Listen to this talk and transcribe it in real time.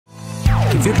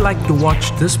If you'd like to watch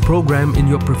this program in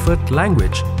your preferred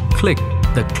language, click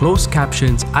the closed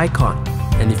captions icon.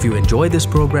 And if you enjoy this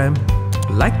program,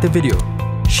 like the video,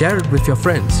 share it with your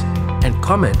friends, and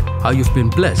comment how you've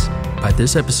been blessed by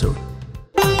this episode.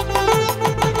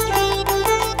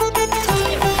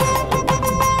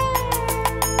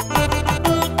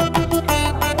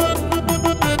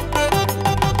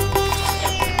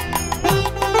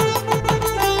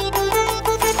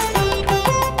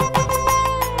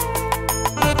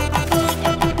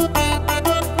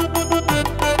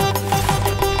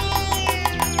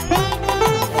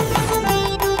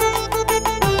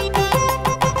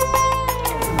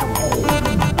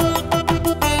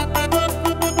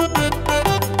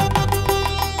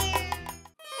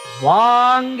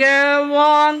 வாங்க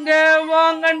வாங்க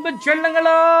வாங்க அன்பு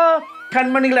செல்லுங்களோ,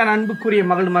 கண்மணிகளே, அன்புக்குரிய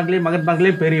மகளே,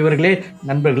 மகன்மகளே, பெரியவர்களே,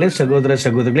 நண்பர்களே, சகோதர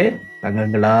சகோதரிகளே,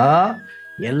 தங்கங்களா,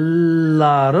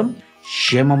 எல்லாரும்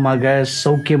சேமமாக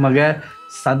சௌக்கியமாக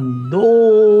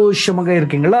சந்தோஷமாக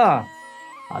இருக்கீங்களா?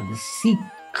 அது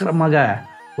சீக்கிரமாக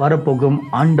வரப்போகும்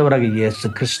ஆண்டவராக இயேசு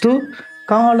கிறிஸ்து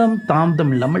காலம்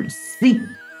தாமதம் இல்லாமல்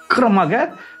சீக்கிரமாக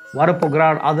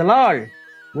வரப்போகிறார். அதனால்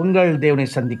உங்கள் தேவனை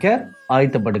சந்திக்க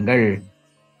ஆயத்தப்படுங்கள்.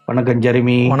 வணக்கம்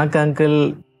ஜெரிமி. வணக்கம் அங்கிள்.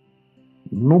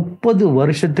 30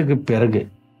 வருஷத்துக்கு பிறகு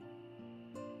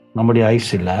நம்முடைய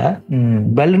ஆயுசுல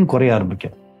பெலன் குறைய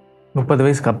ஆரம்பிக்கும். 30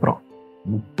 வயசுக்கு அப்புறம்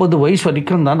 30 வயசு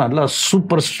வரைக்கும் தான் நல்லா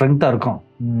சூப்பர் ஸ்ட்ரென்த்தா இருக்கும்.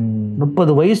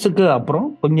 30 வயசுக்கு அப்புறம்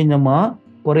கொஞ்சம் கொஞ்சமா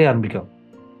குறைய ஆரம்பிக்கும்.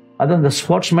 அது அந்த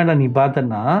ஸ்போர்ட்ஸ் மேனை நீ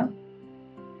பார்த்தன்னா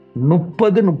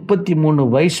 30-33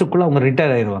 வயசுக்குள்ள அவங்க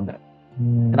ரிட்டையர் ஆயிடுவாங்க.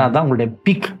 ஏன்னா அதான் உங்களுடைய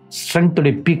பீக்,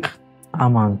 ஸ்ட்ரென்த்துடைய பீக்.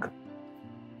 ஆமாங்க.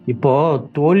 இப்போ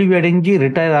தோல்வி அடைஞ்சு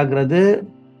ரிட்டையர் ஆகுறது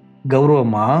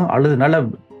கௌரவமா, அல்லது நல்ல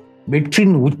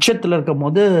வெற்றியின் உச்சத்துல இருக்கும்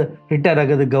போது ரிட்டையர்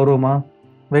ஆகுறது கௌரவமா?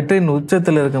 வெற்றியின்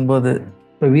உச்சத்துல இருக்கும்போது.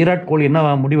 இப்போ விராட் கோலி என்ன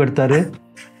முடிவெடுத்தாரு?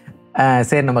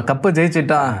 சரி, நம்ம கப்பு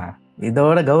ஜெயிச்சுட்டோம்,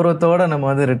 இதோட கௌரவத்தோட நம்ம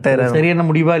வந்து ரிட்டையர். சரியான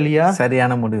முடிவா இல்லையா?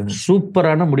 சரியான முடிவு,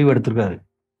 சூப்பரான முடிவு எடுத்திருக்காரு.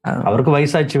 அவருக்கு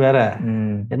வயசாச்சு வேற.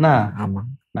 என்ன? ஆமா,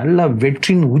 நல்ல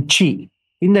வெற்றியின் உச்சி.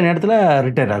 இந்த நேரத்துல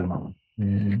ரிட்டையர் ஆகணும்.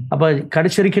 அப்ப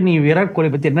கடைசி வரைக்கும் நீ விராட் கோலி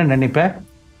பத்தி என்ன நினைப்ப?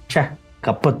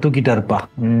 கப்ப தூக்கிட்டா இருப்பா.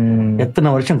 எத்தனை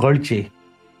வருஷம் கழிச்சு?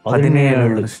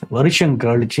 17 வருஷம்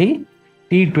கழிச்சு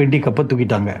T20 கப்ப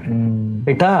தூக்கிட்டாங்க.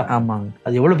 ரைட்டா? ஆமாங்க.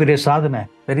 அது எவ்வளவு பெரிய சாதனை.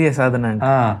 பெரிய சாதனை.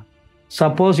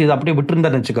 சப்போஸ் இது அப்படியே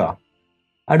விட்டுருந்தான்னு வச்சுக்கோ,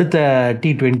 அடுத்த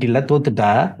T20ல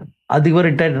தோத்துட்டா அதுக்கு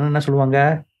ரிட்டையர் என்ன சொல்லுவாங்க?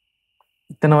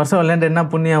 இத்தனை வருஷம் விளையாண்டு என்ன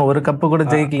புண்ணியம், ஒரு கப்பு கூட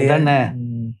ஜெயிக்கலையா?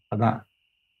 அதான்.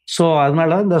 ஸோ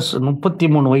அதனால இந்த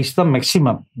 33 வயசு தான்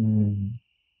மேக்சிமம்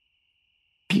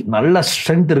நல்ல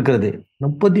ஸ்ட்ரென்த் இருக்கிறது.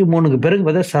 33க்கு பிறகு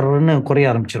பார்த்தா சரன்னு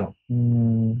குறைய ஆரம்பிச்சிடும்.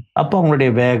 அப்போ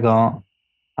அவங்களுடைய வேகம்,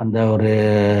 அந்த ஒரு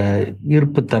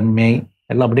ஈர்ப்புத்தன்மை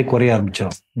எல்லாம் அப்படியே குறைய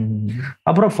ஆரம்பிச்சிடும்.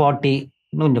 அப்புறம் 40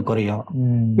 இன்னும் கொஞ்சம் குறையும்,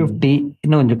 50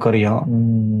 இன்னும் கொஞ்சம் குறையும்.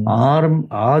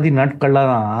 ஆதி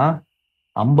நாட்கள்லாம்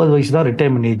 50 வயசு தான்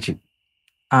ரிட்டையர்மெண்ட் ஏஜ்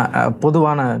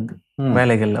பொதுவான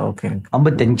வேலைகள். ஓகே,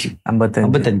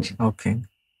 55. ஓகே.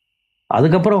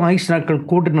 அதுக்கப்புறம் ஆயுஷ் நாட்கள்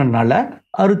கூட்டினால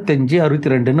 65,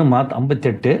 62ன்னு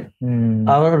 58,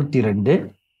 62,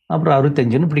 அப்புறம்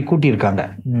 65ன்னு இப்படி கூட்டியிருக்காங்க.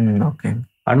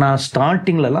 ஆனா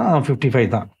ஸ்டார்டிங்ல எல்லாம் 55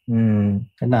 தான்.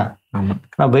 என்ன?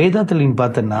 நான் வேதாத்துல நீங்க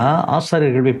பார்த்தேன்னா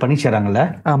ஆசாரியர்கள் போய் பணி செய்றாங்கல்ல,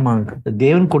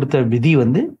 தேவன் கொடுத்த விதி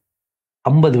வந்து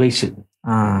 50 வயசு.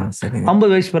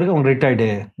 50 வயசு பிறகு அவங்க ரிட்டையர்டு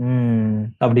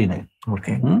அப்படின்னு.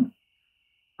 ஓகே.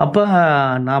 அப்ப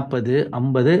 40,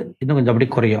 50 இன்னும் கொஞ்சம் அப்படி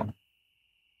குறையும்,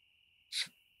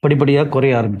 படிப்படியா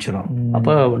குறைய ஆரம்பிச்சிடும். அப்ப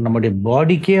நம்முடைய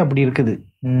பாடிக்கே அப்படி இருக்குது.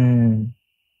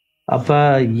 அப்ப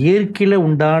இயற்கையில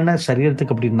உண்டான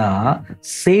சரீரத்துக்கு அப்படின்னா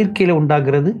செயற்கையில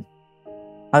உண்டாகிறது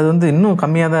அது வந்து இன்னும்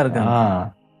கம்மியா தான் இருக்கு.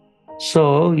 ஸோ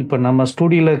இப்ப நம்ம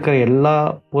ஸ்டூடியோல இருக்கிற எல்லா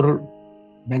பொருள்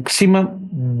மேக்சிமம்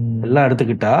எல்லாம்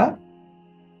எடுத்துக்கிட்டா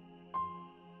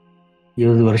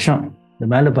 20 வருஷம். இந்த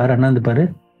மேல பாரு, அண்ணாந்து பாரு,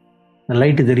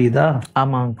 லைட்டு தெரியுதா?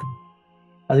 ஆமா அங்கிள்.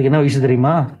 அதுக்கு என்ன வயசு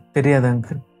தெரியுமா? தெரியாது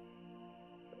அங்கிள்.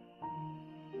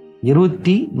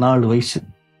 24 வயசு.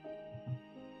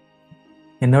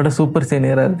 என்னோட சூப்பர்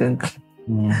சீனியரா இருக்கு அங்கிள்.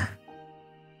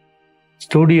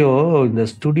 இந்த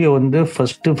ஸ்டுடியோ வந்து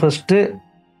ஃபர்ஸ்ட்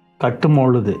கட்டும்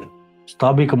பொழுது,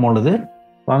 ஸ்தாபிக்கும் பொழுது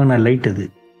வாங்கின லைட் இது.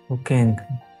 Okay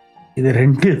uncle. இது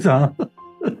 2 தான்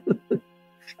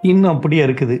இன்னும் அப்படியே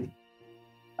இருக்குது.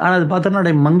 ஆனா அது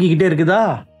பார்த்தோன்னா மங்கிக்கிட்டே இருக்குதா?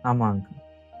 ஆமா அங்கிள்.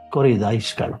 குறையுது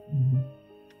ஆயுஷ் காலம்.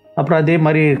 அப்புறம் அதே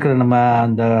மாதிரி இருக்கிற நம்ம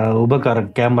அந்த உபகரண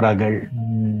கேமராக்கள்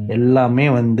எல்லாமே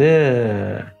வந்து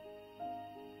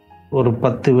ஒரு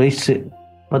 10 வயசு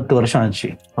 10 வருஷம் ஆச்சு.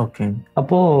 ஓகே.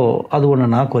 அப்போ அது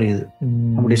ஒண்ணுனா குறையுது.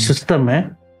 நம்முடைய சிஸ்டம்,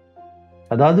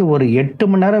 அதாவது ஒரு 8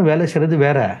 மணி நேரம் வேலை செய்யறது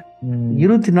வேற,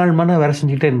 24 மணி நேரம் வேலை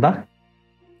செஞ்சுக்கிட்டே இருந்தா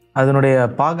அதனுடைய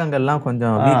பாகங்கள்லாம்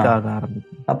கொஞ்சம் வீக் ஆக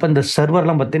ஆரம்பிக்கும். அப்போ இந்த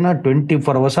சர்வர்லாம் பார்த்தீங்கன்னா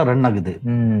 24 hours ரன் ஆகுது.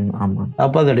 ஆமா.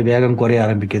 அப்போ அதோட வேகம் குறைய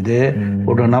ஆரம்பிக்குது,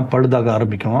 உடனே பழுதாக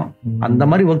ஆரம்பிக்கும். அந்த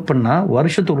மாதிரி ஒர்க் பண்ணா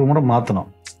வருஷத்துக்கு ஒரு முறை மாற்றணும்.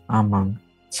 ஆமாங்க.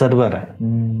 சர்வரை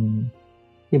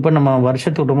இப்போ நம்ம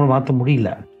வருஷத்துக்கு ஒரு முறை மாற்ற முடியல.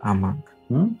 ஆமாங்க.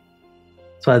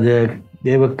 ஸோ அது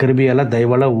தேவ கிருபியெல்லாம்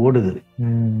தயவால ஓடுது.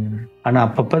 ஆனால்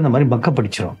அப்பப்போ இந்த மாதிரி மக்க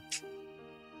படிச்சிடும்.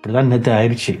 இப்படிதான் நேற்று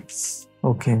ஆயிடுச்சு.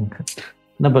 ஓகேங்க.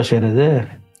 என்னப்பா செய்யறது?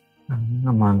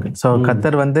 ஆமாங்க. ஸோ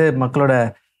கர்த்தர் வந்து மக்களோட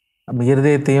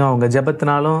இருதயத்தையும் அவங்க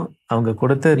ஜெபத்தினாலும் அவங்க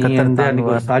கொடுத்து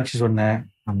கர்த்தர் சாட்சி சொன்னேன்.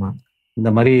 ஆமா, இந்த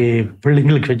மாதிரி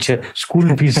பிள்ளைங்களுக்கு வச்ச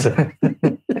ஸ்கூல்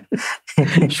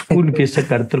ஃபீஸை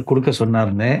கர்த்தர் கொடுக்க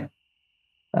சொன்னாருன்னு.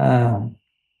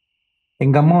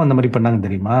 எங்க அம்மா அந்த மாதிரி பண்ணாங்க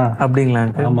தெரியுமா? அப்படிங்களா?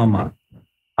 ஆமாமா.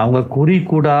 அவங்க குறி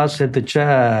கூடா சேர்த்துச்ச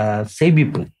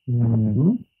சேமிப்பு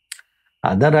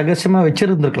அத ரகசியமா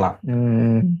வச்சிருந்துருக்கலாம்.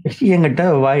 என்கிட்ட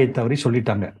வாயை தவறி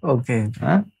சொல்லிட்டாங்க. ஓகே,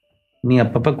 நீ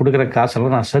அப்பப்ப கொடுக்குற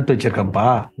காசெல்லாம் நான் சேர்த்து வச்சிருக்கேன்ப்பா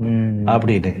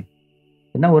அப்படின்னு.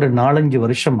 என்ன ஒரு 4-5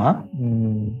 வருஷமா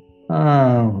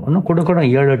இன்னும் கொடுக்கணும்,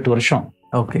 7-8 வருஷம்.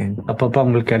 ஓகே. அப்பப்ப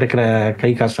அவங்களுக்கு கிடைக்கிற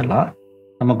கை காசெல்லாம்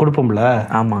நம்ம கொடுப்போம்ல.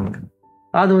 ஆமாங்க.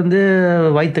 அது வந்து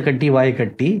வயிற்று கட்டி வாயை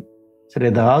கட்டி சரி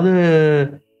ஏதாவது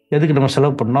எதுக்கு நம்ம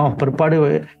செலவு பண்ணோம், பிற்பாடு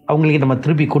அவங்களுக்கு நம்ம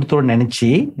திருப்பி கொடுத்தோம்னு நினைச்சு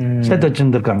சேர்த்து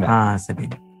வச்சிருந்துருக்காங்க. சரி.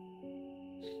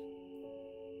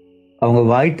 அவங்க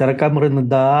வாய் திறக்காம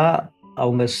இருந்தா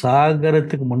அவங்க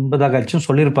சாகரத்துக்கு முன்பதாகச்சும்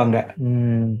சொல்லியிருப்பாங்க.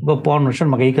 இப்போ போன வருஷம்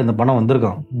நம்ம கைக்கு அந்த பணம்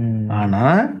வந்திருக்கோம். ஆனா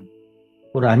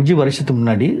ஒரு 5 வருஷத்துக்கு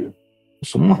முன்னாடி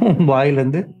சும்மா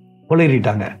வாயிலேருந்து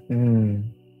கொள்ளையிட்டாங்க.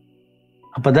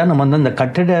 அப்பதான் நம்ம வந்து அந்த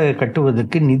கட்டட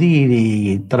கட்டுவதற்கு நிதி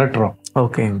திரட்டுறோம்.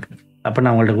 ஓகே. அப்ப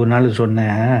நான் அவங்கள்ட்ட ஒரு நாள்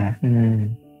சொன்னேன்,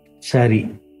 சரி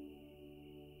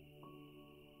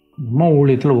அம்மா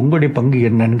ஊழியத்துல உங்களுடைய பங்கு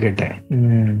என்னன்னு கேட்டேன்.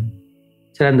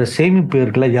 சரி அந்த சேமிப்பு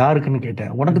இருக்குல்ல யாருக்குன்னு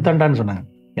கேட்டேன். உனக்கு தாண்டான்னு சொன்னாங்க.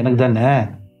 எனக்கு தானே,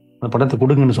 அந்த படத்தை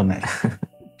கொடுங்கன்னு சொன்னேன்.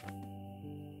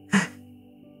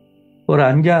 ஒரு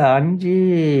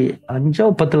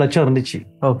 5-10 லட்சம் இருந்துச்சு.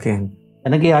 ஓகே.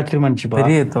 எனக்கே ஆச்சரியமா இருந்துச்சு.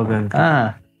 பெரிய தொகை.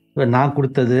 நான்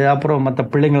கொடுத்தது, அப்புறம் மற்ற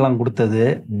பிள்ளைங்கள்லாம் கொடுத்தது,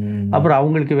 அப்புறம்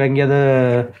அவங்களுக்கு எங்கேயாவது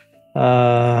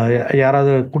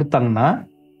யாராவது கொடுத்தாங்கன்னா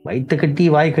வயிற்று கட்டி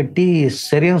வாய் கட்டி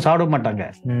சரியும் சாப்பிட மாட்டாங்க.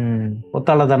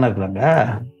 ஒத்தால தானே இருக்கிறாங்க.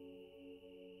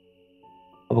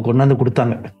 அப்ப கொண்டாந்து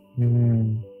கொடுத்தாங்க.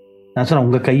 நான் சொன்னேன்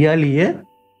உங்க கையாலேயே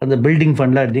அந்த பில்டிங்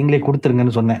ஃபண்ட்ல நீங்களே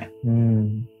கொடுத்துருங்கன்னு சொன்னேன்.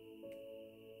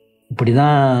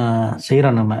 இப்படிதான்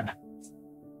செய்யறோம் நம்ம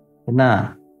என்ன.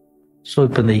 ஸோ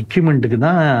இப்போ இந்த எக்யூப்மெண்ட்டுக்கு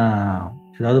தான்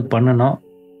ஏதாவது பண்ணணும்.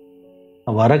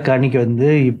 வர காணிக்க வந்து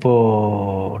இப்போ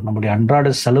நம்முடைய அன்றாட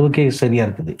செலவுக்கே சரியா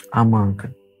இருக்குது. ஆமாங்க.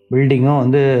 பில்டிங்கும்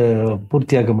வந்து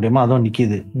பூர்த்தியாக்க முடியுமா, அதுவும்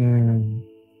நிக்குது.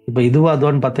 இப்ப இதுவா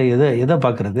அதுவான்னு பார்த்தா எதை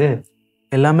பாக்குறது?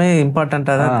 எல்லாமே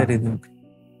இம்பார்ட்டண்டா தான் தெரியுது.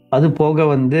 அது போக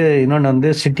வந்து இன்னொன்னு வந்து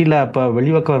சிட்டில இப்ப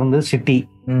வெளிவக்கம் வந்து சிட்டி,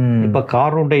 இப்ப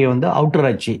காரோடைய வந்து அவுட்டர்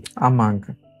ஆச்சு. ஆமாங்க.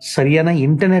 சரியான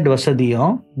இன்டர்நெட்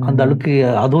வசதியும் அந்த அளவுக்கு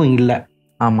அதுவும் இல்லை.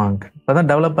 ஆமாங்க. இப்பதான்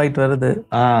டெவலப் ஆயிட்டு வருது.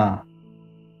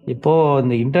 இப்போ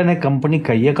இந்த இன்டர்நெட் கம்பெனி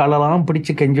கைய காலெல்லாம்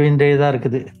பிடிச்சு கெஞ்ச வேண்டியதா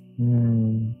இருக்குது.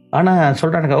 ஆனா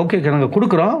சொல்றாங்க ஓகே நாங்க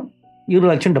கொடுக்குறோம், 20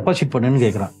 லட்சம் டெபாசிட் பண்ணுன்னு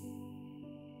கேட்குறான்.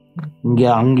 இங்க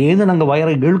அங்கேருந்து நாங்க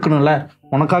வயரை இழுக்கணும்ல,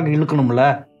 உனக்காக இழுக்கணும்ல.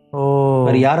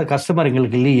 வேற யார கஸ்டமர்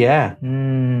எங்களுக்கு இல்லையே,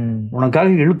 உனக்காக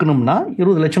இழுக்கணும்னா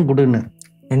 20 லட்சம் கொடுன்னு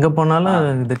எங்க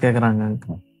போனாலும் இது கேக்குறாங்க.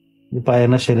 இப்ப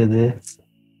என்ன செய்யறது?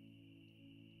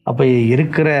 அப்ப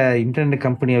இருக்கிற இன்டர்நெட்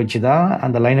கம்பெனியை வச்சுதான்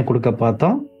அந்த லைனை கொடுக்க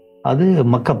பார்த்தோம். அது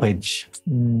மக்க பயிற்சி.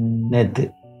 நேத்து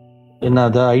என்ன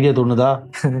அதான் ஐடியா தோணுதா?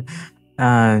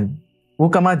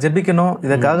 ஊக்கமா ஜெபிக்கணும்,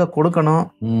 இதற்காக கொடுக்கணும்,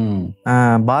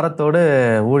 பாரத்தோடு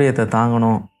ஊழியத்தை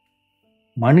தாங்கணும்.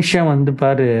 மனுஷன் வந்து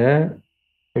பாரு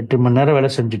 8 மணி நேரம் வேலை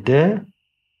செஞ்சுட்டு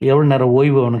எவ்வளவு நேரம்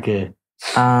ஓய்வு அவனுக்கு?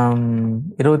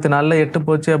 24ல 8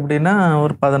 போச்சு அப்படின்னா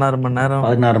ஒரு 16 மணி நேரம்.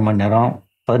 16 மணி நேரம்.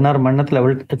 16 மணி நேரத்துல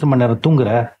எத்தனை மணி நேரம்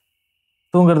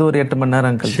தூங்குறது? ஒரு 8 மணி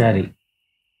நேரம். சரி,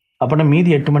 அப்பனா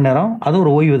மீதி 8 மணி நேரம் அது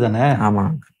ஒரு ஓய்வு தானே? ஆமா.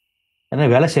 ஏன்னா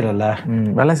வேலை செய்யல,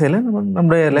 வேலை செய்யல,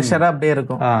 நம்மளுடைய லெஷரா அப்படியே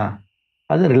இருக்கும்.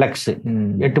 அது ரிலாக்ஸ்.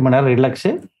 8 மணி நேரம்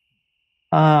ரிலாக்ஸ்.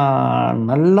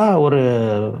 நல்லா ஒரு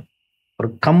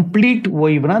கம்ப்ளீட்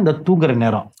ஓய்வுனா இந்த தூங்குற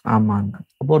நேரம். ஆமாங்க.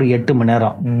 அப்போ ஒரு 8 மணி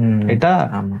நேரம் ரைட்டா?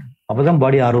 அப்பதான்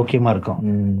பாடி ஆரோக்கியமா இருக்கும்.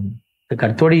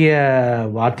 கர்த்தருடைய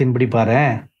வார்த்தையின்படி பாரு,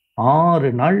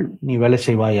 6 நாள் நீ வேலை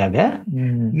செய்வாயாக,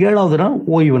 7வது நாள்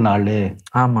ஓய்வு நாள்.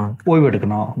 ஆமா, ஓய்வு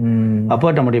எடுக்கணும்.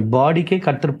 அப்போ நம்முடைய பாடிக்கே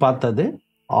கர்த்தர் பார்த்தது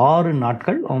 6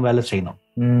 நாட்கள் அவன் வேலை செய்யணும்,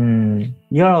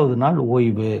 7வது நாள்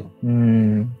ஓய்வு.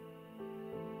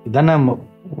 இதானே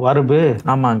வரவு?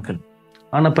 ஆமா அங்கிள்.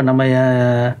 ஆனா இப்ப நம்ம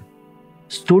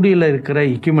ஸ்டூடியோல இருக்கிற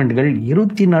எக்யூப்மெண்ட்கள்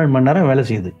 24 மணி நேரம் வேலை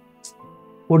செய்யுது,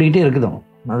 ஓடிக்கிட்டே இருக்குதும்.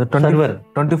 அது சர்வர்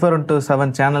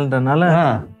 24/7 சேனல்ன்றனால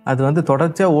அது வந்து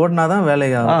தொடர்ச்சியா ஓடினாதான்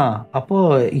வேலையாகும். அப்போ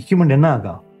எக்யூப்மெண்ட் என்ன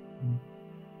ஆகும்?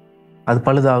 அது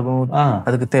பழுதாகும்,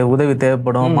 அதுக்கு உதவி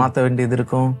தேவைப்படும், மாற்ற வேண்டியது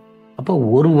இருக்கும். அப்போ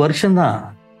ஒரு வருஷம்தான்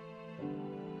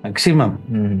மேக்சிமம்.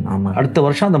 அடுத்த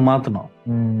வருஷம் அதை மாற்றணும்.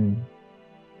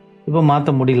 இப்போ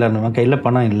மாற்ற முடியல, நம்ம கையில்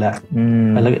பணம் இல்லை.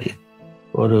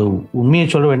 ஒரு உண்மையை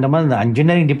சொல்ல வேண்டாமா, இந்த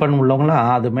இன்ஜினியரிங் டிபார்ட்மெண்ட் உள்ளவங்களாம்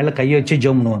அது மேலே கையை வச்சு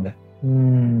ஜெபம் பண்ணுவாங்க.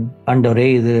 ஆண்டவரே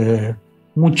இது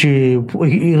மூச்சு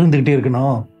இருந்துக்கிட்டே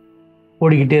இருக்கணும்,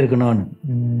 ஓடிக்கிட்டே இருக்கணும்னு.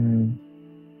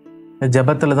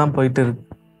 ஜபத்துல தான் போயிட்டு இருக்கு.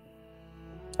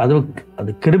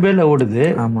 அது கிருபையில ஓடுது.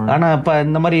 ஆனா இப்ப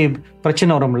இந்த மாதிரி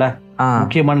பிரச்சனை வரும்ல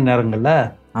முக்கியமான நேரங்கள்ல.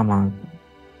 ஆமா,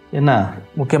 என்ன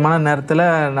முக்கியமான நேரத்துல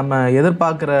நம்ம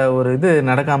எதிர்பார்க்கிற ஒரு இது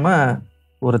நடக்காம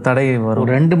ஒரு தடை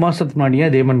வரும். 2 மாசத்துக்கு முன்னாடியே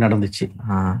அதே மாதிரி நடந்துச்சு.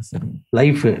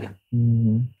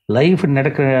 லைஃப்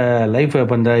நடக்கிற லைஃப்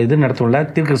இந்த இது நடத்தும்ல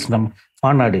தீர்க்கதரிசனம்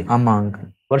மாநாடு. ஆமாங்க,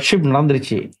 வர்ஷிப்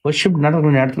நடந்துருச்சு. வர்ஷிப்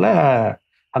நடக்கிற நேரத்துல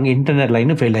அங்க இன்டர்நெட்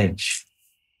லைன் ஃபெயில் ஆயிடுச்சு.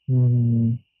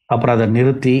 அப்புறம் அதை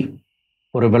நிறுத்தி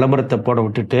ஒரு விளம்பரத்தை போட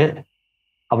விட்டுட்டு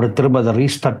அப்புறம் திரும்ப அதை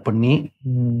ரீஸ்டார்ட் பண்ணி,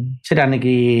 சரி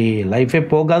அன்னைக்கு லைஃபே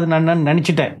போகாதுன்னு நான்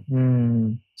நினைச்சிட்டேன்.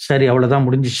 சரி அவ்வளவுதான்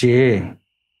முடிஞ்சிச்சு,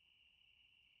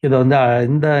 இதை வந்து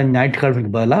இந்த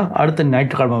ஞாயிற்றுக்கிழமைக்கு பதிலாக அடுத்த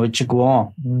ஞாயிற்றுக்கிழமை வச்சுக்குவோம்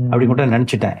அப்படின்னு கூட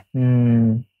நினைச்சிட்டேன்.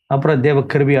 அப்புறம் தேவ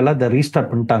கிருபையால அதை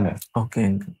ரீஸ்டார்ட் பண்ணிட்டாங்க. ஓகே.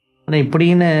 ஆனால்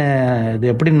இப்படின்னு இது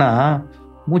எப்படின்னா,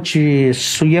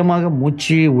 சுயமாக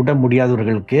மூச்சு விட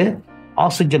முடியாதவர்களுக்கு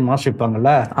ஆக்சிஜன்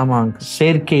மாசிப்பாங்கல்ல,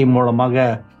 செயற்கை மூலமாக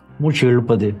மூச்சு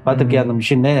இழுப்பது பார்த்துருக்கியா அந்த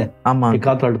மிஷின்னு?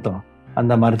 காத்து அழுத்தம்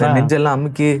அந்த மாதிரி தான் நெஞ்செல்லாம்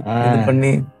அமுக்கி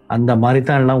பண்ணி அந்த மாதிரி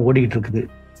தான் எல்லாம் ஓடிக்கிட்டு இருக்குது.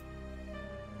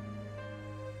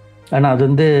 ஆனா அது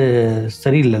வந்து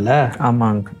சரியில்லைல்ல.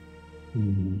 ஆமாங்க.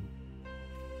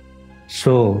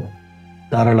 ஸோ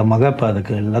தாராளமாக இப்போ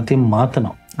அதுக்கு எல்லாத்தையும்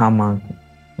மாற்றணும். ஆமாங்க,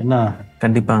 என்ன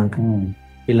கண்டிப்பாங்க.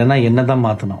 இல்லைன்னா என்னதான்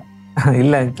மாற்றணும்?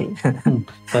 இல்லை அங்கிள்,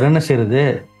 வேற என்ன செய்யறது?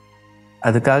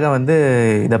 அதுக்காக வந்து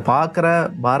இதை பார்க்குற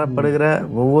பாரப்படுகிற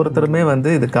ஒவ்வொருத்தருமே வந்து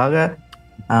இதுக்காக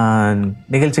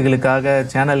நிகழ்ச்சிகளுக்காக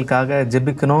சேனலுக்காக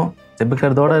ஜெபிக்கணும்.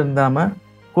 ஜெபிக்கிறதோடு இருந்தாமல்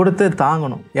கொடுத்து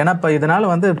தாங்கணும். ஏன்னா இப்போ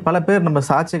இதனால் வந்து பல பேர் நம்ம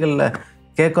சாட்சிகளில்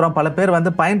கேட்குறோம், பல பேர்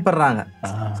வந்து பயன்படுறாங்க.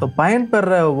 ஸோ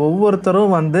பயன்பெற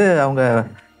ஒவ்வொருத்தரும் வந்து அவங்க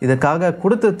இதுக்காக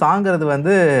கொடுத்து தாங்கிறது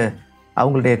வந்து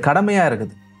அவங்களுடைய கடமையாக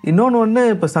இருக்குது. இன்னொன்று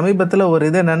இப்போ சமீபத்தில் ஒரு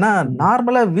இது என்னென்னா,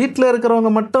 நார்மலாக வீட்டில்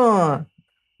இருக்கிறவங்க மட்டும்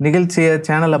நிகழ்ச்சியை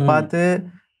சேனலை பார்த்து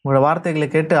உங்களோட வார்த்தைகளை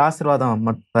கேட்டு ஆசீர்வாதம்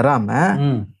வராம,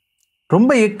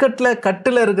 ரொம்ப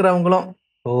கட்டுல இருக்கிறவங்களும்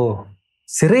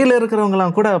சிறையில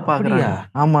இருக்கிறவங்களாம் கூட பாக்குறாங்க.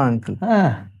 ஆமா அங்கிள்,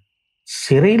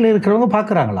 சிறையில இருக்கிறவங்க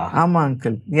பாக்குறாங்களா? ஆமா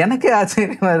அங்கிள், எனக்கே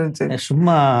ஆச்சரியமா இருந்துச்சு.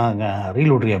 சும்மா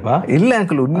ரீல் விட்றியாப்பா? இல்ல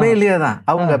அங்கிள், உண்மையிலேயே தான்.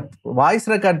 அவங்க வாய்ஸ்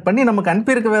ரெக்கார்ட் பண்ணி நமக்கு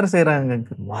அனுப்பியிருக்க வேற செய்யறாங்க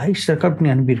அங்கிள். வாய்ஸ் ரெக்கார்ட்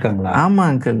பண்ணி அனுப்பியிருக்காங்களா? ஆமா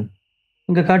அங்கிள்.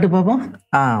 இங்க காட்டு பாப்போம்.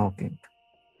 ஓகே.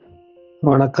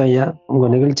 வணக்கம் ஐயா,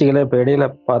 உங்கள் நிகழ்ச்சிகளை இப்போ இடையில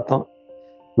பார்த்தோம்,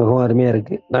 மிகவும் அருமையாக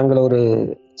இருக்குது. நாங்கள் ஒரு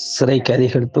சிறை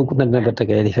கைதிகள், தூக்கு தண்டனை பெற்ற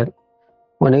கைதிகள்.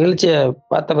 உங்கள் நிகழ்ச்சியை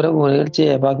பார்த்த பிறகு உங்கள்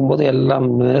நிகழ்ச்சியை பார்க்கும்போது எல்லாம்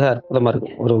மிக அற்புதமாக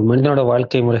இருக்கும். ஒரு மனிதனோட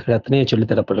வாழ்க்கை முறைகள் அத்தனையும்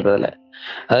சொல்லித்தரப்படுறதில்ல.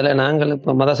 அதில் நாங்கள்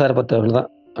இப்போ மதசார்பற்றவர்கள் தான்,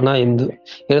 ஆனால் இந்து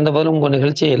இருந்தபோதும் உங்கள்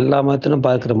நிகழ்ச்சியை எல்லா மதத்திலும்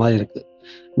பார்க்குற மாதிரி இருக்குது.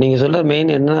 நீங்கள் சொல்கிற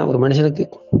மெயின் என்ன, ஒரு மனுஷனுக்கு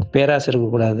பேராசை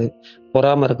இருக்கக்கூடாது,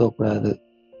 பொறாமை இருக்கக்கூடாது,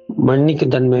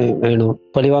 மன்னிக்கும் தன்மை வேணும்,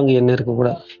 பழிவாங்க எண்ணம்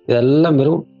இருக்கக்கூடாது, இதெல்லாம்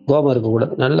வெறும் கோபம்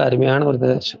இருக்கக்கூடாது. நல்ல அருமையான ஒரு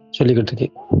இதை சொல்லிக்கிட்டு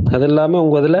இருக்கேன். அது இல்லாமல்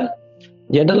உங்கள் இதில்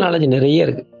ஜென்ரல் நாலேஜ் நிறைய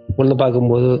இருக்குது. உள்ள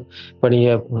பார்க்கும்போது இப்போ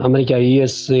நீங்கள் அமெரிக்கா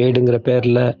யூஎஸ் எய்டுங்கிற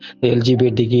பேரில் இந்த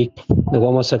எல்ஜிபிடிக்கு இந்த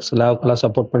ஹோமோசெக்ஸ் லாவுக்கெல்லாம்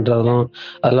சப்போர்ட் பண்ணுறதெல்லாம்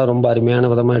அதெல்லாம் ரொம்ப அருமையான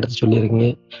விதமாக எடுத்து சொல்லியிருக்கீங்க.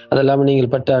 அது இல்லாமல்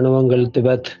நீங்கள் பட்ட அனுபவங்கள்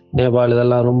திபெத், நேபாள்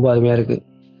இதெல்லாம் ரொம்ப அருமையாக இருக்குது.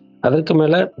 அதற்கு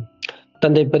மேலே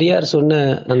தந்தை பெரியார் சொன்ன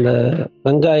அந்த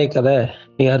வெங்காய கதை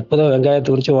மிக அற்புதம். வெங்காயத்தை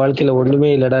குறித்து வாழ்க்கையில்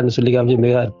ஒன்றுமே இல்லடான்னு சொல்லி காமிச்சு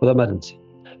மிக அற்புதமாக இருந்துச்சு.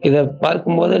 இதை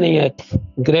பார்க்கும்போது நீங்கள்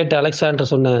கிரேட் அலெக்சாண்டர்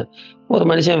சொன்ன ஒரு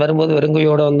மனுஷன் வரும்போது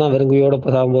வெறுங்கையோடு வந்தான், வெறுங்கையோடு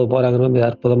போகும்போது போகிறாங்கிற மிக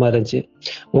அற்புதமாக இருந்துச்சு.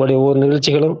 உங்களுடைய ஒவ்வொரு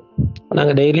நிகழ்ச்சிகளும்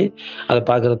நாங்கள் டெய்லி அதை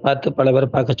பார்த்து பல பேரை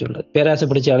பார்க்க சொல்கிறோம். பேராசை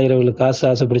பிடிச்சி அலைகிறவங்களுக்கு, காசு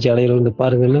ஆசை பிடிச்சி அலைகிறவங்க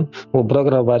பாருங்கன்னு உங்கள்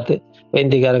ப்ரோக்ராமை பார்த்து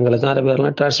வைத்தியக்காரங்களுக்கு நிறைய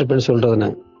பேரெல்லாம் ட்ரான்ஸ்ஃபர் பண்ணி சொல்கிறது.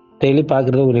 நாங்கள் டெய்லி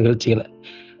பார்க்குறது உங்கள் நிகழ்ச்சிகளை.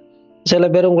 சில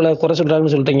பேர் உங்களை குறை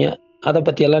சொல்கிறாங்கன்னு சொல்லிட்டீங்க, அதை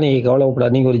பற்றியெல்லாம் நீங்கள்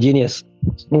கவலைப்படாது, நீங்கள் ஒரு ஜீனியஸ்.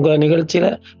 உங்கள் நிகழ்ச்சியில்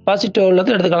பாசிட்டிவ்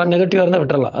உள்ளதை எடுத்துக்கலாம், நெகட்டிவாக இருந்தால்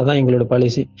விட்டுறலாம். அதுதான் எங்களோட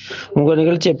பாலிசி. உங்கள்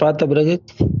நிகழ்ச்சியை பார்த்த பிறகு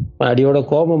அடியோட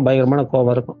கோபம், பயங்கரமான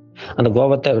கோபம் இருக்கும், அந்த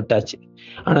கோபத்தை விட்டாச்சு.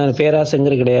 ஆனால்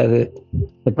பேராசைங்கிறது கிடையாது,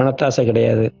 பணத்தாசை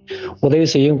கிடையாது, உதவி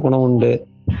செய்யும் குணம் உண்டு,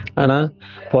 ஆனால்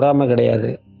பொறாமை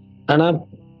கிடையாது. ஆனால்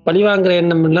பழிவாங்கிற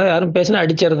எண்ணம் இல்லை, யாரும் பேசினா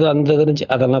அடிச்சிறது அந்த இருந்துச்சு,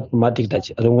 அதெல்லாம்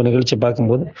மாற்றிக்கிட்டாச்சு. அது உங்கள் நிகழ்ச்சி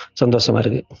பார்க்கும்போது சந்தோஷமா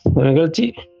இருக்குது. உங்கள் நிகழ்ச்சி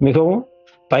மிகவும்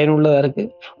பயனுள்ளதாக இருக்குது.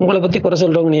 உங்களை பற்றி குறை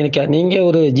சொல்கிறவங்க நீங்கள்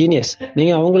ஒரு ஜீனியஸ்.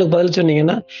 நீங்கள் அவங்களுக்கு பதில்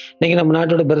சொன்னீங்கன்னா நீங்கள் நம்ம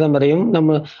நாட்டோட பிரதமரையும்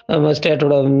நம்ம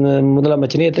ஸ்டேட்டோட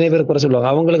முதலமைச்சரையும் எத்தனை பேர் குறை சொல்லுவாங்க.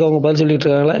 அவங்களுக்கு அவங்க பதில் சொல்லிட்டு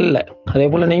இருக்காங்களா? இல்லை. அதே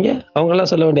போல் நீங்கள்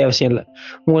அவங்களாம் சொல்ல வேண்டிய அவசியம் இல்லை.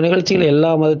 உங்கள் நிகழ்ச்சிகள்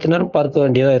எல்லா மதத்தினரும் பார்க்க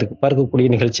வேண்டியதாக இருக்குது, பார்க்கக்கூடிய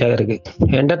நிகழ்ச்சியாக இருக்குது.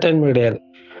 என்டர்டெயின்மெண்ட் கிடையாது,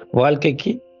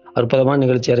 வாழ்க்கைக்கு அற்புதமான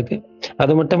நிகழ்ச்சியாக இருக்குது.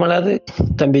 அது மட்டுமல்லாது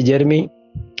தம்பி ஜெர்மி,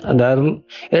 அந்த அருள்,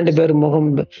 2 பேரும் முகம்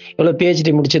எவ்வளோ PhD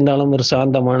முடிச்சிருந்தாலும் ஒரு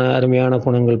சாந்தமான அருமையான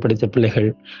குணங்கள் படித்த பிள்ளைகள்.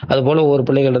 அதுபோல் ஒவ்வொரு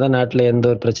பிள்ளைகள் தான் நாட்டில் எந்த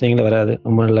ஒரு பிரச்சனைகளும் வராது.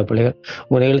 ரொம்ப நல்ல பிள்ளைகள்.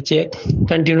 உங்கள் நிகழ்ச்சியை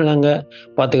கண்டினியூ நாங்கள்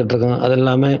பார்த்துக்கிட்டு இருக்கோம். அது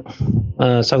இல்லாமல்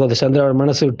சகோதரி சந்திராவோட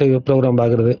மனசு விட்டு ப்ரோக்ராம்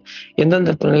பார்க்குறது,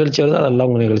 எந்தெந்த நிகழ்ச்சி வருதோ அதெல்லாம்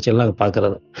உங்கள் நிகழ்ச்சியெல்லாம் நாங்கள்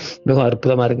பார்க்குறது மிகவும்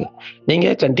அற்புதமாக இருக்குது.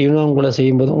 நீங்கள் கண்டினியூவாக உங்களை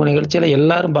செய்யும்போது உங்கள் நிகழ்ச்சியில்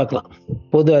எல்லாரும் பார்க்கலாம்.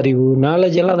 பொது அறிவு,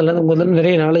 நாலேஜ் எல்லாம் அதில் உங்களுக்கு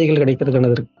நிறைய நாலேஜ்கள்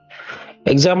கிடைக்கிறதுக்கானது இருக்குது.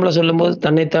 எக்ஸாம்பிளாக சொல்லும்போது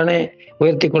தன்னைத்தானே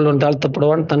உயர்த்தி கொள்வன்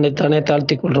தாழ்த்தப்படுவான், தன்னைத்தானே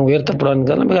தாழ்த்தி கொள்வன்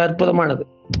உயர்த்தப்படுவான்ங்கிறது மிக அற்புதமானது.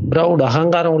 ப்ரௌட்,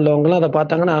 அகங்காரம் உள்ளவங்களும் அதை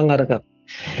பார்த்தாங்கன்னா அகங்காரம் இருக்காது.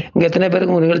 இங்கே எத்தனை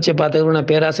பேருக்கு உங்கள் நிகழ்ச்சியை பார்த்துக்கணும்,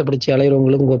 நான் பேராசை பிடிச்சி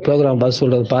அலைகிறவங்களுக்கு உங்கள் ப்ரோக்ராம் பார்த்து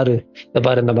சொல்கிறது,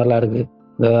 பாரு இந்த மாதிரிலாம் இருக்குது,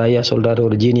 இந்த ஐயா சொல்கிறாரு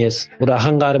ஒரு ஜீனியஸ், ஒரு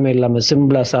அகங்காரமே இல்லாமல்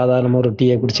சிம்பிளாக சாதாரணமாக ஒரு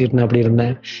டீயை குடிச்சிக்கிட்டு நான் அப்படி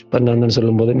இருந்தேன் பண்ணேன்னு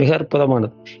சொல்லும்போது மிக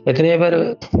அற்புதமானது. எத்தனையோ பேர்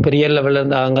பெரிய லெவலில்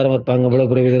இருந்து அகங்காரம் இருப்பாங்க, இவ்வளோ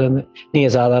பெரிய இதில் இருந்து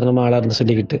நீங்கள் சாதாரணமாக ஆளாக இருந்து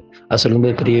சொல்லிக்கிட்டு அது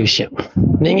சொல்லும்போது பெரிய விஷயம்.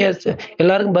 நீங்கள்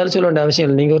எல்லாருக்கும் பதில் சொல்ல வேண்டிய அவசியம்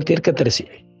இல்லை. நீங்கள் ஒரு தீர்க்கதரிசி.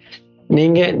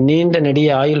 நீங்கள் நீண்ட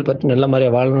நெடிய ஆயுள் பற்றி நல்ல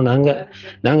மாதிரியாக வாழணும்.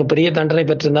 நாங்கள் பெரிய தண்டனை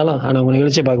பெற்றிருந்தாலும் ஆனால் உங்கள்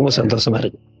நிகழ்ச்சியை பார்க்கும்போது சந்தோஷமாக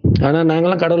இருக்குது. ஆனால்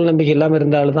நாங்களாம் கடவுள் நம்பிக்கை இல்லாமல்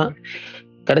இருந்தாலும் தான்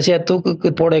கடைசியாக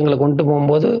தூக்குக்கு போட எங்களை கொண்டு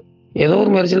போகும்போது ஏதோ ஒரு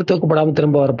முயற்சியில் தூக்கப்படாமல்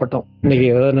திரும்ப வரப்பட்டோம். இன்னைக்கு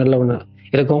ஏதோ நல்ல ஒன்று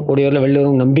இருக்கும், கூடியவரில்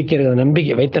வெளிவரும் நம்பிக்கை இருக்குது.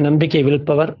 நம்பிக்கை வைத்த நம்பிக்கையை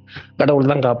விழுப்பவர் கடவுள்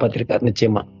தான் காப்பாற்றிருக்காரு.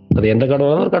 நிச்சயமா அது எந்த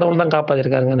கடவுளும் ஒரு கடவுள் தான்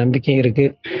காப்பாற்றிருக்காருங்க. நம்பிக்கையும் இருக்கு.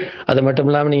 அது மட்டும்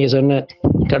இல்லாமல் நீங்க சொன்ன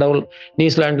கடவுள்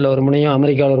நியூசிலாண்டில் ஒரு முனையும்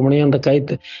அமெரிக்காவில் ஒரு முனையும் அந்த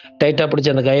கைத்து டைட்டா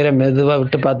பிடிச்சி அந்த கயிறை மெதுவாக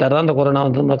விட்டு பார்த்தாரு தான் அந்த கொரோனா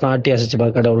வந்து பக்கம் ஆட்டி அசைச்சு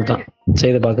கடவுள் தான்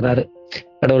செய்து பார்க்குறாரு.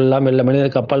 கடவுள் இல்லாமல் இல்லை,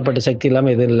 மனிதனுக்கு அப்பால்பட்ட சக்தி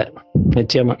இல்லாமல் எதுவும் இல்லை.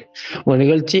 நிச்சயமா உங்க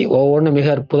நிகழ்ச்சி ஒவ்வொன்றும் மிக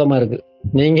அற்புதமா இருக்கு.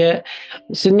 நீங்க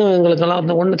சின்னவங்களுக்கெல்லாம்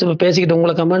வந்து ஒன்று பேசிக்கிட்டு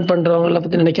உங்களை கமெண்ட் பண்றவங்கள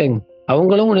பத்தி நினைக்காங்க,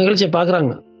 அவங்களும் உங்க நிகழ்ச்சியை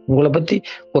பாக்குறாங்க. உங்களை பத்தி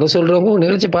குறை சொல்றவங்க உங்க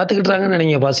நிகழ்ச்சி பார்த்துக்கிட்டுறாங்கன்னு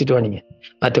நீங்க பாசிட்டிவா நீங்க.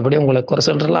 மற்றபடி உங்களை குறை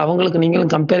சொல்றதுல அவங்களுக்கு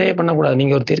நீங்களும் கம்பேரே பண்ணக்கூடாது.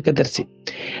 நீங்க ஒரு தீர்க்கதரிசி.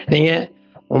 நீங்க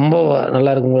ரொம்ப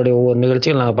நல்லா இருக்கு உங்களுடைய ஒவ்வொரு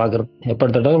நிகழ்ச்சியும் நாங்கள் பார்க்குறோம்.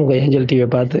 எப்படித்தாலும் உங்கள் ஏஞ்சல் டிவியை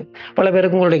பார்த்து பல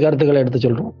பேருக்கு உங்களுடைய கருத்துக்களை எடுத்து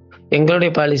சொல்கிறோம்.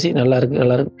 எங்களுடைய பாலிசி நல்லா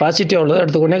இருக்கு. பாசிட்டிவாக உள்ளதை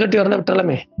எடுத்துக்கோ, நெகட்டிவாக இருந்தால்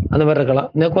விட்டாலுமே அந்த மாதிரி இருக்கலாம்.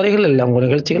 இந்த குறைகள் இல்லை, உங்கள்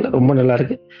நிகழ்ச்சிகள் ரொம்ப நல்லா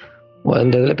இருக்கு.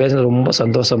 இந்த இதில் பேசுறது ரொம்ப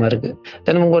சந்தோஷமா இருக்கு.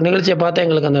 தென் உங்கள் நிகழ்ச்சியை பார்த்தா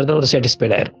எங்களுக்கு அந்த இடத்துல ஒரு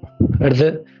சாட்டிஸ்ஃபைட் ஆயிரும். அடுத்து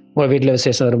உங்கள் வீட்டில்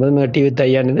விசேஷம் வரும்போது நீங்கள் டிவி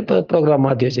தையான்னு இப்போ ப்ரோக்ராம்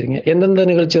மாற்றி வச்சிருக்கீங்க. எந்தெந்த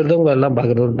நிகழ்ச்சி வருதோ உங்கள் எல்லாம்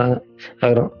பார்க்குறது நாங்கள்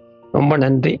பார்க்குறோம். ரொம்ப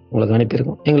நன்றி. உங்களுக்கு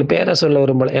அனுப்பியிருக்கோம். எங்களுக்கு பேரை சொல்ல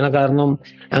விரும்பல. ஏன்னா காரணம்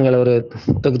நாங்கள் ஒரு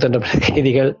தூக்கு தண்டப்பட்ட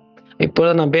கைதிகள்.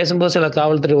 இப்போது நான் பேசும்போது சில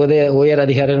காவல்துறை உயர்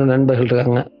அதிகாரிகள் நண்பர்கள்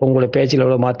இருக்காங்க. உங்களுடைய பேச்சில்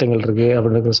எவ்வளோ மாற்றங்கள் இருக்கு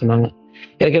அப்படின்னு சொன்னாங்க.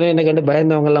 ஏற்கனவே என்ன கண்டு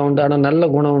பயந்தவங்கெல்லாம் உண்டு, ஆனால் நல்ல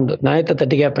குணம் உண்டு. நியாயத்தை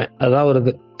தட்டி கேட்பேன், அதுதான்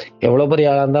வருது. எவ்வளோ பெரிய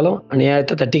ஆளாக இருந்தாலும்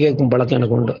நியாயத்தை தட்டி கேட்கும் பழக்கம்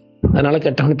எனக்கு உண்டு. அதனால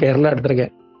கெட்டவன் பேரெல்லாம்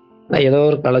எடுத்திருக்கேன். நான் ஏதோ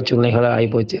ஒரு கால சூழ்நிலைகளாக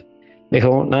ஆகிப்போச்சு.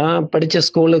 மிகவும் நான் படித்த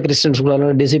ஸ்கூலு கிறிஸ்டின்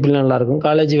ஸ்கூலில் டிசிப்ளின் நல்லா இருக்கும்.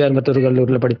 காலேஜ் வேறுபட்ட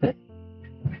கல்லூரியில் படித்தேன்.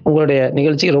 உங்களுடைய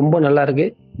நிகழ்ச்சி ரொம்ப நல்லா இருக்கு.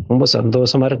 ரொம்ப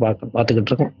சந்தோஷமா இருக்கு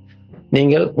பார்த்துக்கிட்டு இருக்கோம்.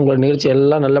 நீங்கள் உங்கள் நிகழ்ச்சி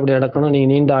எல்லாம் நல்லபடியாக நடக்கணும்.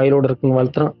 நீங்கள் நீண்ட ஆயுளோடு இருக்குன்னு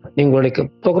வாழ்த்துறோம். நீங்களுடைய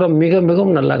ப்ரோக்ராம்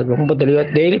மிகவும் நல்லா இருக்கு. ரொம்ப தெளிவாக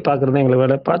டெய்லி பார்க்குறது எங்களை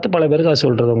வேலை பார்த்து பல பேருக்கு அது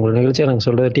சொல்றது. உங்கள் நிகழ்ச்சியை நாங்கள்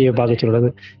சொல்றது, டிவியை பார்க்க சொல்றது,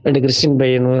 2 கிறிஸ்டின்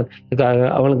பையனுக்காக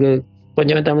அவங்களுக்கு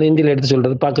கொஞ்சம் தமிழ் ஹிந்தியில் எடுத்து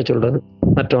சொல்றது, பார்க்க சொல்றது,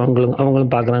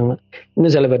 அவங்களும் பார்க்குறாங்க.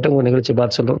 இன்னும் சில பேர்ட்ட உங்கள் நிகழ்ச்சியை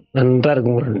பார்த்து சொல்றோம். நன்றா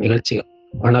இருக்கு உங்களோட நிகழ்ச்சிகள்.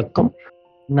 வணக்கம்.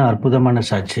 என்ன அற்புதமான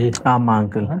சாட்சி. ஆமா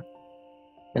அங்கிள்.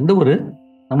 எந்த ஊரு?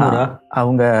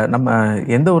 அவங்க நம்ம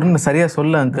எந்த ஊருன்னு சரியா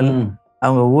சொல்ல அங்கிள்.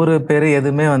 அவங்க ஊரு பேரு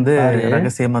எதுவுமே வந்து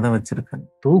ரகசியமா தான் வச்சிருக்காங்க.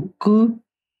 தூக்கு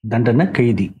தண்டனை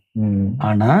கைதி.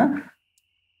 ஆனா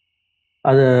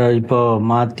அத இப்போ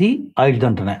மாத்தி ஆயுள்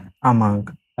தண்டனை.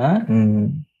 ஆமாங்க.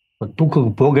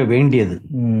 தூக்குக்கு போக வேண்டியது.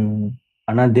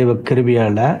 ஆனா தேவ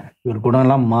கிருபையால இவர் குணம்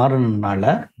எல்லாம் மாறினால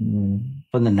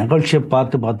இந்த நிகழ்ச்சியை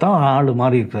பார்த்தா ஆளு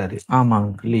மாறி இருக்கிறாரு.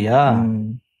 ஆமாங்க இல்லையா?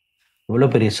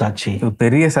 இவ்வளவு பெரிய சாட்சி,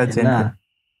 பெரிய சாட்சி.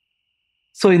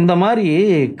 ஸோ இந்த மாதிரி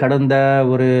கடந்த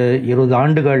ஒரு 20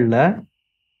 ஆண்டுகள்ல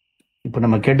இப்ப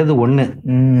நம்ம கேட்டது ஒண்ணு.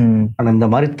 ஆனா இந்த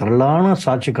மாதிரி திரளான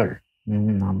சாட்சிகள்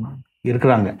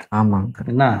இருக்கிறாங்க. ஆமாங்க.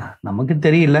 என்ன நமக்கு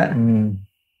தெரியல.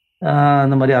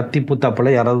 இந்த மாதிரி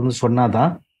அத்திப்புத்தாப்பல யாராவது வந்து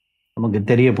சொன்னாதான் நமக்கு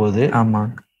தெரிய போகுது. ஆமா.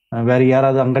 வேற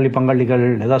யாராவது பங்காளிகள்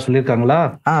ஏதாவது சொல்லியிருக்காங்களா?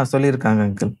 சொல்லியிருக்காங்க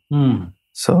அங்கிள்.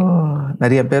 ஸோ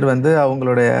நிறைய பேர் வந்து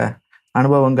அவங்களுடைய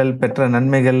அனுபவங்கள், பெற்ற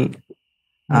நன்மைகள்,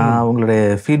 அவங்களுடைய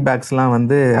ஃபீட்பேக்ஸ்லாம்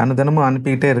வந்து அனுதினமும்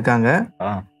அனுப்பிக்கிட்டே இருக்காங்க.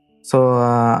 ஸோ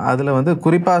அதில் வந்து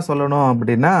குறிப்பாக சொல்லணும்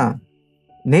அப்படின்னா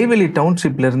நெய்வேலி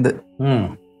டவுன்ஷிப்லேருந்து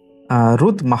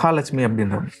ரூத் மகாலட்சுமி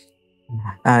அப்படின்றவங்க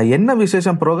என்ன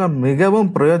விசேஷம் ப்ரோக்ராம்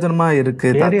மிகவும் பிரயோஜனமா இருக்கு.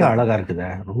 பேரே அழகா இருக்குதா,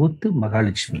 ரூத்து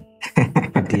மகாலட்சுமி.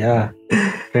 பாத்தியா,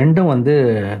 ரெண்டும் வந்து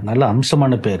நல்ல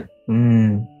அம்சமான பேர்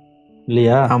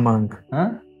இல்லையா? ஆமாங்க.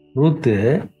 ரூத்து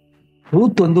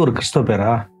வந்து ஒரு கிறிஸ்தவ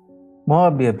பேரா?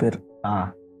 மோவாபிய பேர்.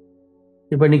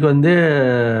 இப்ப இன்னைக்கு வந்து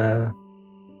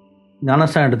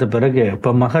ஞானஸ்தானம் எடுத்த பிறகு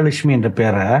இப்ப மகாலட்சுமி என்ற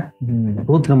பேரை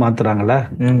ரூத்துக்கு மாத்துறாங்களா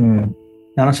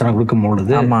ஞானஸ்தானம் கொடுக்கும்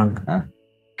பொழுது?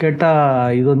 கேட்டா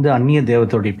இது வந்து அந்நிய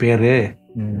தெய்வத்தோடைய பேரு,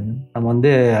 நம்ம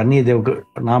வந்து அந்நிய தெய்வ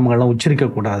நாமங்கள்லாம் உச்சரிக்க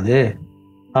கூடாது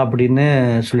அப்படின்னு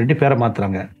சொல்லிட்டு பேரை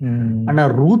மாத்துறாங்க. ஆனா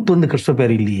ரூத் வந்து கிறிஸ்தவ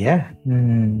பேர் இல்லையே,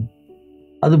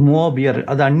 அது மோபியர்,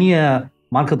 அது அந்நிய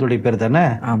மார்க்கத்துடைய பேர் தானே.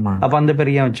 அப்ப அந்த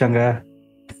பேர் ஏன் வச்சாங்க?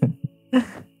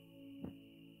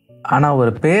 ஆனா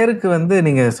ஒரு பேருக்கு வந்து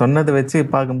நீங்க சொன்னதை வச்சு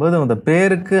பார்க்கும்போது அந்த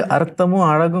பேருக்கு அர்த்தமும்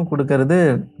அழகும் கொடுக்கறது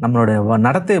நம்மளுடைய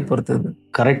நடத்தையை பொறுத்தது.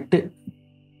 கரெக்டு.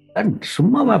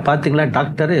 சும்மாவா பாத்தீங்களா,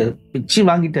 டாக்டரு பிச்சு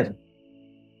வாங்கிட்டாரு.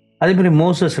 அதே மாதிரி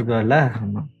மோசஸ் இருக்கார்ல,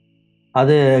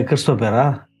 அது கிறிஸ்தவ பேரா?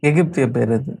 எகிப்திய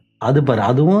பேர் அது. அது பாரு,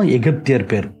 அதுவும் எகிப்தியர்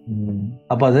பேர்.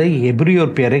 அப்ப அது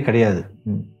எபிரியர் பேரே கிடையாது.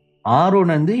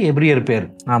 ஆரோன் வந்து எபிரியர் பேர்.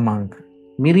 ஆமாங்க.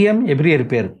 மிரியம் எபிரியர்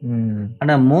பேர்.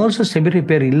 ஆனா மோசஸ்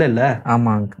எபிரியர் பேர் இல்லல்ல.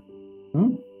 ஆமாங்க.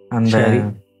 அந்த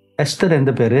எஸ்தர்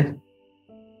எந்த பேரு?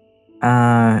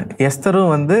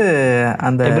 எஸ்தரும் வந்து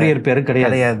அந்த எபிரியர் பேரு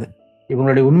கிடையாது.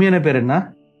 இவங்களுடைய உண்மையான பேர் என்ன?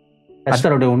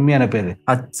 எஸ்தருடைய உண்மையான பேரு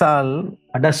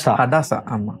அடசா.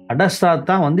 ஆமா, அடசா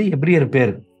தான் வந்து எபிரியர்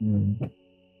பேர்.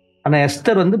 ஆனா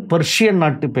எஸ்தர் வந்து பெர்ஷியன்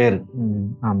நாட்டு பேர்.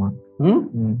 ஆமா.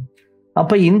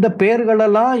 அப்ப இந்த பெயர்கள்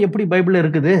எல்லாம் எப்படி பைபிள்ல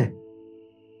இருக்குது?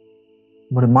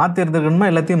 மாத்தி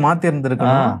இருந்திருக்கணுமா? எல்லாத்தையும் மாத்தி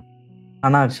இருந்திருக்கணும்.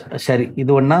 ஆனா சரி,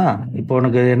 இது ஒண்ணா. இப்போ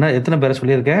உனக்கு என்ன, எத்தனை பேரை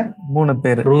சொல்லியிருக்கேன்? 3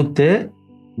 பேர். ரூத்து,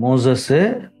 மோசஸ்,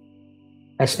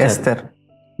 எஸ்தர்.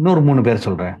 இன்னொரு 3 பேர்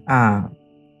சொல்றேன்.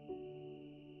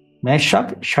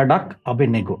 மேஷாக், ஷடாக்,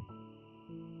 அபேத்நேகோ.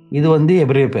 இது வந்து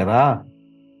எபிரேய பேரா?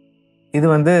 இது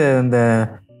வந்து இந்த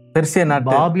பெர்சிய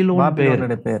நாட்டு பாபிலோன்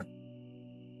பேர்.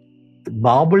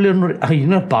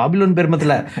 பாபிலோன் பேர்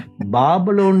மத்தில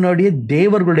பாபிலோனுடைய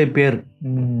தேவர்களுடைய பேர்.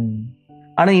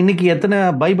 ஆனா இன்னைக்கு எத்தனை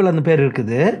பைபிள் அந்த பேர்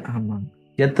இருக்குது?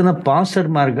 எத்தனை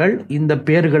பாஸ்டர்மார்கள் இந்த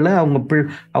பேர்களை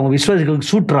அவங்க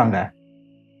விசுவாசிகளுக்கு சூட்டுறாங்க.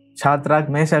 சாத்ராக்,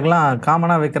 மேஷாக்லாம்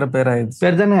காமனா வைக்கிற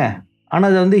பேர் தானே. ஆனா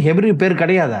அது வந்து ஹெப்ரியர் பேர்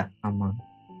கிடையாதா? ஆமா.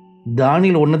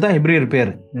 தானியேல் ஒண்ணுதான் ஹெப்ரியர்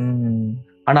பேர்.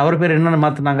 ஆனா அவர் பேர் என்னன்னு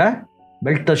மாத்தினாங்க?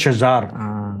 பெல்தஷாசார்.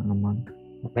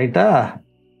 ரைட்டா?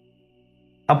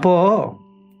 அப்போ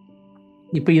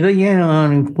இப்ப இதை ஏன்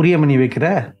புரியாம நீ வைக்கிற?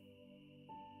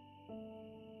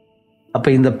 அப்ப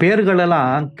இந்த பெயர்கள்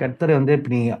எல்லாம் கர்த்தர் வந்து இப்ப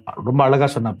நீ ரொம்ப அழகா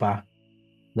சொன்னப்பா,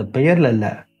 இந்த பெயர்ல இல்ல,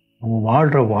 அவன்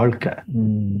வாழ்ற வாழ்க்கை,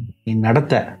 நீ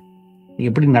நடத்த, நீ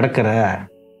எப்படி நடக்கிற,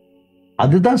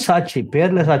 அதுதான் சாட்சி.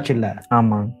 பேர்ல சாட்சி இல்ல.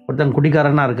 ஆமா. ஒருத்தன்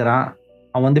குடிக்காரனா இருக்கிறான்,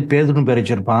 அவன் வந்து பேதுன்னு பேர்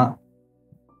வச்சிருப்பான்.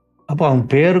 அப்போ அவன்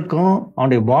பேருக்கும்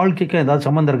அவனுடைய வாழ்க்கைக்கும் ஏதாவது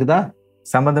சம்மந்தம் இருக்குதா?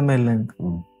 சம்மந்தமே இல்லை.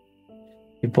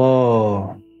 இப்போ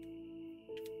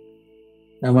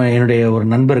நம்ம என்னுடைய ஒரு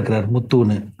நண்பர் இருக்கிறார்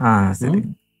முத்துன்னு. சரி.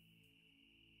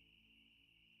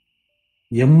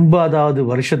 80வது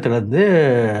வருஷத்துல இருந்து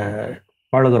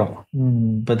பழகுறோம்.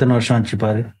 எத்தனை வருஷம் ஆச்சு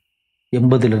பாரு?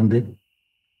 80ல இருந்து.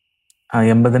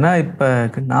 80னா இப்ப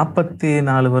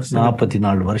 44 வருஷம்.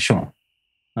 44 வருஷம்.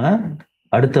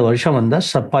 அடுத்த வருஷம் வந்தா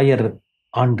சப்பாயர்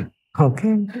ஆண்டு. ஓகே.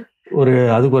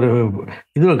 அதுக்கு ஒரு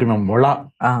இது வைக்கணும், விழா.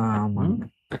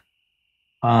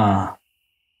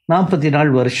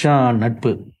 44 வருஷம்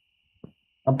நட்பு.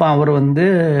 அப்ப அவர் வந்து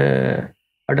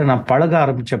நான் பழக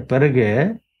ஆரம்பிச்ச பிறகு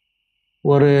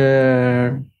ஒரு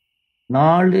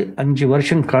 4-5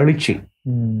 வருஷம் கழிச்சு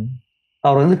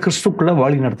அவர் வந்து கிறிஸ்துக்குள்ள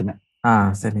வழி நடத்தினேன்.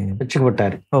 சரி.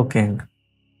 வச்சுக்கப்பட்டாரு. ஓகே.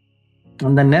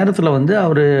 அந்த நேரத்துல வந்து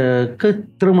அவருக்கு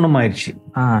திருமணம் ஆயிடுச்சு.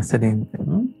 சரி.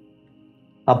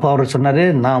 அப்ப அவர் சொன்னாரு,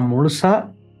 நான் முழுசா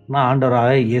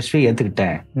ஆண்டவராக இயேசுவை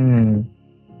ஏத்துக்கிட்டேன்.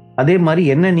 அதே மாதிரி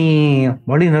என்ன நீ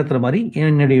வழி நடத்துற மாதிரி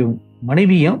என்னுடைய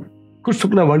மனைவியும்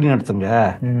கிறிஸ்துக்குள்ள வழி நடத்துங்க.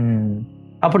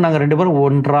 அப்ப நாங்க 2 பேரும்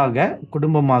ஒன்றாக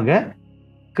குடும்பமாக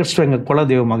கிறிஸ்துவ எங்க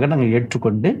குலதெய்வமாக நாங்க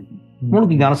ஏற்றுக்கொண்டு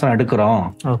உங்களுக்கு ஞானஸ்தானம் எடுக்கிறோம்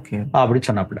அப்படி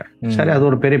சொன்னாப்புல. சரி, அது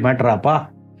ஒரு பெரிய மேட்டராப்பா?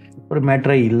 ஒரு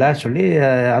மேட்டரே இல்லை சொல்லி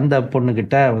அந்த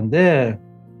பொண்ணுகிட்ட வந்து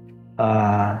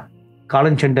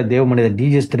காலஞ்சென்ற தேவ மனிதர்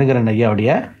டிஜிஎஸ் தினகரன் ஐயாவுடைய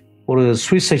ஒரு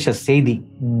சுவிசேஷ செய்தி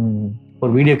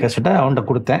ஒரு வீடியோ கேசட்டை அவன்கிட்ட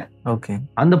கொடுத்தேன். ஓகே.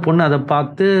 அந்த பொண்ணு அதை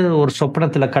பார்த்து ஒரு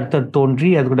சொப்பனத்துல கர்த்தர்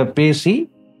தோன்றி அது கூட பேசி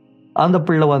அந்த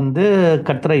பிள்ளை வந்து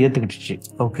கர்த்தரை ஏத்துக்கிட்டுச்சு.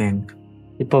 ஓகே.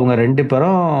 இப்போ அவங்க 2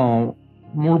 பேரும்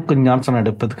முழுக்க ஞானஸ்தானம்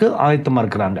எடுப்பதுக்கு ஆயத்தமா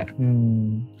இருக்கிறாங்க.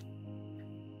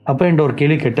 அப்ப என்கிட்ட ஒரு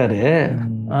கேள்வி கேட்டாரு,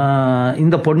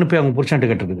 இந்த பொண்ணு போய் அவங்க புருஷன்ட்ட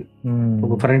கேட்டிருக்குது,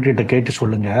 உங்க ஃப்ரெண்ட் கிட்ட கேட்டு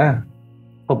சொல்லுங்க,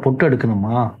 இப்போ பொட்டு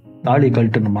எடுக்கணுமா தாலி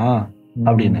கழட்டணுமா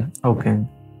அப்படின்னு. ஓகே.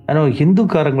 ஏன்னா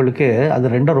ஹிந்துக்காரங்களுக்கு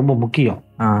அது ரெண்டும் ரொம்ப முக்கியம்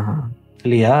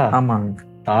இல்லையா? ஆமாங்க.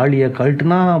 தாலியை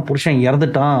கழட்டுனா புருஷன்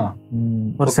இறந்துட்டான்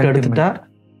எடுத்துட்டா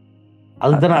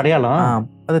அதுதானே அடையாளம்.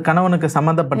 அது கணவனுக்கு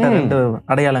சம்பந்தப்பட்ட 2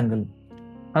 அடையாளங்கள்.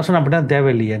 நான் சொன்னேன் அப்படின்னா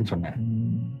தேவையில்லையேன்னு சொன்னேன்,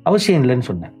 அவசியம் இல்லைன்னு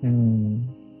சொன்னேன்.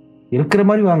 இருக்கிற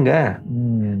மாதிரி வாங்க.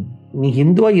 நீ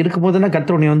ஹிந்துவா இருக்கும் போதுனா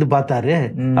கர்த்தர் உன்னை வந்து பார்த்தாரு,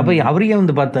 அப்ப அவரையும்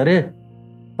வந்து பார்த்தாரு,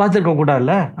 பார்த்துருக்க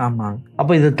கூடாதுல்ல? ஆமா.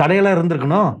 அப்ப இது தடையெல்லாம்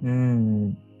இருந்திருக்கணும்.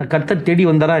 கர்த்தர் தேடி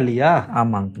வந்தாரா இல்லையா?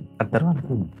 ஆமாங்க. கர்த்தர்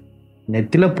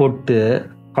நெத்தில போட்டு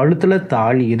கழுத்துல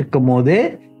தாலி இருக்கும் போதே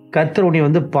கர்த்தர் உன்னை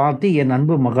வந்து பார்த்து என்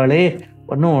அன்பு மகளே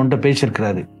ஒன்னும் உன்கிட்ட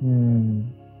பேசியிருக்கிறாரு.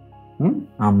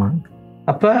 ஆமாங்க.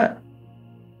 அப்ப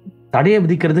தடையை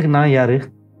விதிக்கிறதுக்கு நான் யாரு?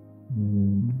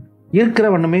 இருக்கிற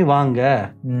வண்ணமே வாங்க.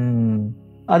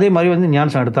 அதே மாதிரி வந்து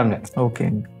ஞானசம் எடுத்தாங்க. ஓகே.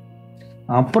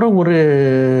 அப்புறம் ஒரு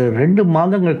 2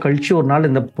 மாதங்கள் கழிச்சு ஒரு நாள்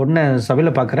இந்த பொண்ணை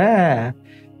சபையில பாக்குற,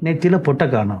 நெத்தியில பொட்டை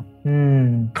காணோம்,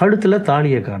 கழுத்துல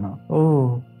தாலியை காணோம்.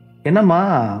 என்னம்மா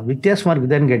வித்தியாசமா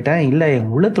இருக்குதான்னு கேட்டேன். இல்ல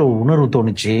என் உள்ளத்துல உணர்வு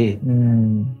தோணுச்சு,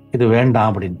 இது வேண்டாம்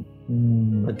அப்படின்னு.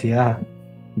 பத்தியா,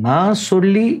 நான்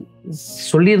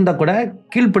சொல்லியிருந்தா கூட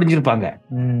கீழ்ப்படிஞ்சிருப்பாங்க,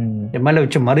 என் மேல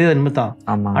வச்ச மரியாதை நிமித்தம்.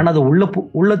 ஆனா அது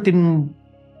உள்ளத்தின்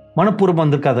மனப்பூர்வம்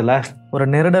வந்திருக்காதுல்ல, ஒரு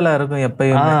நெருடலா இருக்கும்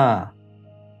எப்பயும்.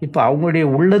 இப்ப அவங்களுடைய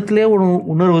உள்ளத்திலே ஒரு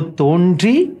உணர்வு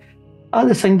தோன்றி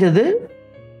அது செஞ்சது.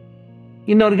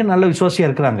 இன்ன வரைக்கும் நல்ல விசுவாசியா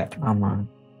இருக்கிறாங்க. ஆமா.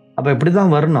 அப்ப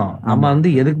இப்படிதான் வரணும். நம்ம வந்து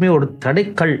எதுக்குமே ஒரு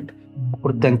தடைக்கல்,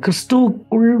 ஒருத்தன்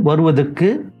கிறிஸ்துவுக்குள் வருவதற்கு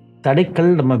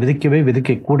தடைக்கல் நம்ம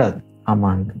விதிக்க கூடாது.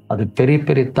 ஆமாங்க. அது பெரிய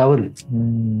பெரிய தவறு.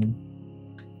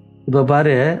 இப்ப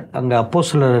பாரு, அங்க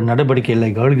அப்போஸ்தலர் நடவடிக்கையில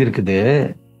எழுதி இருக்குது.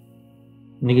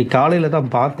 இன்னைக்கு காலையில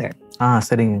தான் பார்த்தேன்.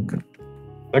 சரிங்க.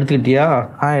 எடுத்துக்கிட்டியா?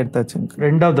 எடுத்தாச்சு.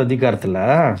 2வது அதிகாரத்துல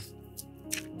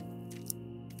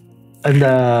அந்த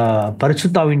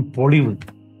பரிசுத்தாவின் பொழிவு,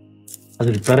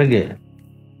 அதுக்கு பிறகு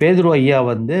பேதுரு ஐயா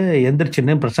வந்து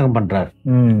எந்திரிச்சுன்னு பிரசங்கம் பண்றாரு.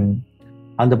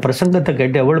 அந்த பிரசங்கத்தை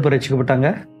கேட்டு எவ்வளவு பேர் ரட்சிக்கப்பட்டாங்க?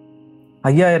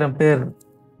 5000 பேர்.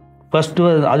 ஃபர்ஸ்ட்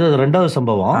அது 2வது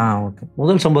சம்பவம்.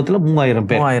 முதல் சம்பவத்துல 3000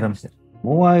 பேர்.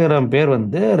 3000 பேர்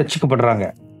வந்து ரட்சிக்கப்படுறாங்க.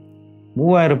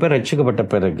 3000 பேர் ரட்சிக்கப்பட்ட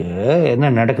பிறகு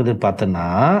என்ன நடக்குது பார்த்தோன்னா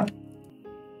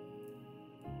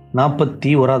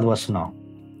 41வது வசனம்.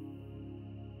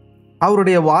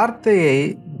 அவருடைய வார்த்தையை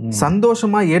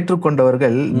சந்தோஷமா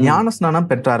ஏற்றுக்கொண்டவர்கள் ஞானஸ்நானம்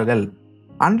பெற்றார்கள்.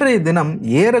 அன்றைய தினம்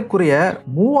ஏறக்குறைய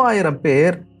 3000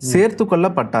 பேர் சேர்த்து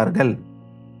கொள்ளப்பட்டார்கள்.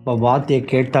 வார்த்தையை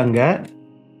கேட்டாங்க,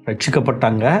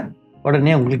 ரட்சிக்கப்பட்டாங்க,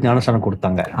 உடனே உங்களுக்கு ஞானஸ்நானம்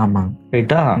கொடுத்தாங்க. ஆமா,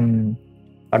 ரைட்டா?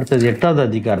 அடுத்தது 8வது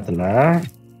அதிகாரத்துல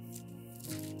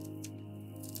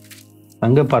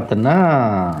அங்க பார்த்தோன்னா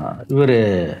இவரு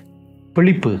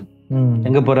பிலிப்பு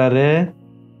எங்க போறாரு?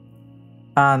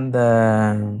 அந்த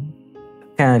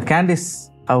கேண்டிஸ்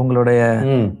அவங்களுடைய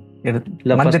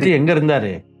எங்க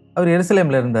இருந்தாரு? அவர்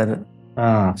எருசலேம்ல இருந்தாரு.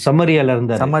 சமரியால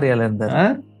இருந்தாரு.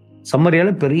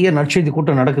 சமரியால பெரிய நற்செய்தி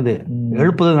கூட்டம் நடக்குது,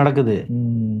 எழுப்புதல் நடக்குது,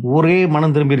 ஒரே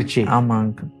மனம் திரும்பிருச்சு.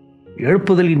 ஆமாங்க.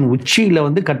 எழுப்புதலின் உச்சியில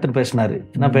வந்து கர்த்தர் பேசினாரு.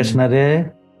 என்ன பேசினாரு?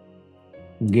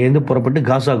 இங்கேருந்து புறப்பட்டு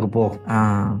காசாவுக்கு போ.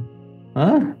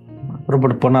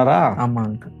 புறப்பட்டு போனாரா?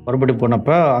 ஆமாங்க. புறப்பட்டு போனப்ப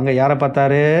அங்க யாரை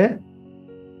பார்த்தாரு?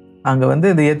 அங்க வந்து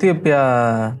இந்த எத்தியோப்பியா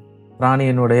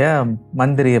ராணியினுடைய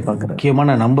மந்திரியை பார்க்கிறார்.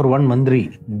 முக்கியமான நம்பர் 1 மந்திரி,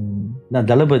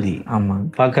 தளபதி. ஆமா,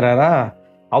 பார்க்கிறாரா?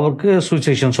 அவருக்கு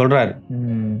சுவிசேஷன் சொல்றாரு.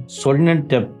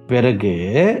 சொன்னிட்ட பிறகு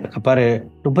பாரு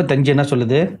 35 என்ன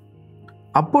சொல்லுது?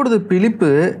 அப்பொழுது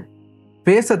பிலிப்பு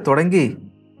பேச தொடங்கி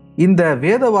இந்த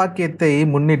வேத வாக்கியத்தை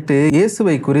முன்னிட்டு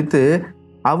இயேசுவை குறித்து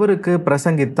அவருக்கு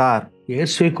பிரசங்கித்தார்.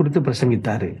 இயேசுவை குறித்து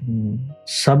பிரசங்கித்தாரு.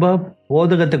 சபை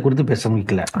போதகத்தை குறித்து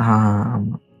பிரசங்கிக்கல.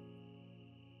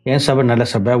 என் சபை நல்ல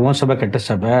சபை, உன் சபை கெட்ட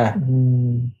சபை,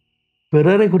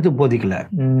 பிறரை குறித்து போதிக்கல.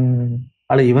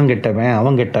 அல்ல இவன் கெட்டவன்,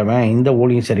 அவன் கெட்டவன், இந்த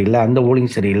ஊழியம் சரியில்லை, அந்த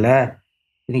ஊழியம் சரியில்லை.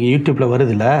 இன்னைக்கு யூடியூப்ல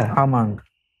வருதுல்ல? ஆமாங்க.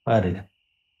 பாரு,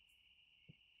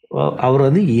 அவர்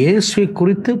வந்து இயேசுவை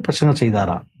குறித்து பிரசங்கம்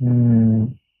செய்தாராம்.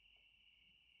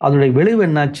 அதனுடைய விளைவு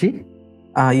என்னாச்சு?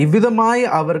 இவ்விதமாய்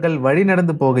அவர்கள் வழி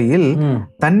நடந்து போகையில்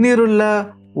தண்ணீருள்ள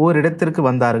ஓரிடத்திற்கு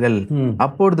வந்தார்கள்.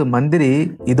 அப்பொழுது மந்திரி,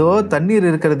 இதோ தண்ணீர்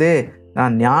இருக்கிறதே,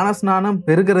 நான் ஞானஸ்நானம்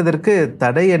பெறுகிறதற்கு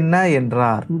தடை என்ன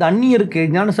என்றார். இந்த அந்நியருக்கு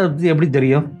ஞானஸ்நானத்தை எப்படி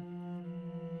தெரியும்?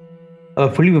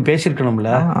 பிலிப்பு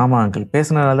பேசிருக்கணும்ல? ஆமா அங்கிள்,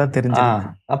 பேசினால்தான் தெரிஞ்சு.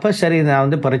 அப்ப சரி, நான்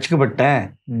வந்து பரீட்சிக்கப்பட்டேன்,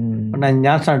 நான்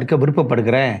ஞானஸ்நானம் எடுக்க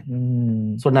விருப்பப்படுகிறேன்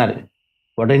சொன்னாரு.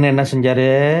 உடனே என்ன செஞ்சாரு?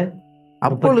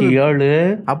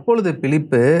 அப்பொழுது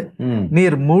பிலிப்பு,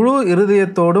 நீர் முழு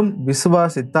இருதயத்தோடும்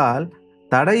விசுவாசித்தால்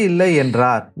தடை இல்லை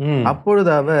என்றார்.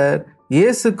 அப்பொழுது அவர்,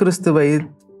 இயேசு கிறிஸ்துவை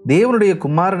தேவனுடைய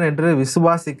குமாரன் என்று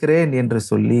விசுவாசிக்கிறேன் என்று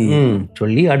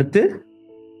சொல்லி அடுத்து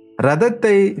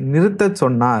ரதத்தை நிறுத்த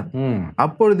சொன்னார்.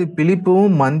 அப்பொழுது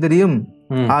பிலிப்புவும் மந்திரியும்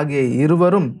ஆகிய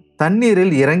இருவரும்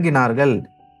தண்ணீரில் இறங்கினார்கள்.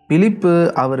 பிலிப்பு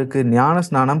அவருக்கு ஞான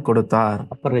ஸ்நானம் கொடுத்தார்.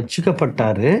 அப்ப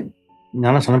ரட்சிக்கப்பட்டாரு,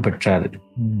 ஞானஸ்நானம் பெற்றாரு.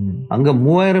 அங்க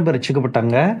 3000 பேர்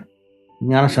ரட்சிக்கப்பட்டாங்க,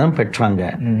 ஞானஸ்நானம் பெற்றாங்க.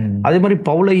 அதே மாதிரி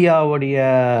பவுலையாவுடைய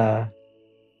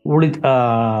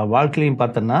வாழ்க்கையிலையும்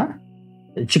பார்த்தோன்னா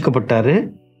ரட்சிக்கப்பட்டாரு,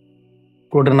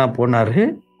 உடனே போனாரு.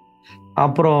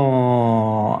 அப்புறம்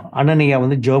அனனியா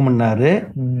வந்து ஜெபம் பண்ணாரு,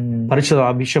 பரிசுத்த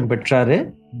அபிஷேகம் பெற்றாரு,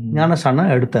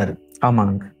 ஞானஸ்நானம் எடுத்தாரு.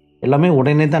 ஆமாங்க, எல்லாமே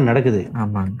உடனே தான் நடக்குது.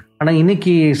 ஆமாங்க. ஆனா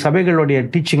இன்னைக்கு சபைகளுடைய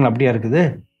டீச்சிங் அப்படியா இருக்குது?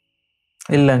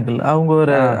 இல்ல அங்கிள், அவங்க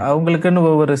அவங்களுக்குன்னு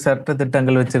ஒவ்வொரு சட்ட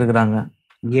திட்டங்கள் வச்சிருக்கிறாங்க.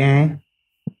 ஏன்?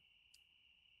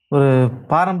 ஒரு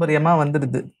பாரம்பரியமா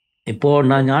வந்துடுது. இப்போ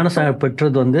நான் ஞானஸ்நானம்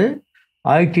பெற்றது வந்து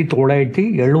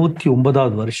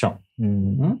 1979 வருஷம்,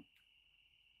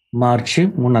 மார்ச்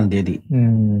 3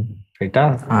 ரைட்டா?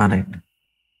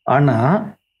 ஆனா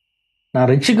நான்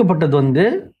ரட்சிக்கப்பட்டது வந்து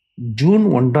ஜூன்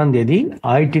 1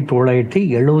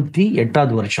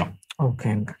 1978 வருஷம்.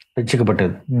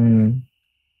 ரட்சிக்கப்பட்டது.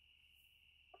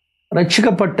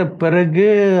 ரட்சிக்கப்பட்ட பிறகு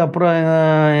அப்புறம்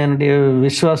என்னுடைய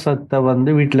விசுவாசத்தை வந்து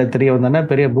வீட்டில் தெரிய வந்தோன்னா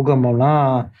பெரிய பூகம்பம்லாம்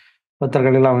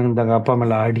பத்திரங்களெல்லாம் வந்தாங்க, அப்பா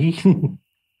மேலே ஆடி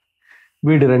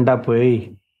வீடு 2 போய்.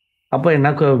 அப்போ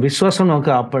எனக்கு விசுவாசம்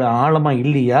நமக்கு அப்படி ஆழமாக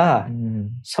இல்லையா,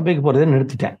 சபைக்கு போகிறதே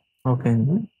நிறுத்திட்டேன்.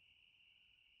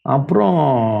 அப்புறம்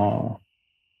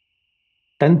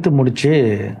 10th முடிச்சு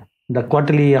இந்த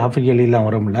குவார்டர்லி ஹாஃப் இயர்லிலாம்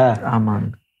வரும்ல,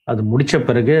 அது முடித்த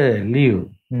பிறகு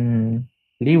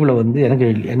லீவில் வந்து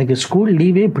எனக்கு ஸ்கூல்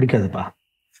லீவே பிடிக்காதுப்பா.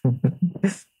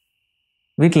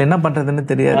 வீட்டில் என்ன பண்ணுறதுன்னு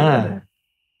தெரியாது,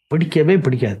 பிடிக்கவே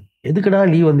பிடிக்காது. எதுக்கடா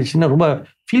லீவ் வந்துச்சுன்னா ரொம்ப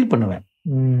ஃபீல் பண்ணுவேன்.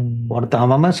 ஒருத்தன்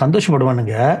அவன்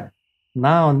சந்தோஷப்படுவானுங்க,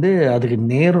 நான் வந்து அதுக்கு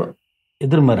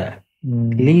எதிர்மறை.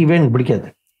 லீவே எனக்கு பிடிக்காது.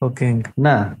 என்ன?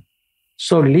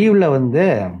 ஸோ லீவில் வந்து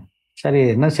சரி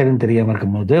என்ன சரின்னு தெரியாமல்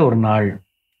இருக்கும்போது ஒரு நாள்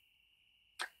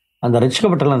அந்த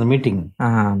ரட்சிக்கப்பட்டல அந்த மீட்டிங்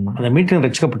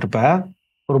ரட்சிக்கப்பட்டப்ப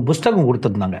ஒரு புஸ்தகம்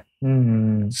கொடுத்துருந்தாங்க,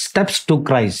 ஸ்டெப்ஸ் டு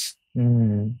கிரைஸ்ட்,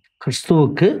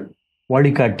 கிறிஸ்துவுக்கு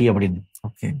வழிகாட்டி அப்படின்னு.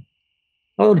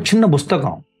 ஒரு சின்ன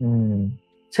புஸ்தகம்.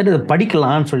 சரி இதை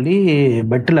படிக்கலான்னு சொல்லி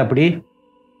பெட்டில் அப்படி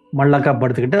மல்லாக்கா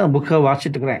படுத்துக்கிட்டு புக்கை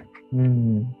வாசிச்சுட்டு இருக்கிறேன்.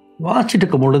 வாசிச்சுட்டு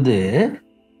இருக்கும் பொழுது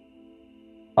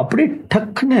அப்படி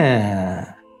டக்குன்னு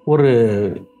ஒரு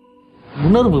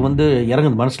உணர்வு வந்து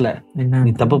இறங்குது மனசுல,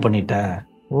 நீ தப்பு பண்ணிட்ட.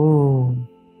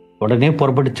 உடனே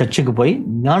புறப்பட்டு சர்ச்சுக்கு போய்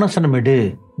ஞானஸ்நானம் எடு.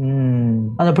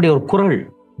 அது அப்படி ஒரு குரல்.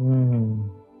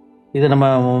 இதை நம்ம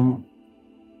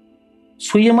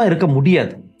சுயமா இருக்க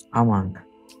முடியாது. ஆமாங்க,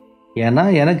 ஏன்னா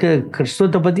எனக்கு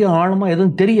கிறிஸ்துவத்தை பத்தி ஆழமா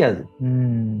எதுவும் தெரியாது.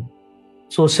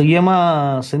 ஸோ சுயமா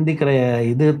சிந்திக்கிற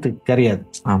இது தெரியாது.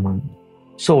 ஆமாங்க.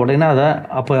 ஸோ உடனே அதை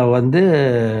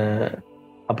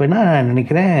அப்போ என்ன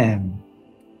நினைக்கிறேன்,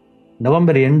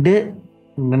 நவம்பர் 2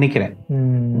 நினைக்கிறேன்.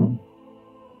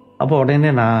 அப்போ உடனே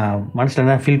நான் மனசில்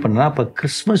என்ன ஃபீல் பண்ணேன்னா, அப்போ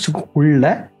கிறிஸ்மஸுக்குள்ள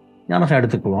ஞானஸ்நானம்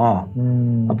எடுத்துக்குவோம்.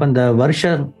 அப்போ இந்த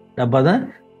வருஷம் அப்போ தான்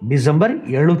டிசம்பர்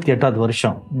 78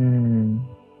 வருஷம்.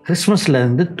 கிறிஸ்மஸ்ல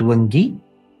இருந்து துவங்கி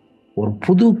ஒரு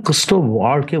புது கிறிஸ்துவ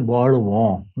வாழ்க்கை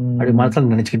வாழுவோம் அப்படி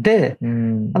மனசில் நினைச்சுக்கிட்டு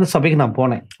அந்த சபைக்கு நான்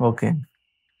போனேன்.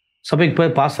 சபைக்கு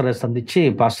போய் பாஸ்டரை சந்திச்சு,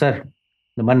 பாஸ்டர்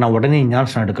இந்த மாதிரி நான் உடனே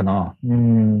ஞானஸ்நானம் எடுக்கணும்,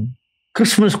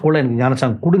 கிறிஸ்மஸ்க்குள்ள எனக்கு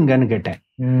ஞானஸ்நானம் கொடுங்கன்னு கேட்டேன்.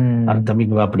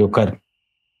 தம்பிங்க அப்படி உட்காரு,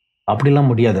 அப்படிலாம்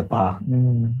முடியாதுப்பா,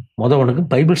 உனக்கு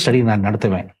பைபிள் ஸ்டடி நான்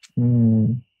நடத்துவேன்,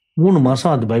 3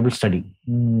 மாசம் அது பைபிள் ஸ்டடி,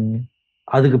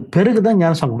 அதுக்கு பிறகுதான்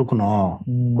ஞானஸ்நானம்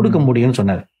கொடுக்க முடியும்னு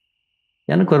சொன்னார்.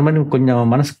 எனக்கு ஒரு மாதிரி கொஞ்சம்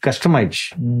மனசு கஷ்டமாயிடுச்சு.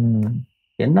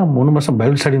 என்ன 3 மாசம்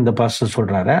பைபிள் ஸ்டடி இந்த பாஸ்டர்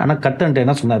சொல்றாரு, ஆனா கர்த்தர்ட்ட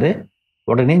என்ன சொன்னாரு,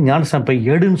 உடனே ஞானஸ்நானம் போய்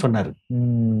எடுன்னு சொன்னாரு.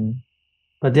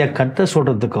 பத்தியா, கர்த்தர்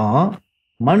சொல்றதுக்கும்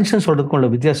மனுஷன் சொல்றதுக்கும் உள்ள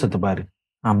வித்தியாசத்தை பாரு.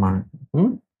 ஆமா.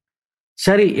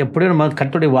 சரி, எப்படியும் நம்ம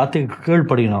கர்த்தருடைய வார்த்தைக்கு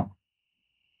கீழ்ப்படியணும்.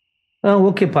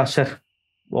 ஓகே பாஸ்டர்,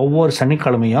 ஒவ்வொரு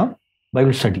சனிக்கிழமையும்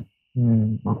பைபிள் ஸ்டடி.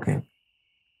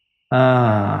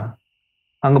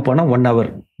 அங்க போனா 1 hour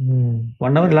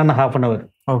இல்லைன்னா ½ hour.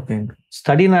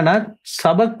 ஸ்டடினா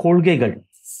சபை கொள்கைகள்,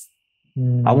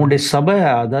 அவங்களுடைய சபை,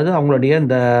 அதாவது அவங்களுடைய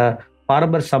இந்த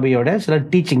பாரம்பரிய சபையோட சில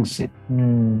டீச்சிங்ஸ்,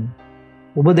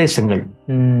 உபதேசங்கள்,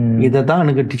 இதை தான்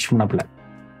எனக்கு டீச் பண்ணாப்புல.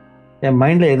 என்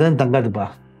மைண்ட்ல எதுவும் தங்காதுப்பா.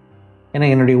 ஏன்னா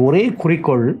என்னுடைய ஒரே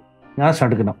குறிக்கோள் ஞானஸ்நானம்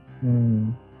எடுக்கணும்.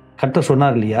 கர்த்தர்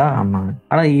சொன்னார் இல்லையா?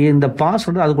 ஆனா இந்த பாஸ்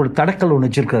வந்து அதுக்கு ஒரு தடக்கல் ஒன்று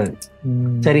வச்சிருக்காரு.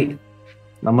 சரி,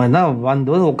 நம்ம என்ன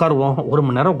வந்து உட்காருவோம், 1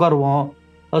 மணி நேரம் உட்காருவோம்,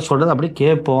 அது சொல்றது அப்படியே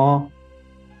கேட்போம்.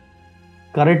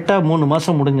 கரெக்டா 3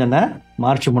 மாசம் முடிஞ்சோன்னே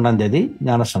மார்ச் 3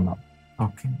 ஞானஸ்நானம்.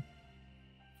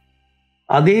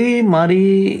 அதே மாதிரி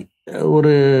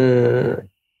ஒரு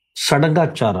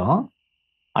சடங்காச்சாரம்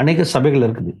அநேக சபைகள்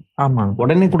இருக்குது. ஆமா.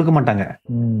 உடனே கொடுக்க மாட்டாங்க.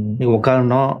 நீங்க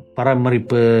உட்காரணும்,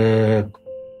 பராமரிப்பு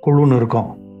குழுன்னு இருக்கும்,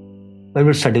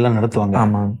 பைபிள் ஸ்டடிலாம் நடத்துவாங்க.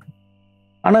 ஆமா.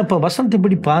 ஆனா இப்ப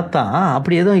வசனத்தின்படி பார்த்தா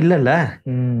அப்படி எதுவும் இல்லைல்ல.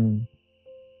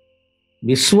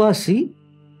 விசுவாசி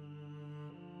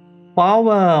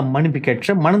பாவ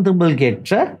மன்னிப்புக்கேற்ற மனம்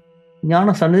திரும்பலுக்கேற்ற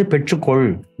ஞானஸ்நானத்தை பெற்றுக்கொள்.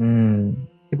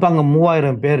 இப்ப அங்க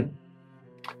 3000 பேர்,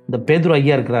 இந்த பேதுரு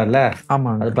ஐயா இருக்கிறார்ல,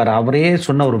 அது பாரு, அவரே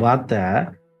சொன்ன ஒரு வார்த்தை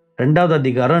 2வது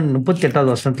அதிகாரம்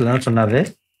 38வது வசனத்துல என்ன சொன்னாரு?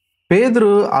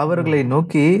 பேதுரு அவர்களை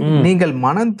நோக்கி, நீங்கள்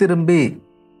மனம் திரும்பி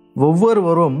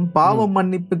ஒவ்வொருவரும் பாவ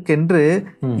மன்னிப்புக்கென்று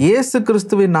இயேசு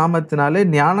கிறிஸ்துவின் நாமத்தினாலே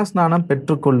ஞானஸ்நானம்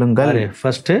பெற்றுக்கொள்ளுங்கள்.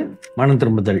 ஃபர்ஸ்ட் மனம்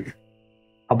திரும்புதல்,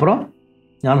 அப்புறம்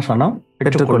ஞானஸ்நானம்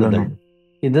பெற்றுக்கொள்ளுதல்.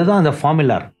 இதுதான் அந்த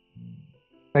ஃபார்முலா,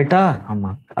 ரைட்டா?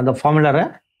 ஆமா. அந்த ஃபார்முலாரை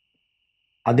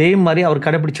அதே மாதிரி அவர்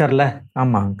கடைபிடிச்சார்ல.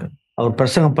 ஆமாங்க. அவர்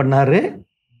பிரசங்கம் பண்ணாரு,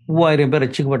 3000 பேர்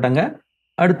ரட்சிக்கப்பட்டாங்க.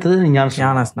 அடுத்தது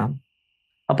ஞானஸ்நானம்.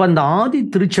 அப்ப அந்த ஆதி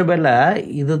திருச்சபையில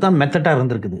இதுதான் மெத்தடா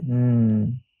இருந்திருக்குது.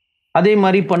 அதே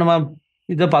மாதிரி இப்ப நம்ம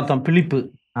இதை பார்த்தோம், பிலிப்பு.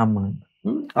 ஆமா.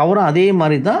 அவரும் அதே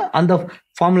மாதிரி தான் அந்த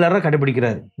ஃபார்முலா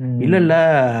கடைபிடிக்கிறாரு. இல்ல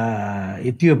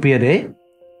எத்தியோப்பியரே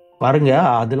பாருங்க,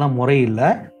 அதெல்லாம் முறை இல்லை,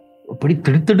 இப்படி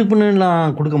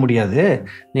திடுத்திடுப்புன்னுலாம் கொடுக்க முடியாது.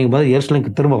 நீங்க பதில்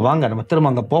எருசலேமுக்கு திரும்ப வாங்க, நம்ம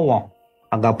திரும்ப அங்க போவோம்,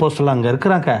 அங்க அப்போஸ்தலர் அங்க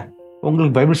இருக்கிறாங்க,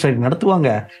 உங்களுக்கு பைபிள் ஸ்டடி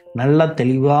நடத்துவாங்க. நல்லா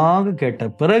தெளிவாக கேட்ட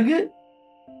பிறகு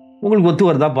உங்களுக்கு ஒத்து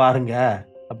வருதா பாருங்க.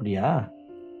 அப்படியா?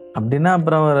 அப்படின்னா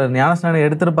அப்புறம் ஞானஸ்நானம்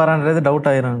எடுத்துருப்பாரான்றது டவுட்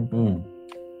ஆயிரும்.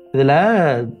 இதுல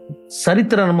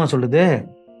சரித்திரமா சொல்லுது,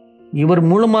 இவர்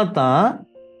மூலமா தான்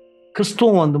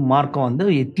கிறிஸ்துவம் வந்து மார்க்கம் வந்து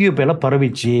எத்தியோப்பியால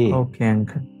பரவிச்சு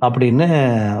அப்படின்னு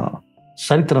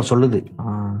சரித்திரம் சொல்லுது.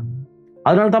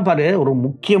 அதனாலதான் பாரு, ஒரு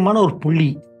முக்கியமான ஒரு புள்ளி,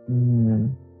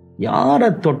 யாரை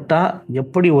தொட்டா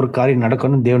எப்படி ஒரு காரியம்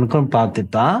நடக்கணும் தேவனுக்கும் பார்த்து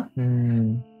தான்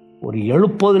ஒரு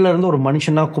 70 இருந்து ஒரு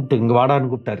மனுஷனா கூப்பிட்டு இங்க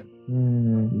வாடான்னு கூப்பிட்டாரு.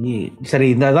 நீ சரி,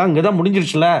 இதான் இங்கதான்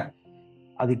முடிஞ்சிருச்சுல.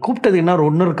 அது கூப்பிட்டது என்ன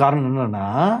இன்னொரு காரணம் என்னன்னா,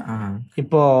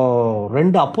 இப்போ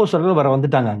 2 அப்போஸ்தலர்கள் வர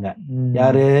வந்துட்டாங்க அங்க.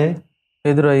 யாரு?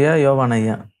 பேதுரு ஐயா, யோவான்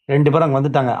ஐயா, 2 பேரும் அங்க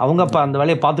வந்துட்டாங்க. அவங்க அப்ப அந்த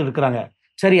வேலையை பார்த்துட்டு இருக்கிறாங்க.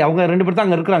 சரி, அவங்க 2 பேர் தான்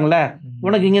அங்க இருக்கிறாங்கல்ல,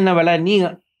 உனக்கு இங்க என்ன வேலை, நீ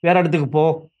வேற இடத்துக்கு போ.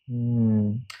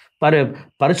 பாரு,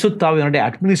 பரிசுத்த ஆவியானுடைய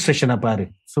அட்மினிஸ்ட்ரேஷனை பாரு.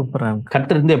 சூப்பரா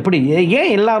கர்த்தர் இருந்து எப்படி,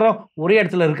 ஏன் எல்லாரும் ஒரே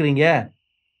இடத்துல இருக்கிறீங்க?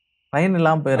 பயன்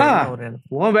இல்லாம போயிரு,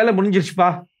 உன் வேலை முடிஞ்சிருச்சுப்பா,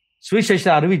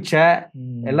 சுவிசேஷத்தை அறிவிச்ச,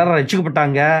 எல்லாரும்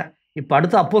ரட்சிக்கப்பட்டாங்க. இப்ப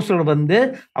அடுத்த அப்போஸ்தலர் வந்து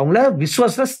அவங்கள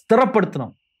விசுவாசத்தை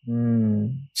ஸ்திரப்படுத்தணும்.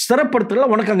 ஸ்திரப்படுத்தல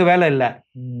உனக்கு அங்க வேலை இல்லை.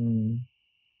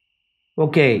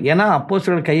 ஓகே, ஏன்னா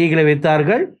அப்போஸ்தலர் கைகளை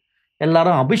வைத்தார்கள்,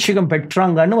 எல்லாரும் அபிஷேகம்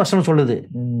பெற்றாங்கன்னு வசனம் சொல்லுது,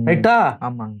 ரைட்டா?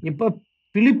 இப்ப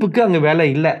பிலிப்புக்கு அங்க வேலை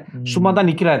இல்லை, சும்மா தான்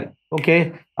நிக்கிறாரு. ஓகே,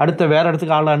 அடுத்த வேற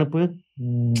இடத்துக்கு ஆளை அனுப்பு.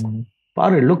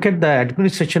 பாரு, look at the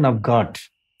administration of God.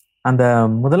 அந்த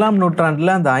 1ஆம்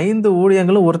நூற்றாண்டுல அந்த 5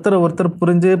 ஊழியங்களும் ஒருத்தர்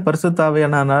புரிஞ்சு பரிசுத்த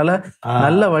ஆவியானவரால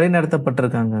நல்ல வழி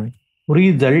நடத்தப்பட்டிருக்காங்க.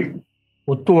 புரிதல்,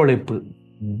 ஒத்துழைப்பு,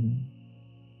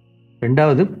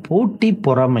 2வது போட்டி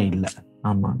பொறாமை இல்லை.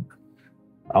 ஆமா,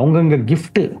 அவங்கங்க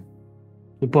கிஃப்ட்.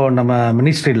 இப்போ நம்ம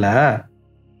மினிஸ்ட்ரியில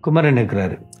குமரன்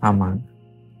இருக்கிறாரு. ஆமா,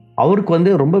 அவருக்கு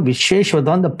வந்து ரொம்ப விசேஷம்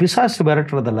தான் இந்த பிசாசு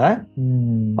விரட்டுறதுல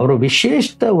அவர்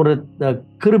விசேஷ ஒரு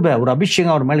கிருபை, ஒரு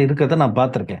அபிஷேகம் அவர் மேல இருக்கிறத நான்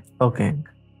பார்த்திருக்கேன். ஓகே.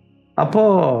 அப்போ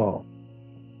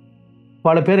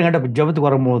பல பேர் என்கிட்ட ஜெபத்துக்கு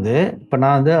வரும்போது, இப்ப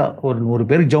நான் வந்து ஒரு 100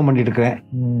 பேருக்கு ஜெபம் பண்ணிட்டு இருக்கிறேன்.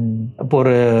 அப்போ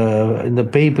ஒரு இந்த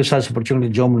பேய் பிசாசு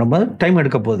பிடிச்சவங்களுக்கு ஜெபம் பண்ணும்போது டைம்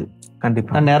எடுக்க போகுது.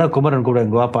 கண்டிப்பா நான் நேரம் குமரன் கூட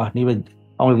இங்க வாப்பா,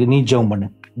 அவங்களுக்கு நீ ஜெபம் பண்ணு,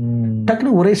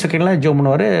 டக்குனு ஒரே செகண்ட்ல ஜெபம்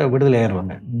பண்ணுவாரு, விடுதலை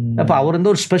ஆயிடுவாங்க. அப்ப அவர்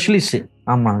வந்து ஒரு ஸ்பெஷலிஸ்ட்.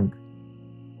 ஆமா.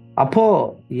 அப்போ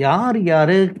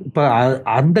யாரு இப்ப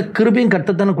அந்த கிருபையும்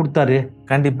கர்த்தர் கொடுத்தாரு.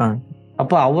 கண்டிப்பா.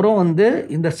 அப்ப அவரும் வந்து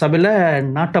இந்த சபையில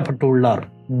நாட்டப்பட்டு உள்ளார்.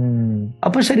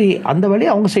 அப்ப சரி, அந்த வேலையை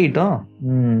அவங்க செய்யட்டும்,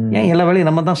 ஏன் எல்லா வேலையும்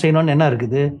நம்ம தான் செய்யணும்னு என்ன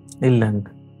இருக்குது?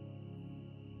 இல்லைங்க.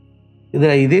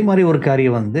 இதுல இதே மாதிரி ஒரு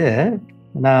காரியம் வந்து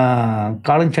நான்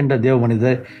காலஞ்சென்ற தேவ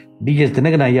மனிதர் டிஎஸ்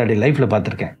தினகரன் ஐயாடைய லைஃப்ல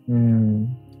பார்த்திருக்கேன்.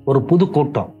 ஒரு புது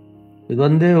கூட்டம், இது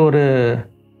வந்து ஒரு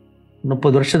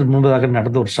 30 வருஷத்துக்கு முன்பதாக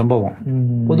நடந்த ஒரு சம்பவம்.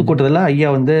 பொதுக்கூட்டத்தில் ஐயா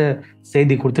வந்து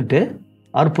செய்தி கொடுத்துட்டு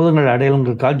அற்புதங்கள்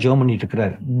அடையாளங்களுக்காக ஜெபம் பண்ணிட்டு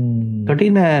இருக்கிறாரு.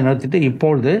 கட்டின நடத்திட்டு,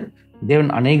 இப்பொழுது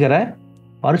தேவன் அநேகரை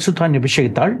பரிசுத்த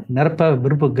அபிஷேகத்தால் நிரப்ப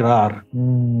விரும்புகிறார்,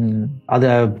 அதை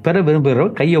பெற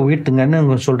விரும்புகிறவர் கையை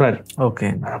உயர்த்துங்கன்னு சொல்றாரு. ஓகே.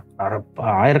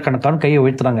 ஆயிரக்கணக்கான கையை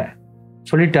உயர்த்துறாங்க.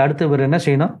 சொல்லிட்டு அடுத்து இவர் என்ன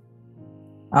செய்யணும்?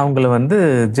 அவங்கள வந்து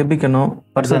ஜெபிக்கணும்,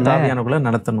 பரிசுத்த ஆவியானவர்களை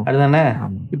நடத்தணும். அதுதானே.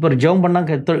 இப்ப ஒரு ஜெபம் பண்ணா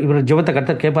இவர் ஜெபத்தை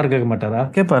கர்த்தர் கேட்பாரு, கேட்க மாட்டாரா?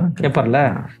 கேட்பார்ல.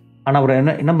 ஆனா அவர்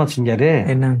என்னமா செஞ்சாரு?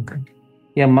 என்ன?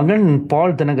 என் மகன்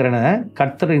பால் தினகரனை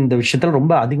கர்த்தர் இந்த விஷயத்துல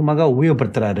ரொம்ப அதிகமாக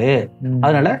உபயோகப்படுத்துறாரு,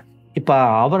 அதனால இப்ப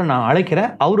அவரை நான்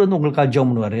அழைக்கிறேன், அவர் வந்து உங்களுக்காக ஜெபம்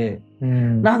பண்ணுவாரு.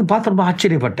 நான் அதை பார்த்து ரொம்ப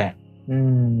ஆச்சரியப்பட்டேன்.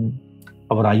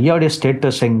 அவர் ஐயாவுடைய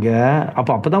ஸ்டேட்டஸ் எங்க,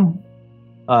 அப்பதான்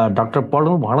டாக்டர்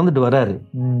பாலும் வளர்ந்துட்டு வர்றாரு.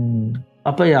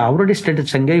 அப்ப அவருடைய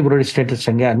ஸ்டேட்டஸ் எங்க, இவருடைய ஸ்டேட்டஸ்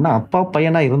எங்க, அப்பா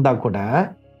பையனா இருந்தா கூட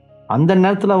அந்த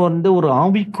நேரத்துல வந்து ஒரு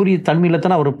ஆவிக்குரிய தன்மையில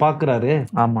தானே அவர் பாக்குறாரு.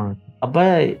 ஆமா. அப்ப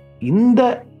இந்த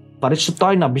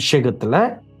பரிசுத்தாயின் அபிஷேகத்துல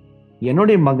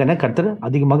என்னுடைய மகனை கர்த்தர்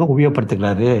அதிகமாக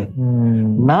உபயோகப்படுத்துகிறாரு.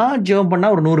 நான் ஜெபம் பண்ணா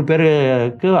ஒரு 100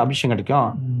 பேருக்கு அபிஷேகம் கிடைக்கும்.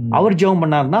 அவர் ஜெபம்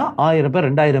பண்ணாருன்னா 1000 பேர்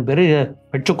 2000 பேர்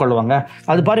பெற்றுக்கொள்வாங்க.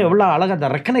 அது பாரு எவ்வளவு அழகா அதை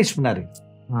ரெக்கனைஸ் பண்ணாரு.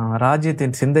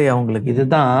 ராஜ்யத்தின் சிந்தை அவங்களுக்கு.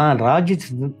 இதுதான் ராஜ்ய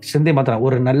சிந்தை. மாத்திரம்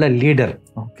ஒரு நல்ல லீடர்.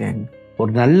 ஓகே.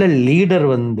 ஒரு நல்ல லீடர்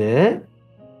வந்து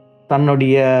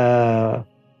தன்னுடைய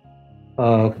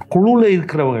குழுல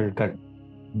இருக்கிறவர்களுக்கு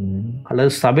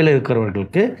அல்லது சபையில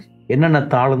இருக்கிறவர்களுக்கு என்னென்ன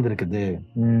தாளந்து இருக்குது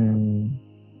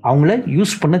அவங்கள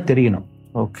யூஸ் பண்ண தெரியணும்.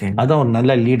 ஓகே. அதான் ஒரு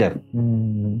நல்ல லீடர்.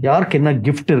 யாருக்கு என்ன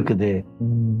கிஃப்ட் இருக்குது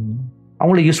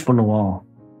அவங்கள யூஸ் பண்ணுவோம்.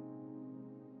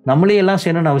 நம்மளே எல்லாம்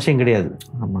செய்யணும்னு அவசியம் கிடையாது.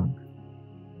 ஆமா.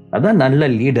 அதான் நல்ல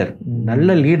லீடர்.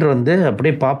 நல்ல லீடர் வந்து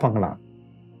அப்படியே பார்ப்பாங்களாம்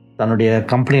தன்னுடைய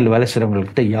கம்பெனியில் வேலை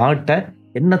செய்யறவங்ககிட்ட யார்கிட்ட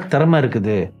என்ன திறமை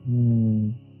இருக்குது.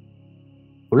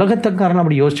 உலகத்துக்காரன்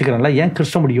அப்படி யோசிக்கிறான்ல, ஏன்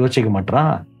கிறிஸ்தவன் அப்படி யோசிக்க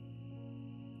மாட்டான்?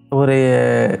 ஒரு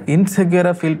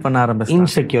இன்செக்யூரா ஃபீல் பண்ண ஆரம்பிச்சு.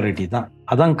 இன்செக்யூரிட்டி தான்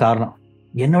அதான் காரணம்.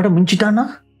 என்னோட மிஞ்சிட்டானா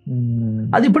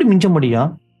அது எப்படி மிஞ்ச முடியும்?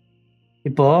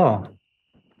 இப்போ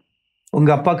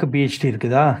உங்க அப்பாவுக்கு PhD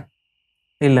இருக்குதா?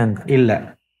 இல்லைங்க. இல்ல.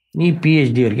 நீ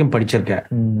PhD வரைக்கும் படிச்சிருக்க.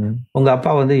 உங்க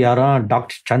அப்பா வந்து யாரும்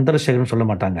டாக்டர் சந்திரசேகர்னு சொல்ல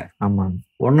மாட்டாங்க. ஆமா.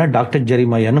 உடனே டாக்டர்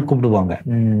ஜெரிமாயான்னு கூப்பிடுவாங்க.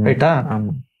 ரைட்டா?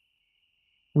 ஆமா.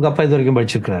 உங்க அப்பா இது வரைக்கும்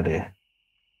படிச்சிருக்கிறாரு.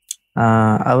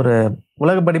 அவரு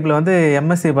உலக படிப்புல வந்து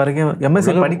MSc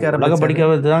வரைக்கும்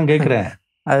படிக்கிறது தான் கேட்கிறேன்.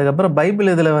 அதுக்கப்புறம்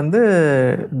பைபிள் இதுல வந்து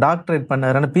டாக்டரேட்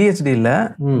பண்ணாரு. PhD இல்ல,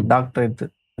 டாக்டரேட்.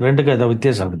 ரெண்டுக்கும் ஏதாவது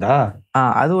வித்தியாசம் இருக்குதா?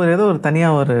 அது ஒரு ஏதோ ஒரு தனியா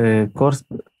ஒரு கோர்ஸ்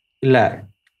இல்ல.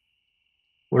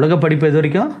 உலக படிப்பு எது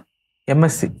வரைக்கும்?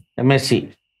 MSc.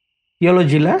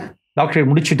 தியாலஜில டாக்டரேட்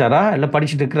முடிச்சுட்டாரா இல்ல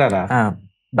படிச்சுட்டு இருக்கிறாரா?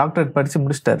 டாக்டரேட் படிச்சு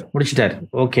முடிச்சிட்டாரு.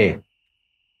 ஓகே.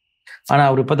 ஆனா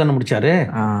அவர் இப்பதானே முடிச்சாரு.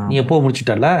 நீ எப்போ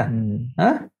முடிச்சுட்டால?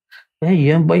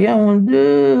 என் பையன் வந்து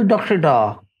டாக்டரேட்டா,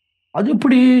 அது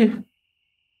எப்படி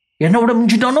என்ன விட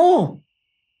முடிச்சுட்டானோ?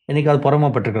 எனக்கு அது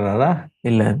பொறாமப்பட்டிருக்கிறாரா?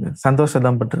 இல்ல,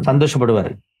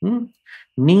 சந்தோஷப்படுவாரு.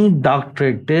 நீ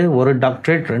டாக்டரேட், ஒரு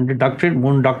டாக்டரேட், 2 டாக்டரேட்,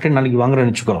 3 டாக்டரேட் நாளைக்கு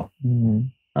வாங்குறேன்னு வச்சுக்கோ.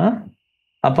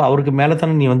 அப்ப அவருக்கு மேல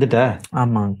தானே நீ வந்துட்ட.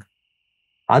 ஆமா.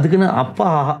 அதுக்குன்னு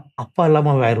அப்பா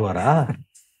இல்லாம ஆயிடுவாரா?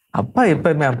 அப்பா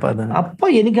எப்பவுமே அப்பா தான். அப்பா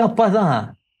எனக்கு அப்பா தான்,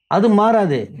 அது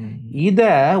மாறாது. இத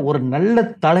ஒரு நல்ல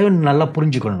தலைவன் நல்லா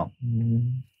புரிஞ்சுக்கணும்.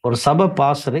 ஒரு சபை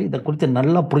பாஸ்டர் இதை குறித்து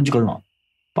நல்லா புரிஞ்சுக்கணும்.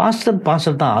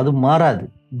 பாஸ்டர் தான், அது மாறாது.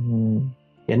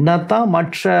 என்னத்தான்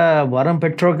மற்ற வரம்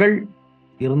பெற்றோர்கள்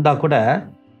இருந்தா கூட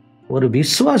ஒரு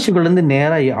விசுவாசிகள் வந்து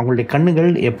நேரா அவங்களுடைய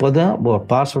கண்ணுகள் எப்போதும்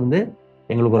பாஸ்டர் வந்து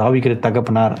எங்களுக்கு ஒரு ஆவிக்கிற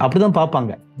தகப்பனார் அப்படிதான்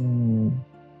பார்ப்பாங்க.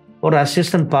 ஒரு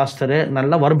அசிஸ்டன்ட் பாஸ்டர்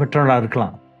நல்லா வரம் பெற்றவங்களா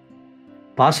இருக்கலாம்,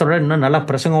 பாஸ்டரோட இன்னும் நல்லா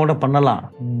பிரசங்கோட பண்ணலாம்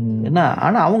என்ன,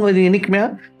 ஆனா அவங்க இது என்னைக்குமே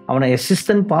அவனை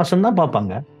அசிஸ்டன்ட் பாஸ்டர் தான்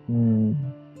பார்ப்பாங்க.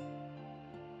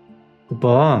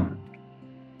 இப்போ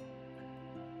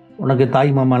உனக்கு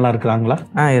தாய் மாமா எல்லாம் இருக்கிறாங்களா?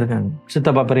 இருக்காங்க.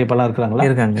 சித்தப்பா பெரியப்பெல்லாம் இருக்கிறாங்களா?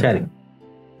 இருக்காங்க. சரி.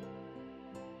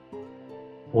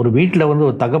 ஒரு வீட்டுல வந்து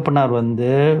ஒரு தகப்பனார் வந்து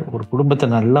ஒரு குடும்பத்தை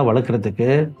நல்லா வளர்க்கறதுக்கு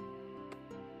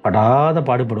படாத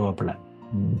பாடுபடுவாப்புல.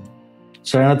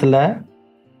 சில நேரத்துல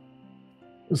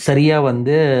சரியா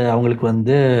வந்து அவங்களுக்கு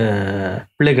வந்து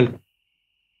பிள்ளைகள்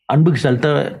அன்புக்கு செலுத்த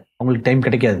அவங்களுக்கு டைம்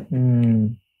கிடைக்காது,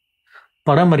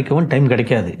 பராமரிக்கவும் டைம்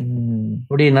கிடைக்காது.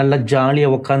 இப்படி நல்லா ஜாலியா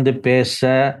உட்காந்து பேச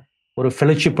ஒரு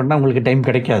ஃபெலோஷிப் பண்ணா அவங்களுக்கு டைம்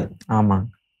கிடைக்காது. ஆமா.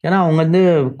 ஏன்னா அவங்க வந்து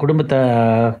குடும்பத்தை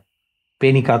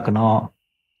பேணி காக்கணும்,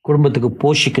 குடும்பத்துக்கு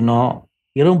போஷிக்கணும்,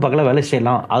 இரவும் பகல வேலை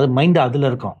செய்யலாம், அது மைண்ட் அதுல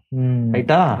இருக்கும்.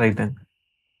 ரைட்டா? ரைட்.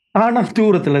 ஆனா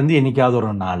தூரத்துல இருந்து என்னைக்காவது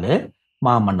ஒரு நாள்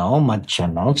மாமனோ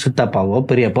மச்சனோ சித்தப்பாவோ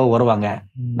பெரியப்பாவோ வருவாங்க,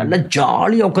 நல்லா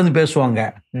ஜாலியா உட்காந்து பேசுவாங்க.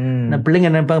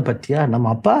 பிள்ளைங்க நினைப்பாங்க, பத்தியா நம்ம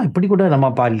அப்பா இப்படி கூட நம்ம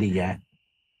அப்பா இல்லையே.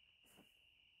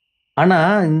 ஆனா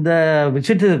இந்த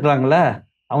விஷயத்துல இருக்கிறாங்களே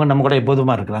அவங்க நம்ம கூட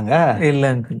எப்போதுமா இருக்கிறாங்க இல்ல.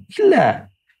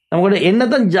 நம்ம கூட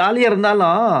என்னதான் ஜாலியா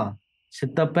இருந்தாலும்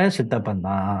சித்தப்பன்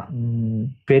தான்,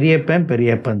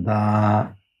 பெரியப்பன் தான்,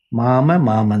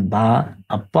 மாமன் தான்,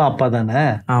 அப்பா தானே.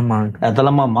 ஆமா.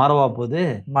 அதெல்லாமா மாறவா போகுது?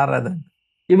 மாறாது.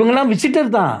 இவங்கெல்லாம்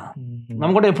விசிட்டர் தான்,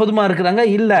 நம்ம கூட எப்போதுமா இருக்கிறாங்க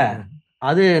இல்ல.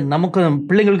 அது நமக்கு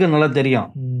பிள்ளைங்களுக்கு நல்லா தெரியும்.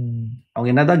 அவங்க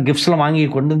என்னதான் கிஃப்ட்ஸ் எல்லாம் வாங்கி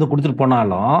கொண்டு வந்து கொடுத்துட்டு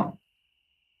போனாலும்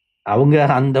அவங்க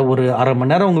அந்த ஒரு அரை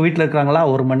மணி நேரம் உங்க வீட்டுல இருக்கிறாங்களா,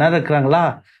 1 மணி நேரம் இருக்கிறாங்களா,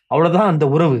 அவ்வளவுதான் அந்த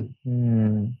உறவு.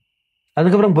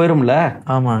 அதுக்கப்புறம் போயிரும்ல.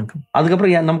 ஆமா.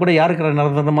 அதுக்கப்புறம் நம்ம கூட யாரு இருக்கிற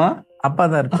நடந்ததுமா? அப்பா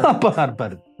தான்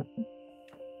இருப்பாரு.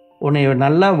 உன்னை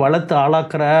நல்லா வளர்த்து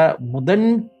ஆளாக்குற முதன்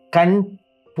கண்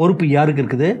பொறுப்பு யாருக்கு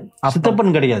இருக்குது?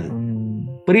 சித்தப்பன் கிடையாது,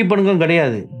 பெரிய பனுக்கும்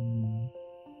கிடையாது,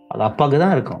 அது அப்பாவுக்கு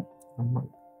தான் இருக்கும்.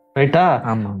 ரைட்டா?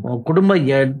 உன் குடும்பம்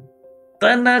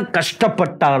எத்தனை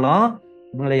கஷ்டப்பட்டாலும்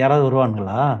உங்களை யாராவது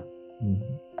வருவானுங்களா?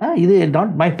 இது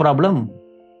நாட் மை ப்ராப்ளம்,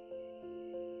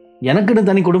 எனக்குன்னு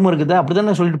தனி குடும்பம் இருக்குது,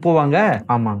 அப்படித்தானே சொல்லிட்டு போவாங்க.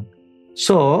 ஆமாங்க.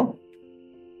 ஸோ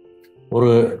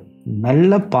ஒரு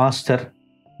நல்ல பாஸ்டர்,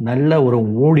 நல்ல ஒரு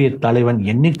ஊழிய தலைவன்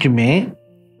என்னைக்குமே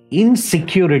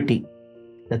இன்செக்யூரிட்டி,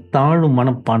 இந்த தாழ்வு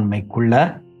மனப்பான்மைக்குள்ள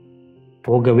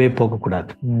போகவே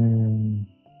போகக்கூடாது.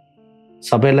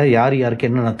 சபையில யார் யாருக்கு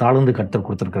என்னென்ன தாழ்ந்து கர்த்தர்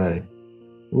கொடுத்துருக்கிறாரு,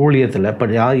 ஊழியத்துல இப்ப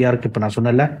யார் யாருக்கு, இப்ப நான்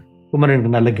சொன்னல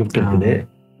குமரனுக்கு நல்ல கிஃப்ட் இருக்குது,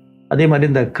 அதே மாதிரி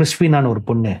இந்த கிறிஸ்பினான ஒரு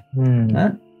பொண்ணு,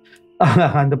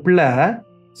 அந்த பிள்ளை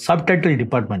சப்டைட்டில்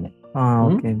டிபார்ட்மெண்ட்,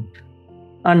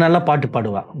 நல்லா பாட்டு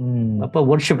பாடுவா. அப்போ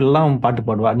ஒர்ஷிப்லாம் பாட்டு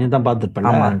பாடுவா, நீ தான்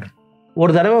பார்த்துருப்ப.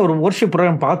 ஒரு தடவை ஒரு ஒர்ஷிப்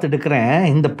ப்ரோக்ராம் பார்த்துட்டு இருக்கிறேன்,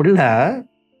 இந்த பிள்ளை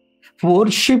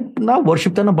ஒர்ஷிப்னா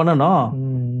ஒர்ஷிப் தானே பண்ணணும்,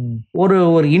 ஒரு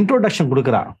ஒரு இன்ட்ரோடக்ஷன்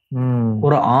கொடுக்குறா,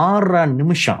 ஒரு 6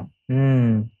 நிமிஷம்.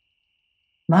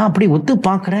 நான் அப்படி ஒத்து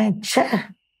பார்க்குறேன், சே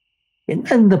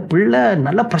என்ன இந்த பிள்ளை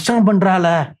நல்லா பிரசங்கம் பண்றாள,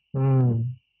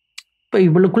 இப்ப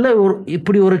இவளுக்குள்ள ஒரு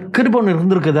இப்படி ஒரு கிருபம்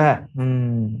இருந்திருக்குதா,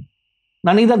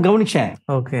 நான் தான் கவனிச்சேன்.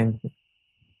 ஓகே.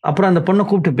 அப்புறம் அந்த பொண்ணை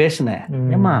கூப்பிட்டு பேசினேன்,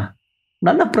 ஏமா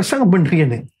நல்லா பிரசங்கம்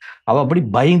பண்றீங்கன்னு. அவ அப்படி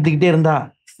பயந்துக்கிட்டே இருந்தா,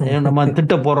 நம்ம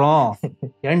திட்ட போறோம்,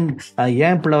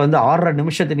 ஏன் பிள்ளை 6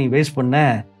 நிமிஷத்தை நீ வேஸ்ட் பண்ண,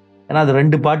 ஏன்னா அது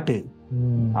 2 பாட்டு.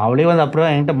 அவளே அப்புறம்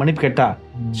என்கிட்ட மன்னிப்பு கேட்டா,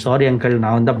 சாரி அங்கிள்,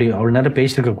 நான் அப்படி அவ்வளவு நேரம்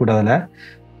பேசிருக்க கூடாதுல.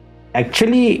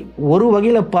 ஆக்சுவலி ஒரு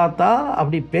வகையில பார்த்தா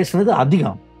அப்படி பேசுனது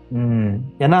அதிகம்,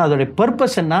 ஏன்னா அதோட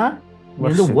பர்பஸ் என்ன,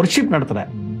 ஒர்ஷிப்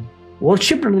நடத்துறேன்,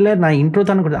 ஒர்ஷிப் நடத்தல, நான் இன்ட்ரோ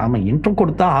தானே கொடுத்தேன். ஆமா, இன்ட்ரோ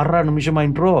கொடுத்தா 6 நிமிஷமா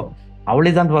இன்ட்ரோ,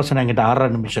 அவளே தான் சொன்னா என்கிட்ட 6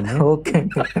 நிமிஷம். ஓகே,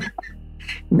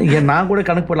 நான் கூட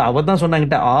கணக்கு போடல, அவ தான்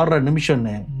சொன்னாங்கிட்ட 6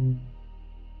 நிமிஷம்னு.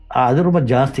 அது ரொம்ப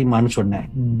ஜாஸ்திமான்னு சொன்னேன்.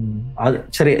 அது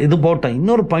சரி, இது போட்டேன்.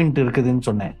 இன்னொரு பாயிண்ட் இருக்குதுன்னு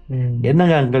சொன்னேன்.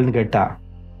 என்னங்க அங்கல்னு கேட்டா,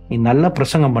 நீ நல்லா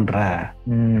பிரசங்கம் பண்ற,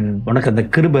 உனக்கு அந்த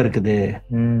கிருபை இருக்குது,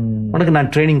 உனக்கு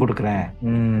நான் ட்ரைனிங் கொடுக்குறேன்,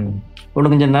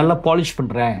 உனக்கு கொஞ்சம் நல்லா பாலிஷ்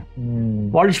பண்றேன்,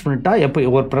 பாலிஷ் பண்ணிட்டா எப்ப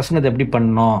ஒரு பிரசங்கத்தை எப்படி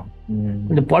பண்ணணும்,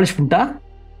 கொஞ்சம் பாலிஷ் பண்ணிட்டா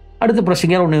அடுத்த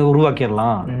பிரசங்க உன்னை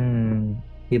உருவாக்கிடலாம்.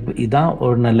 இப்ப இதான்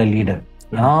ஒரு நல்ல லீடர்.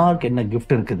 யாருக்கு என்ன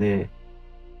கிஃப்ட் இருக்குது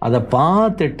அதை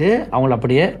பார்த்துட்டு அவங்கள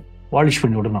அப்படியே பாலிஷ்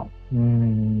பண்ணி விடணும்.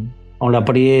 அவங்கள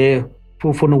அப்படியே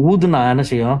ஊதுனா என்ன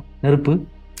செய்யும், நெருப்பு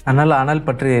அதனால அனல்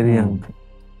பற்றி எரியும்.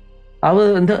 அவ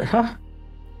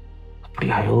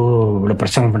அப்படியாயோ இவ்வளவு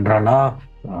பிரச்சனை பண்றாளா,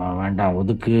 வேண்டாம்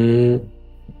ஒதுக்கு,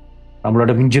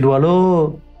 நம்மளோட மிஞ்சிடுவாளோ,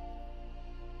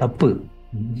 தப்பு.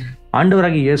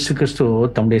 ஆண்டவராகிய இயேசு கிறிஸ்து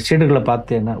தம்முடைய சீடர்களை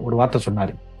பார்த்து என்ன ஒரு வார்த்தை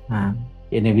சொன்னாரு,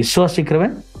 என்னை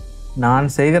விசுவாசிக்கிறவன் நான்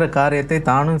செய்கிற காரியத்தை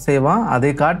தானும் செய்வான்,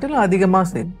 அதை காட்டிலும் அதிகமா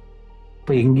செய்வான்.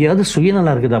 இப்ப எங்கேயாவது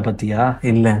சுயநலம் இருக்குதா பத்தியா?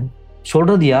 இல்ல.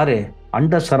 சொல்றது யாரு?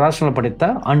 அண்ட சராசனம் படைத்த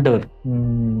ஆண்டவர்.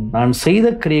 நான் செய்த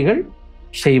கிரியைகள்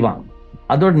செய்வான்,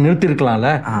 அதோட நிறுத்தி இருக்கலாம்ல.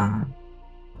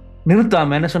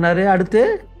 நிறுத்தாம என்ன சொன்னாரு, அடுத்து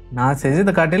நான்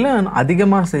செஞ்சதை காட்டிலும்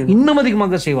அதிகமா செய்வான், இன்னும்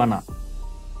அதிகமாக செய்வானா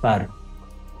பாரு.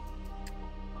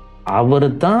 அவரு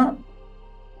தான்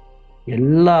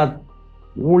எல்லா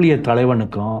ஊழிய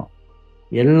தலைவனுக்கும்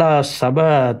எல்லா சபை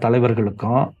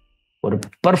தலைவர்களுக்கும் ஒரு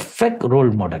பெர்ஃபெக்ட் ரோல்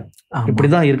மாடல்.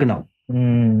 இப்படிதான் இருக்கணும்.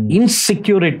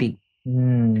 இன்செக்யூரிட்டி,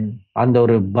 அந்த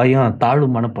ஒரு பயம், தாழ்வு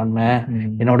மனப்பான்மை,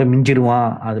 என்னோட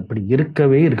மிஞ்சிருவான், அது இப்படி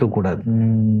இருக்கவே இருக்கக்கூடாது.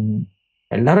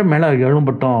 எல்லாரும் மேல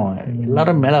எழும்பட்டும்,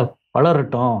 எல்லாரும் மேல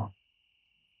வளரட்டும்.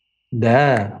 இந்த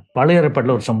பழைய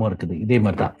ஏற்பாட்டுல ஒரு சம்பவம் இருக்குது, இதே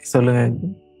மாதிரிதான். சொல்லுங்க.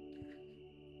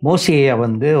 மோசேயை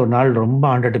ஒரு நாள் ரொம்ப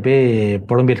ஆண்டுட்டு போய்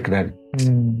புலம்பி இருக்கிறாரு.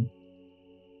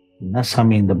 என்ன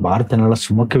சாமி, இந்த பாரத்தை நல்லா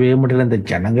சுமக்கவே முடியல, இந்த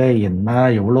ஜனங்க என்ன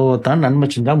எவ்வளவு தான் நன்மை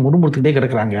செஞ்சா முறுமுறுத்துக்கிட்டே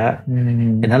கிடக்குறாங்க,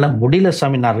 என்னால முடியல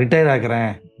சாமி, நான் ரிட்டையர்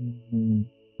ஆகிறேன்,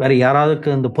 வேற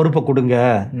யாராவதுக்கு இந்த பொறுப்பை கொடுங்க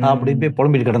அப்படின்னு போய்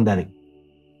புலம்பிட்டு கிடந்தாரு.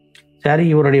 சரி,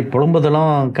 இவருடைய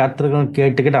புலம்புதெல்லாம் கர்த்தருக்கும்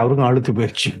கேட்டுக்கிட்டு அவருக்கும் அழுத்து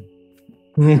போயிடுச்சு.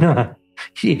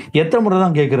 எத்தனை முறை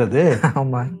தான் கேட்கறது?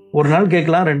 ஒரு நாள்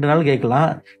கேட்கலாம், 2 நாள்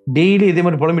கேட்கலாம், டெய்லி இதே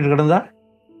மாதிரி புலம்பிட்டு கிடந்தா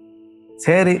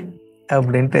சரி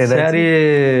அப்படின்ட்டு, சரி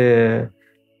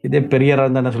இதே பெரியரா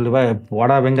இருந்தா என்ன சொல்லுவா,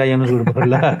 போடா வெங்காயம்னு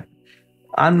சொல்லிட்டு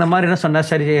அந்த மாதிரி என்ன சொன்னா,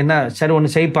 சரி என்ன, சரி ஒண்ணு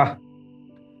செய்ப்பா,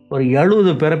 ஒரு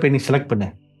 70 பேரை போய் நீ செலக்ட் பண்ணு,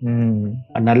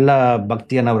 நல்ல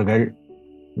பக்தியானவர்கள்,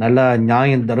 நல்ல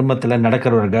நியாய தர்மத்துல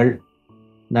நடக்கிறவர்கள்,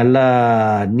 நல்ல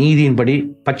நீதியின்படி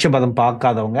பட்சபாதம்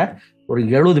பார்க்காதவங்க, ஒரு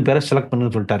 70 பேரை செலக்ட்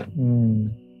பண்ணுன்னு சொல்லிட்டாரு.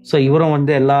 ஸோ இவரும்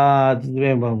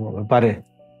எல்லாத்துக்குமே பாரு,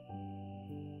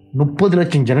 30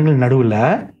 லட்சம் ஜனங்கள் நடுவில்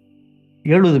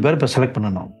 70 பேர் இப்போ செலக்ட்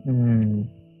பண்ணணும்.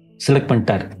 செலக்ட்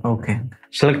பண்ணிட்டாரு. ஓகே,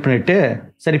 செலக்ட் பண்ணிட்டு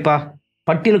சரிப்பா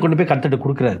பட்டியல் கொண்டு போய் கர்த்தர்ட்ட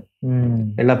கொடுக்குறாரு.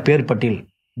 எல்லா பேர் பட்டியல்.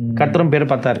 கர்த்தரும் பேரை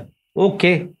பார்த்தாரு.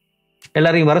 ஓகே,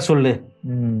 எல்லாரையும் வர சொல்லு,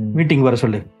 மீட்டிங் வர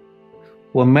சொல்லு.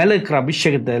 உன் மேல இருக்கிற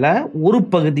அபிஷேகத்துல ஒரு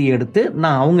பகுதியை எடுத்து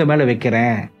நான் அவங்க மேல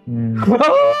வைக்கிறேன்.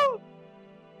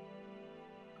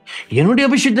 என்னுடைய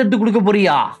அபிஷேகத்தை எடுத்து கொடுக்க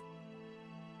போறியா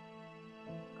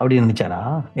அப்படின்னு நினைச்சாரா?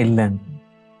 இல்ல.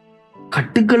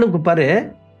 கட்டுக்களுக்கு பாரு,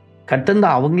 கட்டுந்தா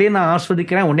அவங்களே நான்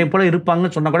ஆஸ்வதிக்கிறேன், உன்னை போல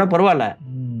இருப்பாங்கன்னு சொன்னா கூட பரவாயில்ல,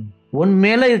 உன்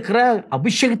மேல இருக்கிற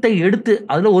அபிஷேகத்தை எடுத்து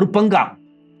அதுல ஒரு பங்கா.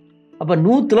 அப்ப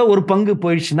 100ல ஒரு பங்கு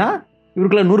போயிடுச்சுன்னா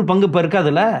இவருக்குள்ள 100 பங்கு இப்ப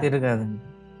இருக்காதுல்ல, இருக்காது.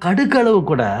 கடுக்களவு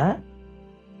கூட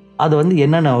அது வந்து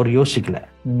என்னன்னு அவர் யோசிக்கல.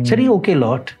 சரி, ஓகே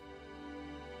லார்ட்.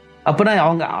 அப்பனா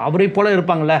அவங்க அவரை போல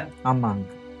இருப்பாங்கல்ல, ஆமாங்க,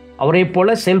 அவரை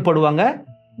போல செயல்படுவாங்க,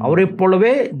 அவரை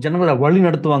போலவே ஜனங்களை வழி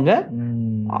நடத்துவாங்க.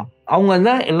 அவங்க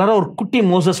தான் எல்லாரும் ஒரு குட்டி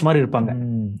மோசஸ் மாதிரி இருப்பாங்க.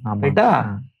 ரைட்டா?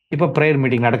 இப்ப பிரேயர்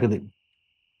மீட்டிங் நடக்குது.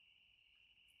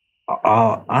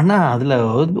 ஆனா அதுல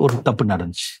ஒரு தப்பு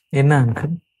நடந்துச்சு. என்ன?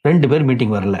 2 பேர்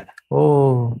மீட்டிங் வரல. ஓ,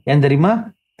 ஏன் தெரியுமா?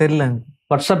 தெரியல.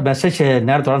 வாட்ஸ்அப் மெசேஜ்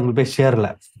நேரத்தோட உங்களுக்கு போய் சேரல.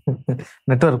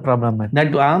 Network problem.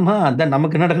 ஆமா, அதான்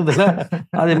நமக்கு நடக்குதுல்ல,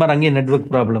 அதே மாதிரி அங்கேயும்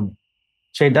நெட்வொர்க் ப்ராப்ளம்.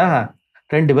 சரிட்டா?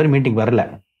 2 பேர் மீட்டிங் வரல.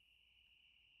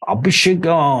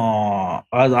 அபிஷேகம்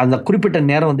அந்த குறிப்பிட்ட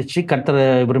நேரம் வந்துச்சு. கர்த்தர்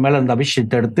இவர் மேல அந்த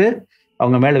அபிஷேகத்தை எடுத்து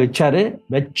அவங்க மேல வச்சாரு.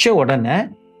 வச்ச உடனே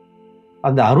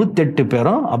அந்த 68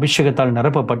 பேரும் அபிஷேகத்தால்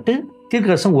நிரப்பப்பட்டு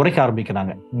தீர்க்கதரிசனம் உரைக்க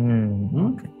ஆரம்பிக்கிறாங்க.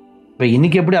 இப்ப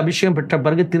இன்னைக்கு எப்படி அபிஷேகம் பெற்ற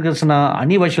பிறகு தீர்க்கதரிசனம்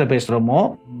அந்நிய பாஷையில பேசுறோமோ,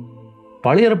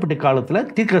 பழைய ஏற்பாட்டு காலத்துல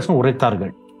தீர்க்கதரிசனம்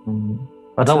உரைத்தார்கள்.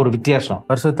 அதான் ஒரு வித்தியாசம்.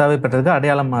 பரிசுத்தாவி பெற்றதுக்கு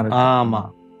அடையாளமா இருக்கு. ஆமா.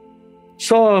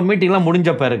 ஸோ மீட்டிங்லாம்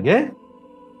முடிஞ்ச பிறகு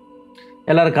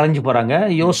எல்லாரும் கலைஞ்சு போறாங்க.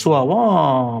 யோசுவாவும்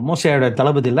மோசேயோட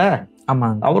தளபதியில, ஆமா,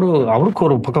 அவருக்கு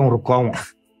ஒரு பக்கம் ஒரு கோவம்,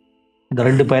 இந்த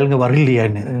 2 பயலுங்க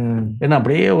வரலையான்னு. ஏன்னா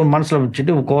அப்படியே ஒரு மனசுல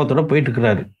வச்சுட்டு கோவத்தோட போயிட்டு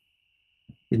இருக்கிறாரு.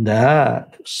 இந்த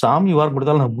சாமி வர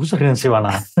கொடுத்தாலும் நான் பூசகம்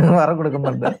செய்வானா? வர கொடுக்க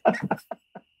மாட்டேன்.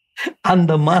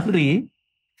 அந்த மாதிரி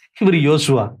இவர்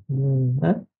யோசுவா.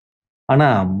 ஆனா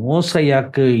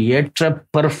மோசையாக்கு ஏற்ற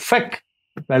பெர்ஃபெக்ட்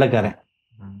வேலைக்காரன்.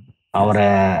 அவரை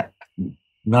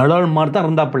நலல் மாதிரி தான்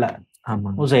இருந்தாப்புல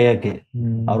மோசையாக்கு.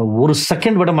 அவர் ஒரு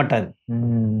செகண்ட் விட மாட்டாரு.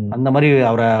 அந்த மாதிரி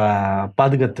அவரை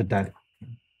பாதுகாத்துட்டாரு.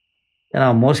 ஏன்னா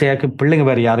மோசையாக்கு பிள்ளைங்க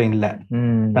வேற யாரும் இல்லை,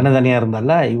 தனித்தனியா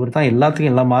இருந்தால இவர் தான்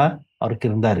எல்லாத்துக்கும் இல்லாம அவருக்கு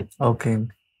இருந்தாரு. ஓகே.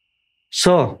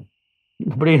 ஸோ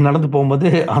இப்படி நடந்து போகும்போது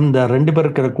அந்த 2 பேர்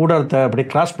இருக்கிற கூடாரத்தை அப்படியே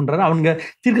கிராஸ் பண்றாரு. அவங்க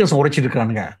தீர்க்கதரிசனம் உரைச்சிட்டு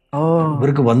இருக்கானுங்க.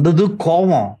 இவருக்கு வந்தது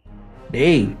கோவம்.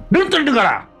 டேய்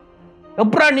நிறுத்திட்டுக்கடா,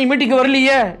 எப்படா நீ மீட்டிங்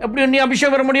வரலையே, எப்படி நீ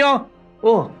அபிஷேகம் வர முடியும்?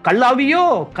 ஓ, கல்லாவியோ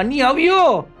கன்னியாவியோ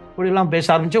இப்படிலாம் பேச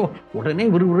ஆரம்பிச்சு உடனே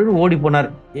விறுவிறு ஓடி போனார்.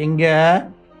 எங்க?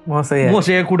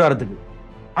 மோசையா கூடாரத்துக்கு.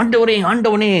 ஆண்டவனே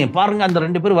ஆண்டவனே பாருங்க, அந்த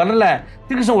 2 பேர் வரல,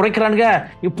 தீர்க்கதரிசனம் உரைக்கிறானுங்க,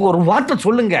 இப்போ ஒரு வார்த்தை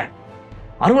சொல்லுங்க,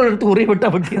 அறுவடை எடுத்து ஒரே வெட்டா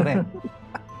வெட்டிடுறேன்.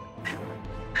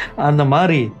 அந்த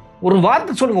மாதிரி ஒரு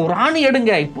வார்த்தை சொல்லுங்க, ஒரு ஆணி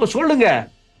எடுங்க, இப்போ சொல்லுங்க,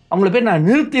 அவங்கள போய் நான்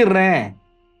நிறுத்திடுறேன்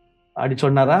அப்படி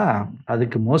சொன்னாரா.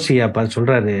 அதுக்கு மோசையா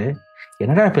சொல்றாரு,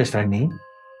 என்னடா பேசுற நீ,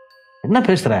 என்ன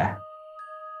பேசுற?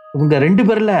 உங்க 2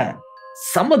 பேர்ல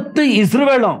சமத்து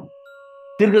இஸ்ரவேலும்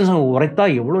தீர்க்கதரிசனம் உரைத்தா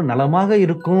எவ்வளவு நலமாக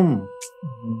இருக்கும்.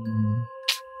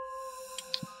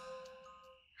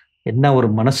 என்ன ஒரு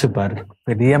மனசு பாரு,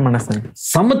 பெரிய மனசு.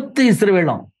 சமத்து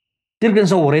இஸ்ரவேலும்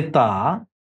தீர்க்கதரிசனம் உரைத்தா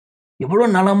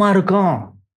எவ்வளவு நலமா இருக்கும்.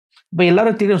 இப்ப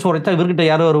எல்லாரும் தீர்க்கதரிசனம் உரைத்தா இவர்கிட்ட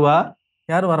யாரும் வருவா?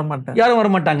 யாரும் வரமாட்டாங்க. யாரும்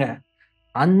வரமாட்டாங்க.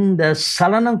 அந்த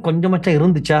சலனம் கொஞ்சமாச்சா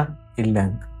இருந்துச்சா? இல்ல.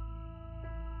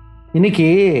 இன்னைக்கு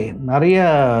நிறைய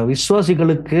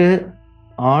விசுவாசிகளுக்கு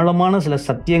ஆழமான சில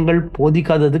சத்தியங்கள்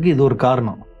போதிக்காததுக்கு இது ஒரு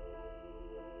காரணம்.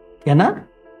 ஏன்னா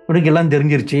இவனுக்கு எல்லாம்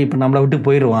தெரிஞ்சிருச்சு, இப்ப நம்மளை விட்டு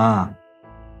போயிடுவான்.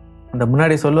 அந்த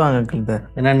முன்னாடி சொல்லுவாங்க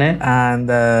என்னன்னு,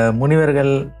 இந்த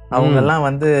முனிவர்கள் அவங்க எல்லாம்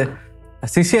வந்து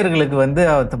சிஷ்யர்களுக்கு வந்து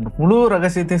முழு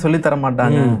ரகசியத்தையும் சொல்லி தர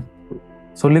மாட்டாங்க.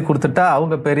 சொல்லி கொடுத்துட்டா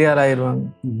அவங்க பெரியார் ஆயிடுவாங்க.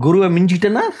 குருவை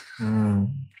மிஞ்சிட்டேன்னா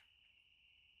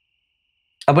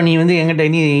அப்ப நீ வந்து என்கிட்ட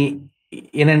நீ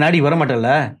என்னை நாடி வர மாட்டல,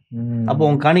 அப்போ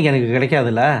உன் காணிக்கை எனக்கு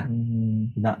கிடைக்காதுல்ல.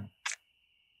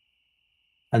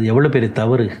 அது எவ்வளவு பெரிய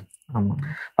தவறு.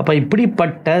 அப்ப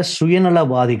இப்படிப்பட்ட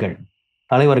சுயநலவாதிகள்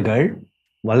தலைவர்கள்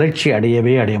வளர்ச்சி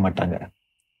அடைய மாட்டாங்க.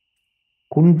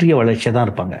 குன்றிய வளர்ச்சியா தான்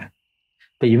இருப்பாங்க.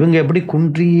 இப்ப இவங்க எப்படி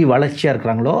குன்றி வளர்ச்சியா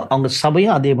இருக்கிறாங்களோ அவங்க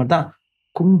சபையும் அதே மாதிரி தான்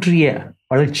குன்றிய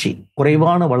வளர்ச்சி,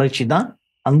 குறைவான வளர்ச்சி தான்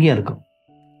அங்கேயும் இருக்கும்.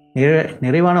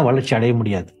 நிறைவான வளர்ச்சி அடைய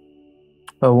முடியாது.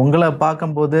 இப்போ உங்களை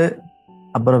பார்க்கும்போது,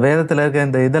 அப்புறம் வேதத்தில் இருக்க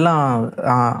இந்த இதெல்லாம்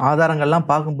ஆதாரங்கள்லாம்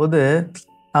பார்க்கும்போது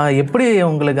எப்படி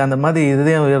உங்களுக்கு அந்த மாதிரி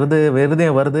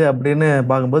இருதயம் வருது அப்படின்னு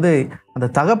பார்க்கும்போது, அந்த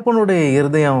தகப்பனுடைய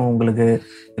இருதயம் உங்களுக்கு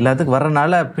எல்லாத்துக்கும்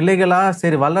வர்றதுனால பிள்ளைகளா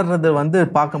சரி வளர்றது வந்து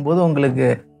பார்க்கும்போது உங்களுக்கு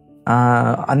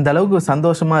அந்த அளவுக்கு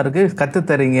சந்தோஷமா இருக்கு, கத்து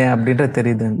தரீங்க அப்படின்ற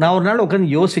தெரியுது. நான் ஒரு நாள்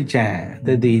உட்காந்து யோசிச்சேன்,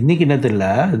 இது இன்னைக்கு என்ன தெரியல,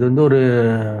 இது வந்து ஒரு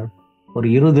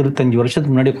 20-25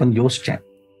 வருஷத்துக்கு முன்னாடி உட்காந்து யோசிச்சேன்.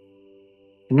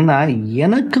 என்னன்னா,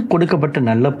 எனக்கு கொடுக்கப்பட்ட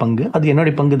நல்ல பங்கு அது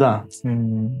என்னுடைய பங்கு தான்.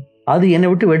 அது என்னை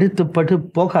விட்டு வெடித்துப்பட்டு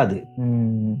போகாது.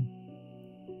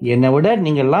 என்னை விட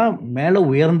நீங்க எல்லாம் மேல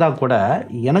உயர்ந்தா கூட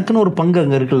எனக்குன்னு ஒரு பங்கு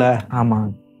அங்க இருக்குல்ல. ஆமா,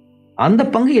 அந்த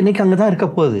பங்கு என்னைக்கு அங்கதான் இருக்க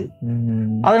போகுது.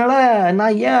 அதனால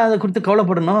நான் ஏன் அதை குறித்து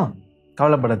கவலைப்படணும்?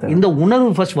 கவலைப்பட இந்த உணர்வு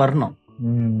ஃபர்ஸ்ட் வரணும்.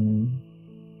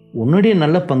 உன்னுடைய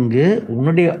நல்ல பங்கு,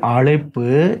 உன்னுடைய அழைப்பு,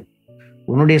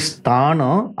 உன்னுடைய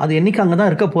ஸ்தானம் அது என்னைக்கு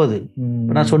அங்கதான் இருக்க போகுது.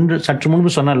 நான் சற்று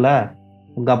முன்பு சொன்னல,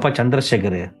 உங்க அப்பா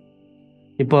சந்திரசேகர்,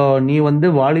 இப்போ நீ வந்து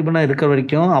வாலிபனா இருக்கிற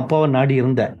வரைக்கும் அப்பாவை நாடி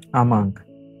இருந்த. ஆமாங்க.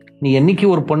 நீ என்னைக்கு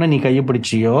ஒரு பொண்ணை நீ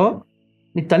கைப்பிடிச்சியோ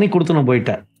நீ தனி கொடுத்துன்னு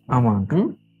போயிட்ட. ஆமாங்க.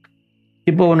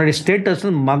 இப்போ உன்னுடைய ஸ்டேட்டஸ்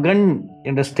மகன்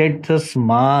என்ற ஸ்டேட்டஸ்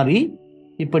மாறி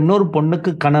இப்போ இன்னொரு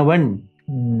பொண்ணுக்கு கணவன்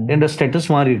என்ற ஸ்டேட்டஸ்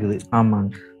மாறி இருக்குது.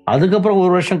 ஆமாங்க. அதுக்கப்புறம்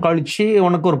 1 வருஷம் கழிச்சு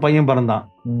உனக்கு ஒரு பையன் பிறந்தான்.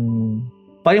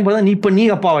 பையன் பிறந்தா நீ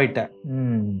அப்பா ஆயிட்ட.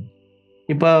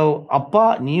 இப்போ அப்பா,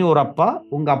 நீ ஒரு அப்பா,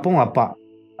 உங்க அப்பாவும் அப்பா.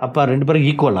 அப்பா 2 பேரும்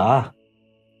ஈக்குவலா?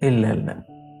 இல்ல இல்ல.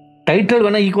 டைட்டில்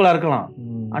வேணா ஈக்குவலா இருக்கலாம்,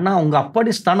 ஆனா உங்க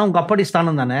அப்பாடி ஸ்தானம் உங்க அப்பாடி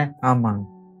ஸ்தானம் தானே. ஆமாங்க.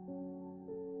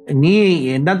 நீ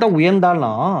என்னதான்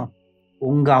உயர்ந்தாலும்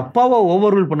உங்க அப்பாவை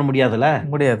ஓவர் ரூல் பண்ண முடியாதுல்ல.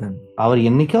 முடியாது. அவர்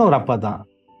என்னைக்கும் ஒரு அப்பா தான்.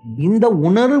 இந்த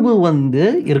உணர்வு வந்து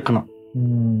இருக்கணும்.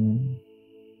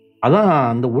 அதான்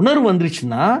அந்த உணர்வு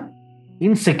வந்துருச்சுன்னா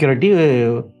இன்செக்யூரிட்டி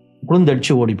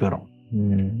குழுந்தடிச்சு ஓடி போயிடும்.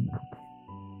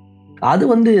 அது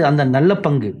வந்து அந்த நல்ல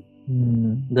பங்கு.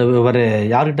 இந்த ஒரு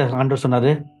யார்கிட்ட ஆண்டவர்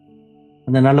சொன்னாரு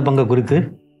அந்த நல்ல பங்கை குறித்து?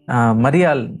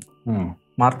 மரியாள்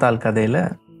மார்த்தாள் கதையில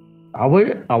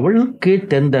அவளுக்கு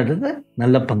தேர்ந்தெடுத்த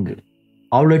நல்ல பங்கு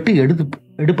அவளுக்கு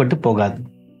எடுபட்டு போகாது.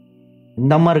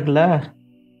 இந்த அம்மா இருக்குல்ல,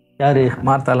 யாரு?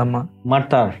 மார்த்தாள் அம்மா.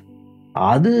 மார்த்தாள்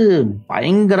அது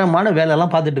பயங்கரமான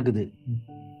வேலையெல்லாம் பார்த்துட்டு இருக்குது.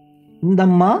 இந்த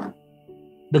அம்மா,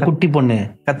 இந்த குட்டி பொண்ணு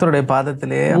கர்த்தருடைய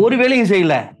பாதத்திலே ஒரு வேலையும்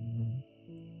செய்யல,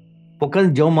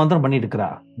 உட்காந்து ஜெபம் மாத்திரம் பண்ணிட்டு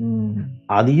இருக்கிறா.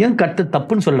 அதையும் கட்டு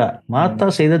தப்புன்னு சொல்ல, மாத்தா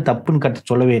செய்த தப்புன்னு கட்டு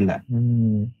சொல்லவே இல்லை.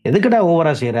 எதுக்குடா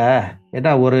ஓவரா செய்யற?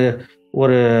 ஏன்னா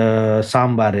ஒரு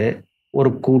சாம்பார், ஒரு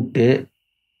கூட்டு,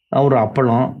 ஒரு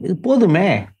அப்பளம், இது போதுமே.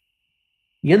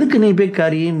 எதுக்கு நீ போய்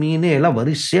கறி மீன் எல்லாம்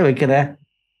வரிசையா வைக்கிற?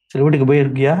 சில வீட்டுக்கு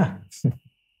போயிருக்கியா?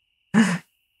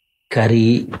 கறி,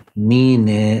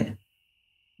 மீன்,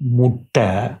 முட்டை,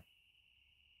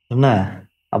 என்ன,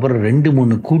 அப்புறம்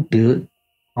 2-3 கூட்டு,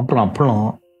 அப்புறம் அப்பளம்,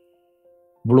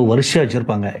 இவ்வளவு வரிசையா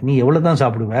வச்சிருப்பாங்க. நீ எவ்வளவுதான்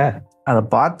சாப்பிடுவ? அதை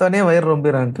பார்த்தோன்னே வயிறு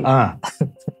ரொம்ப.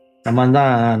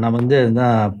 நம்ம வந்து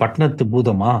பட்டணத்து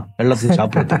பூதமா எல்லாத்தையும்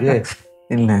சாப்பிட்றதுக்கு?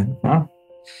 இல்லை.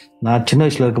 நான் சின்ன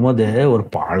வயசுல இருக்கும்போது ஒரு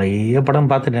பழைய படம்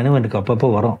பார்த்து நினைவு எனக்கு அப்பப்போ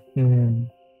வரும்.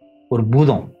 ஒரு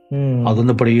பூதம், அது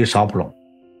வந்து படியே சாப்பிடும்.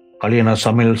 கல்யாண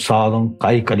சமையல் சாதம்,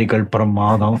 காய்கறிகள்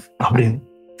பிரமாதம் அப்படின்னு.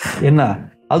 என்ன,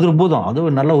 அது ஒரு பூதம்,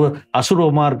 அது நல்ல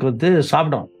அசுரமா இருக்கிறது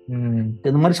சாப்பிடும்.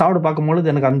 இந்த மாதிரி சாப்பிட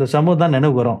பார்க்கும்பொழுது எனக்கு அந்த சம்பவம் தான்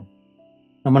நினைவு வரும்.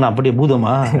 நம்ம அப்படியே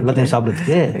பூதமா எல்லாத்தையும்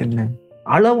சாப்பிட்றதுக்கு?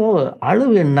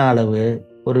 அளவு என்ன அளவு?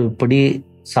 ஒரு படி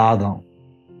சாதம்,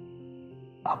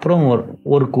 அப்புறம்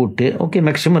ஒரு கூட்டு, ஓகே,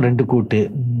 மேக்சிமம் 2 கூட்டு,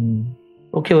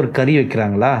 ஓகே, ஒரு கறி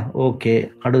வைக்கிறாங்களா, ஓகே,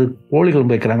 அடுத்து கோழி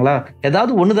குழம்பு வைக்கிறாங்களா,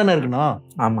 ஏதாவது ஒன்று தானே இருக்கணும்.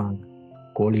 ஆமாங்க.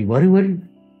 கோழி வறுவல்,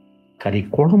 கறி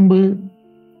குழம்பு,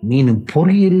 மீன்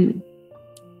பொரியல்,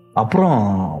 அப்புறம்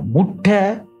முட்டை.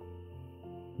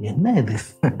 என்ன இது?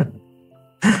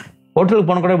 ஹோட்டலுக்கு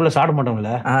போன கூட இவ்வளவு சாப்பிட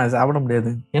மாட்டோம்ல. சாப்பிட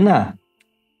முடியாது. என்ன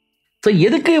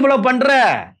எதுக்கு இவ்வளவு பண்ற?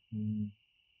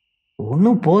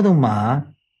 ஒன்னும் போதும்மா,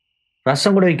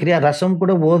 ரசம் கூட வைக்கிறியா? ரசம்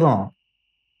கூட போதும்.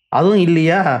 அதுவும்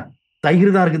இல்லையா,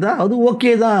 தயிர் தான் இருக்குதா, அது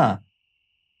ஓகே தான்.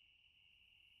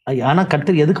 ஆனா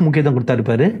கர்த்தர் எதுக்கு முக்கியத்துவம்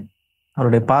கொடுத்தாருப்பாரு?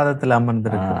 அவருடைய பாதத்தில்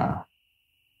அமர்ந்திருக்கு.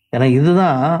 ஏன்னா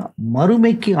இதுதான்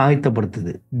மறுமைக்கு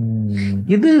ஆயத்தப்படுத்துது.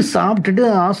 இது சாப்பிட்டுட்டு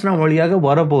ஆசனம் வழியாக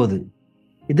வரப்போகுது.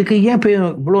 இதுக்கு ஏன் இப்ப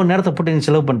இவ்வளவு நேரத்தை போட்டு நீ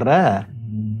செலவு பண்ற?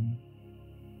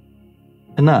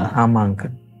 என்ன? ஆமாங்க.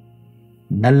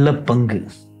 நல்ல பங்கு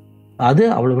அது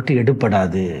அவளை விட்டு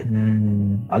எடுப்படாது.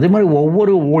 அதே மாதிரி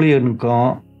ஒவ்வொரு ஊழியனுக்கும்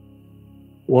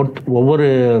ஒவ்வொரு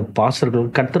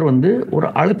பாஸ்டர்களுக்கும் கர்த்தர் வந்து ஒரு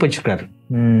அழைப்பு வச்சிருக்காரு.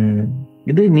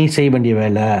 இது நீ செய்ய வேண்டிய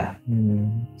வேலை,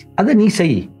 அதை நீ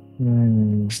செய்.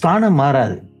 ஸ்தானம்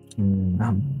மாறாது.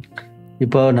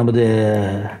 இப்போ நமது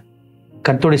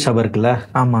கர்த்தருடைய சபை இருக்குல்ல.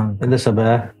 ஆமா. எந்த சபை?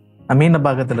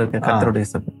 மீனபாகத்தில் இருக்க கர்த்தருடைய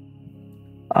சபை.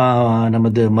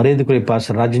 நமது மரியாதைக்குரிய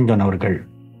பாஸ்டர் ராஜன் அவர்கள்,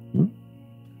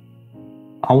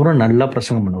 அவரும் நல்லா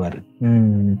பிரசங்கம் பண்ணுவாரு,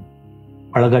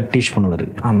 அழகா டீச் பண்ணுவாரு.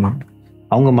 ஆமா.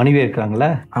 அவங்க மனைவி இருக்கிறாங்களா?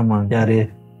 ஆமா. யாரு?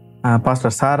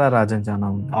 பாஸ்டர் சாரா ராஜன்.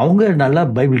 அவங்க நல்லா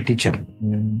பைபிள் டீச்சர்.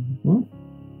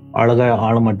 அழகா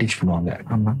ஆழமா டீச் பண்ணுவாங்க.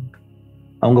 ஆமா.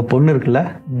 அவங்க பொண்ணு இருக்குல்ல,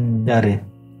 யாரு,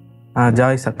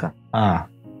 ஜாய்ஸ் அக்கா.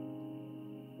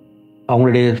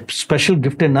 அவங்களுடைய ஸ்பெஷல்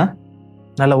கிஃப்ட் என்ன?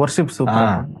 நல்ல வொர்ஷிப்.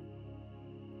 சூப்பர்.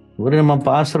 ஒரு நம்ம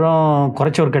பாசுரம்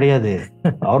குறைச்சவர் கிடையாது,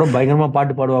 அவரும் பயங்கரமா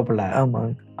பாட்டு பாடுவாப்புல.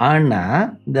 ஆனா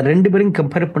இந்த 2 பேரையும்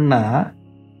கம்பேர் பண்ணா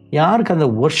யாருக்கு அந்த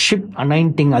வொர்ஷிப்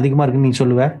அனாயிண்டிங் அதிகமா இருக்குன்னு நீ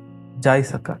சொல்லுவ?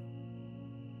 ஜாய்ஸ் அக்கா.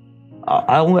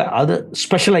 அவங்க அது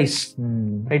ஸ்பெஷலைஸ்,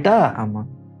 ரைட்டா? ஆமா.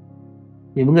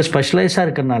 இவங்க ஸ்பெஷலைஸா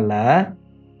இருக்கறனால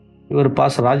இவர்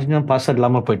ராஜ்யம் பாஸ்டர்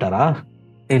இல்லாம போயிட்டாரா?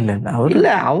 இல்ல,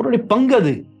 அவருடைய பங்கு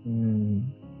அது.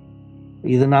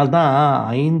 இதனால்தான்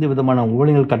 5 விதமான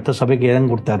ஊழியர்கள் கர்த்தர் சபைக்கு இடம்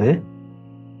கொடுத்தாரு.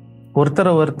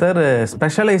 ஒருத்தர்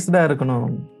ஸ்பெஷலைஸ்டா இருக்கணும்.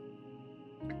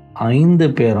 5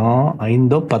 பேரும்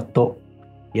 5ஓ 10ஓ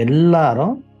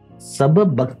எல்லாரும் சபை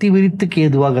பக்தி விருத்திக்கு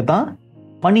ஏதுவாக தான்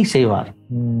பணி செய்வார்.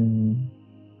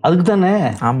 அதுக்கு தானே.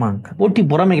 ஆமாங்க. போட்டி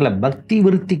பொறாமைகளை பக்தி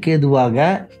விருத்திக்கு ஏதுவாக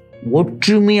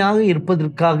ஒற்றுமையாக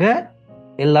இருப்பதற்காக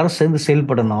எல்லாரும் சேர்ந்து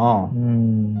செயல்படணும்.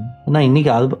 ஆனா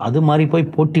இன்னைக்கு அது மாதிரி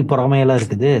போய் போட்டி பொறாமையெல்லாம்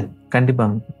இருக்குது.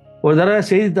 கண்டிப்பாங்க. ஒரு தடவை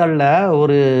செய்தித்தாளில்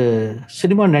ஒரு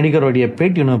சினிமா நடிகருடைய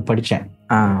பேட்டி ஒன்று படித்தேன்.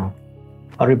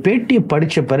 அவருடைய பேட்டியை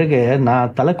படித்த பிறகு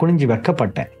நான் தலை குனிஞ்சு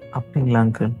வெக்கப்பட்டேன். அப்படிங்களா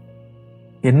அங்கிள்?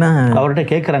 என்ன? அவர்கிட்ட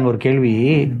கேட்குறாங்க ஒரு கேள்வி.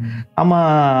 ஆமா,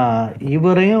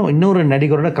 இவரையும் இன்னொரு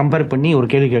நடிகரோட கம்பேர் பண்ணி ஒரு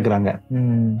கேள்வி கேட்குறாங்க.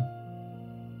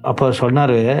 அப்போ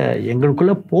சொன்னாரு,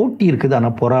 எங்களுக்குள்ள போட்டி இருக்குது ஆனா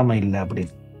பொறாமை இல்லை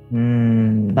அப்படின்னு.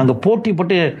 நாங்க போட்டி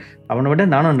போட்டு அவனை விட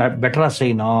நானும் பெட்டரா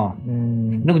செய்யணும்,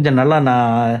 இன்னும் கொஞ்சம் நல்லா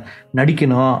நான்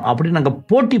நடிக்கணும் அப்படின்னு நாங்க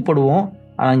போட்டி போடுவோம்.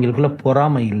 ஆனா எங்களுக்குள்ள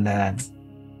பொறாமை இல்லை.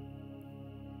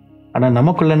 ஆனா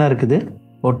நமக்குள்ள என்ன இருக்குது?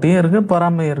 போட்டியும் இருக்கு,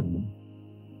 பொறாமை இருக்கு.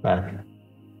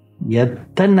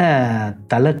 எத்தனை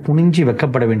தலை குனிஞ்சு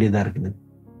வைக்கப்பட வேண்டியதா இருக்குது.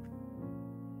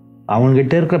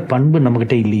 அவன்கிட்ட இருக்கிற பண்பு நம்ம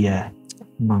கிட்ட இல்லையே.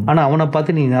 ஆனா அவனை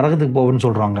பார்த்து நீ நரகத்துக்கு போவன்னு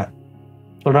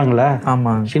சொல்றாங்களா?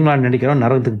 ஆமா. சினிமா நடிக்கிறவன்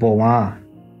நரகத்துக்கு போவான்.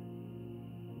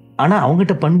 ஆனா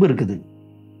அவங்ககிட்ட பண்பு இருக்குது.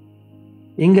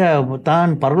 இங்க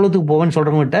தான் பரலோகத்துக்கு போவேன்னு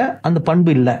சொல்றவங்ககிட்ட அந்த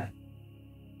பண்பு இல்லை.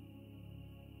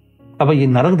 அப்ப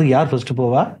நரகத்துக்கு யார் ஃபர்ஸ்ட்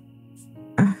போவா?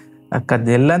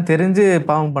 எல்லாம் தெரிஞ்சு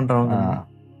பாவம் பண்றவங்க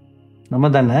நம்ம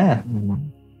தானே.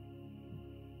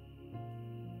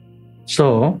 சோ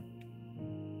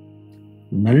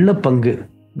நல்ல பங்கு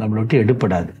நம்மளை விட்டு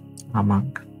எடுப்படாது.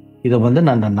 ஆமாங்க. இதை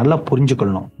நான் நல்லா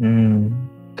புரிஞ்சுக்கொள்ளணும்.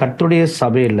 கர்த்தருடைய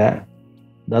சபையில,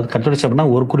 அதாவது கர்த்தருடைய சபைனா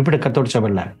ஒரு குறிப்பிட்ட கர்த்தருடைய சபை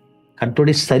இல்லை,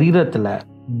 கர்த்தருடைய சரீரத்துல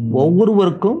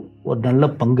ஒவ்வொருவருக்கும் ஒரு நல்ல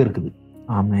பங்கு இருக்குது.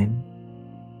 ஆமென்.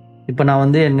 இப்ப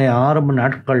நான் என்னை ஆரம்ப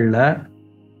நாட்கள்ல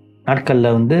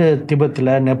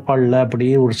திபெத்தில், நேபாளில் அப்படி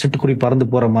ஒரு சிட்டுக்குருவி பறந்து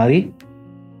போற மாதிரி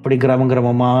அப்படி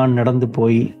கிராமமா நடந்து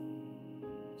போய்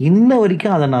இன்ன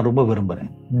வரைக்கும் அதை நான் ரொம்ப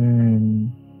விரும்புறேன்.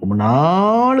 ரொம்ப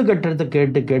 4 கட்டடத்தை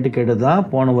கேட்டுதான்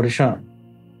போன வருஷம்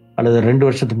அல்லது 2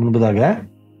 வருஷத்துக்கு முன்பதாக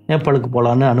நேபாளுக்கு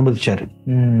போலான்னு அனுமதிச்சாரு.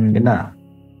 என்ன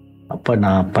அப்ப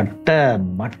நான் பட்ட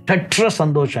மட்டற்ற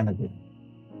சந்தோஷம் எனக்கு.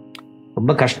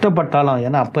 ரொம்ப கஷ்டப்பட்டாலும்,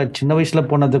 ஏன்னா அப்ப சின்ன வயசுல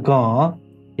போனதுக்கும்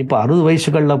இப்ப 60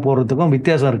 வயசுகள்ல போறதுக்கும்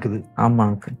வித்தியாசம் இருக்குது.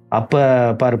 ஆமாங்க. அப்ப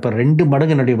பாரு, இப்ப 2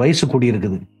 மடங்கு என்னுடைய வயசு கூடி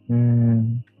இருக்குது.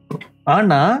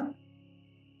 ஆனா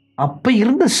அப்ப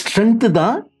இருந்த ஸ்ட்ரென்த்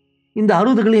தான் இந்த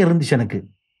 60களையும் இருந்துச்சு எனக்கு.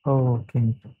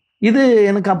 இது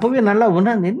எனக்கு அப்பவே நல்லா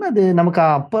என்னது, நமக்கு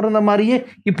அப்ப இருந்த மாதிரியே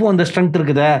இப்போ அந்த ஸ்ட்ரென்த்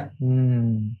இருக்குத.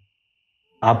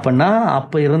 அப்பனா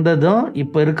அப்ப இருந்ததும்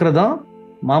இப்ப இருக்கிறதும்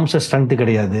மாம்ச ஸ்ட்ரென்த்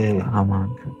கிடையாது.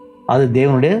 அது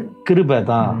தேவனுடைய கிருபை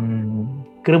தான்.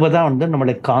 கிருபை தான்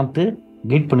நம்மளை காத்து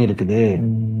கைட் பண்ணி இருக்குது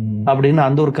அப்படின்னு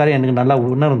அந்த ஒரு காரியம் எனக்கு நல்லா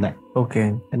உணர்ந்தேன். ஓகே.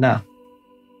 என்ன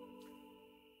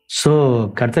சோ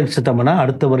கர்த்தருக்கு சித்தம்னா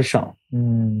அடுத்த வருஷம்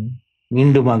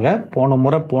மீண்டுமாக போன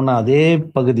முறை போன அதே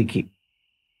பகுதிக்கு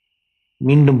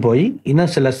மீண்டும் போய்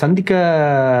இன்னும் சில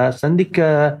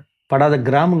சந்திக்கப்படாத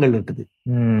கிராமங்கள் இருக்குது.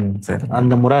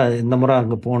 இந்த முறை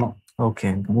அங்க போனோம். ஓகே.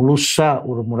 முழுசா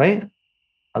ஒரு முறை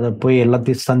அதை போய்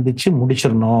எல்லாத்தையும் சந்திச்சு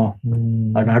முடிச்சிடணும்.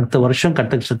 அடுத்த வருஷம்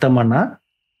கர்த்தருக்கு சித்தமானா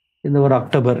இந்த ஒரு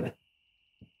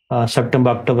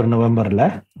செப்டம்பர், அக்டோபர், நவம்பர்ல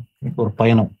ஒரு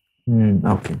பயணம்.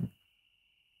 ஓகே.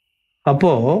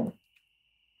 அப்போ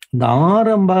இந்த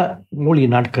ஆரம்ப மூலிகை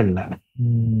நாட்கள்ல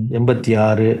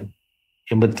 86,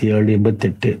 87,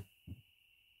 88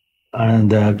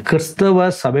 அந்த கிறிஸ்தவ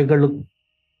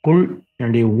சபைகளுக்குள்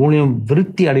என்னுடைய ஊழியம்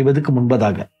விருத்தி அடைவதற்கு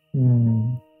முன்பதாக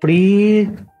இப்படி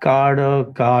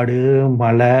காடு,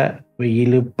 மழை,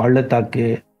 வெயில், பள்ளத்தாக்கு,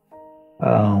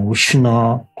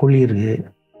 உஷ்ணம், குளிர்,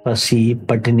 பசி,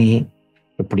 பட்டினி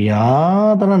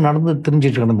எப்படியாதெல்லாம் நடந்து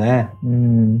தெரிஞ்சிட்டு கிடந்தேன்.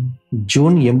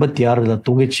 ஜூன் 86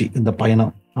 தூங்கிச்சு இந்த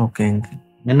பயணம். ஓகே.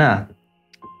 என்ன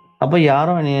அப்ப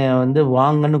யாரும் என்னைய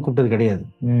வாங்கன்னு கூப்பிட்டது கிடையாது.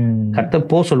 கர்த்தர்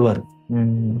போ சொல்லுவாரு.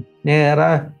 நேரா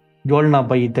ஜோல்னா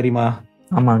பை தெரியுமா?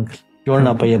 ஆமா அங்கிள்.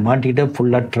 ஜோல்னா பையை மாட்டிக்கிட்டு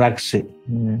ஃபுல்லாக ட்ராக்ஸு,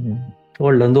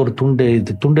 தோல்ல இருந்து ஒரு துண்டு,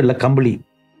 இது துண்டு இல்லை கம்பளி,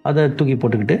 அதை தூக்கி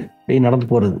போட்டுக்கிட்டு அப்படியே நடந்து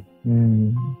போகிறது.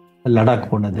 லடாக்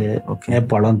போனது,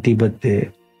 நேபாளம், திபெத்து.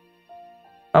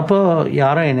 அப்போ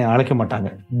யாரும் என்னை அழைக்க மாட்டாங்க.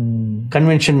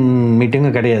 கன்வென்ஷன்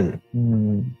மீட்டிங்கும் கிடையாது,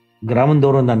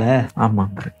 கிராமந்தோறும் தானே.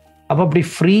 ஆமாம். அப்போ அப்படி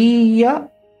ஃப்ரீயா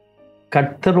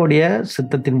கர்த்தருடைய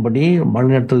சித்தத்தின்படி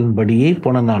வழிநடத்தலின்படி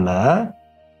போனதுனால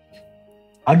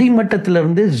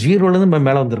அடிமட்டத்திலிருந்து 0லேருந்து நம்ம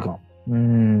மேலே வந்திருக்கோம்.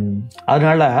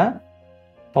 அதனால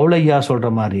பவுலையா சொல்ற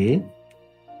மாதிரி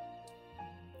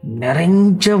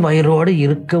நிறைஞ்ச வயிறோடு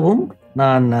இருக்கவும்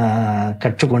நான்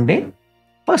கற்றுக்கொண்டேன்,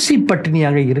 பசி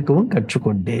பட்டினியாக இருக்கவும்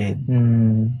கற்றுக்கொண்டேன்,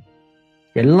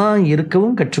 எல்லாம்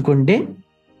இருக்கவும் கற்றுக்கொண்டேன்,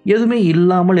 எதுவுமே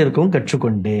இல்லாமல் இருக்கவும்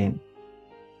கற்றுக்கொண்டேன்,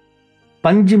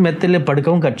 பஞ்சு மெத்தையில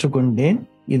படுக்கவும் கற்றுக்கொண்டேன்.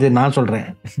 இது நான் சொல்றேன்.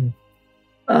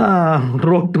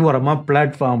 ரோட்டு ஓரமா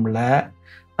பிளாட்ஃபார்ம்ல,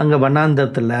 அங்க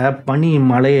வண்ணாந்தத்துல பனி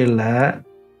மலையில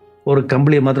ஒரு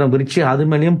கம்பளியை மாத்திரம் விரிச்சு அது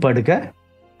மேலேயும் படுக்க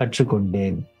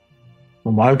கற்றுக்கொண்டேன்.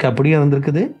 வாழ்க்கை அப்படியே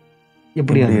இருந்திருக்குது,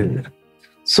 எப்படியும் இருந்தது.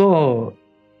 ஸோ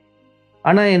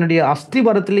ஆனா என்னுடைய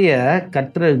அஸ்திவாரத்திலேயே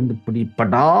கர்த்தர் இப்படி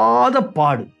படாத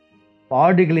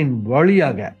பாடுகளின்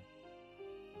வழியாக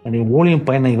என்னுடைய ஊழியம்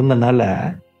பயணம் இருந்தனால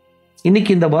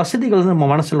இன்னைக்கு இந்த வசதிகள் வந்து நம்ம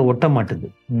மனசுல ஒட்ட மாட்டுது.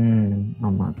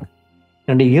 ஆமா.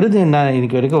 என்னுடைய இருதயம், நான்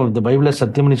இன்னைக்கு வரைக்கும் இந்த பைபிளை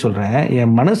சத்தியம் பண்ணி சொல்றேன்,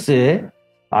 என் மனசு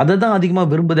அதை தான் அதிகமா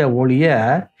விரும்புதே ஒழிய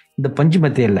இந்த பஞ்சு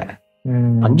மெத்தை இல்லை.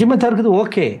 பஞ்சு மெத்தா இருக்குது,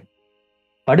 ஓகே,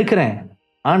 படுக்கிறேன்,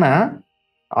 ஆனா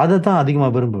அதை தான் அதிகமா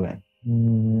விரும்புவேன்.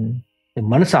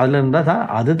 என் மனசு அதுல இருந்தா தான்,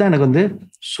 அதுதான் எனக்கு வந்து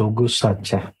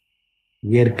சொகுசாச்ச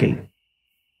இயற்கை.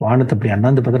 வானத்தை அப்படி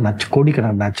அண்ணாந்து பார்த்தா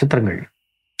கோடிக்கணக்கான நட்சத்திரங்கள்.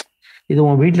 இது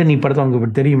உன் வீட்டுல நீ படத்தை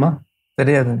உனக்கு தெரியுமா?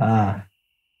 தெரியாது.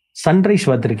 சன்ரைஸ்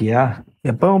பார்த்துருக்கியா?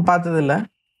 எப்பவும் பார்த்தது இல்லை,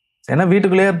 ஏன்னா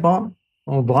வீட்டுக்குள்ளேயே இருப்போம்.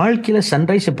 உன் வாழ்க்கையில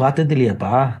சன்ரைஸ் பார்த்தது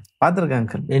இல்லையாப்பா? பார்த்துருக்கேன்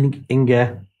அங்கிள். எனக்கு எங்க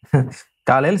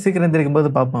காலையில் சீக்கிரம் எந்திரிக்கும் போது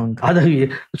பார்ப்போம். அது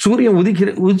சூரியன்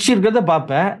உதிச்சிருக்கிறத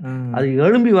பார்ப்பேன், அது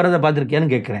எழும்பி வர்றதை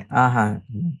பார்த்துருக்கியான்னு கேட்குறேன். ஆஹா.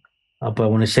 அப்போ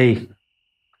ஒன்று செய்,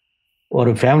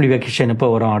 ஒரு ஃபேமிலி வெக்கேஷன் எப்போ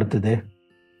வரும் அடுத்தது?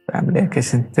 ஃபேமிலி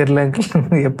வெக்கேஷன் தெரியல அங்கிள்.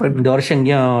 எப்போ இந்த வருஷம்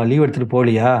எங்கேயும் லீவ் எடுத்துகிட்டு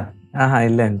போகலையா? ஆஹா,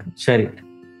 இல்லை அங்கிள். சரி,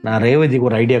 நான் ரேவதிக்கு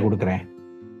ஒரு ஐடியா கொடுக்குறேன்.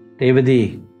 ரேவதி,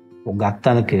 உங்கள்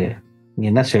அத்தானுக்கு நீ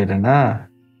என்ன செய்யறேன்னா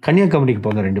கன்னியாகுமரிக்கு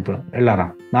போங்க, 2 பேரும்,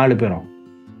 எல்லாரும் 4 பேரும்.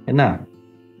 என்ன,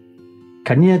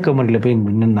 கன்னியாகுமரியில் போய்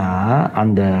நின்னா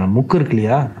அந்த முக்கு இருக்கு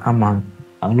இல்லையா? ஆமாம்.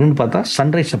 அங்கே நின்று பார்த்தா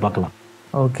சன்ரைஸை பார்க்கலாம்.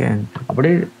 ஓகே.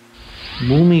 அப்படியே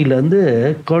பூமியிலேருந்து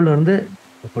கோள்லேருந்து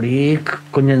அப்படியே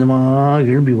கொஞ்சம் கொஞ்சமாக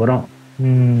எழும்பி வரும்,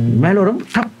 மேலே வரும்,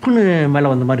 டப்புன்னு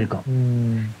மேலே வந்த மாதிரி இருக்கும்.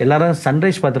 எல்லாரும்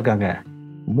சன்ரைஸ் பார்த்துருக்காங்க,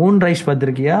 மூன் ரைஸ்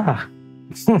பார்த்துருக்கியா?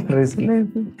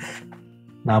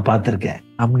 நான் பார்த்துருக்கேன்.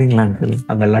 அப்படிங்களா?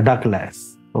 அங்கே லடாக்ல.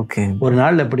 ஓகே. ஒரு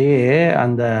நாள் அப்படியே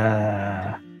அந்த,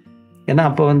 ஏன்னா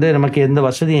அப்போ வந்து நமக்கு எந்த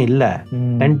வசதியும் இல்லை,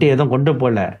 டென்ட் எதுவும் கொண்டு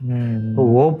போகல,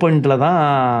 ஓப்பன்ல தான்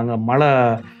அங்கே மழை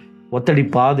ஒத்தடி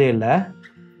பாதையில்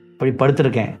இப்படி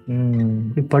படுத்திருக்கேன்.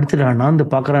 இப்படி படுத்துட்டேன், நான் வந்து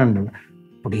பார்க்குறேன்,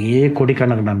 அப்படியே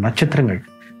கோடிக்கணக்கான நட்சத்திரங்கள்.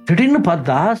 திடீர்னு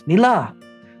பார்த்தா நிலா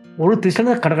ஒரு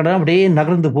திசையில கடற்கடை அப்படியே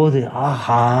நகர்ந்து போகுது.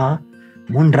 ஆஹா,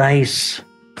 மூன் ரைஸ்.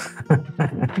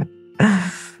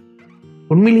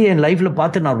 உண்மையிலேயே என் லைஃப்ல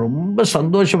பார்த்து நான் ரொம்ப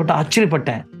சந்தோஷப்பட்டேன்,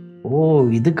 ஆச்சரியப்பட்டேன். ஓ,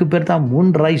 இதுக்கு பேர் தான்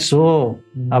மூன் ரைஸோ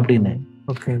அப்படின்னு.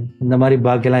 ஓகே. இந்த மாதிரி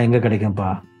பாக்கியெல்லாம் எங்க கிடைக்கும்பா?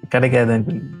 கிடைக்காது.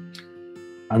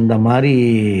 அந்த மாதிரி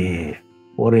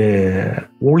ஒரு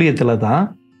ஊழியத்துல தான்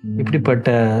இப்படிப்பட்ட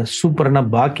சூப்பரான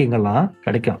பாக்கியங்கள்லாம்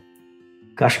கிடைக்கும்.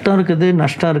 கஷ்டம் இருக்குது,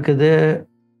 நஷ்டம் இருக்குது,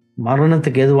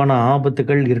 மரணத்துக்கு எதுவான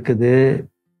ஆபத்துகள் இருக்குது.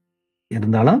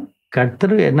 இருந்தாலும்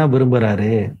கர்த்தர் என்ன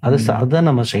விரும்புறாரு அதுதான்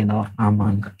நம்ம செய்யணும்.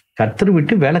 ஆமாங்க. கர்த்தர்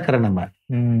விட்டு வேலைக்கிற நம்ம.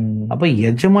 அப்ப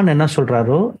எஜமான் என்ன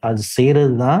சொல்றாரோ அது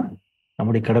செய்யறதுதான்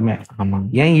நம்முடைய கடமை.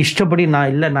 ஏன் இஷ்டப்படி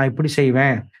நான் இப்படி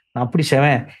செய்வேன், நான் அப்படி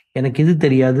செய்வேன், எனக்கு இது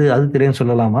தெரியாது அது தெரியும்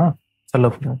சொல்லலாமா?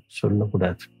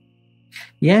 சொல்லக்கூடாது.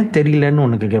 ஏன் தெரியலன்னு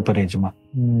உனக்கு கேட்பாரு எஜமான்.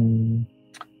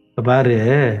 பாரு,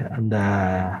 அந்த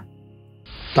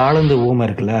தாளந்து ஊமை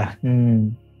இருக்குல்ல,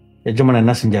 எஜமான்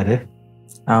என்ன செஞ்சாரு?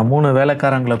 3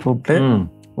 வேலைக்காரங்களை கூப்பிட்டு,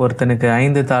 ஒருத்தனுக்கு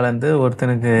 5 தாளந்து,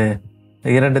 ஒருத்தனுக்கு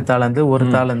 2 தாளந்து, 1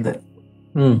 தாளந்து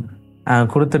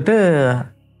கொடுத்துட்டு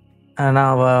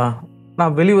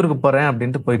நான் வெளியூருக்கு போறேன்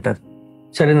அப்படின்ட்டு போயிட்டாரு.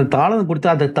 சரி, இந்த தாளந்து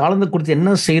கொடுத்து, அந்த தாளந்து கொடுத்து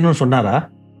என்ன செய்யணும்னு சொன்னாரா?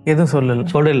 எதுவும்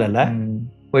சொல்லல.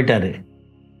 போயிட்டாரு.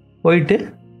 போயிட்டு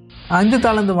 5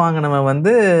 தாளந்து வாங்கினவன்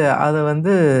வந்து அதை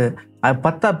வந்து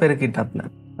 10 பெருக்கிட்டாப்ல.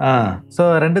 ஸோ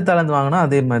 2 தாளந்து வாங்கினா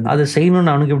அதே மாதிரி அதை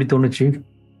செய்யணும்னு அவனுக்கு எப்படி தோணுச்சு?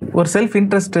 ஒரு செல்ஃப்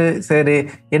இன்ட்ரெஸ்ட். சரி,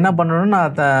 என்ன பண்ணணும்னு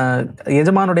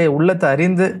எஜமானுடைய உள்ளத்தை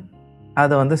அறிந்து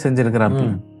அதை வந்து செஞ்சிருக்கிறாங்க.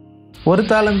 1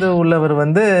 தாளந்து உள்ளவர்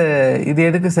வந்து இது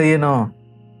எதுக்கு செய்யணும்,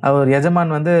 அவர்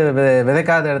எஜமான் வந்து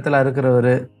விதைக்காத இடத்துல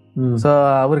இருக்கிறவர். ஸோ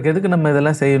அவருக்கு எதுக்கு நம்ம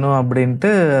இதெல்லாம் செய்யணும்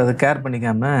அப்படின்ட்டு அதை கேர்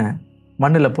பண்ணிக்காம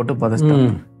மண்ணில் போட்டு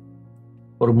புதைச்சிட்டோம்.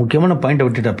 ஒரு முக்கியமான பாயிண்ட்டை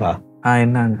விட்டுட்டப்பா.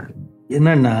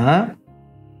 என்னன்னா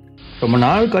ரொம்ப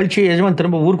நாள் கழிச்சு எஜமான்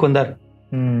திரும்ப ஊருக்கு வந்தார்.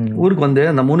 ஊருக்கு வந்து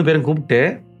அந்த 3 பேரும் கூப்பிட்டு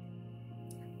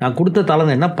நான் கொடுத்த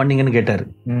தாளம் என்ன பண்ணீங்கன்னு கேட்டார்.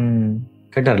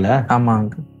 கேட்டார்ல?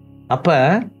 ஆமாங்க. அப்ப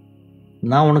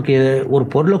நான் உனக்கு ஒரு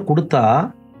பொருளை கொடுத்தா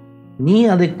நீ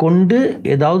அதை கொண்டு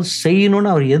ஏதாவது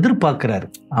செய்யணும்னு அவர் எதிர்பார்க்கிறாரு.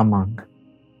 ஆமாங்க.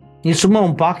 நீ சும்மா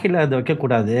உன் பாக்கையில அதை வைக்க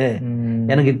கூடாது.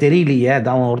 எனக்கு தெரியலையே,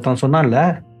 அவன் ஒருத்தன் சொன்னான்ல,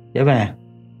 எவன்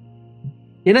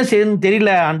என்ன செய்யணும்னு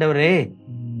தெரியல ஆண்டவரே,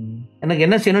 எனக்கு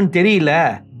என்ன செய்யணும்னு தெரியல,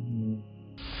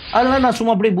 அதெல்லாம் நான்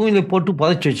சும்மா அப்படியே பூமியில போட்டு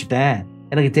புதைச்சி வச்சுட்டேன்,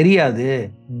 எனக்கு தெரியாது.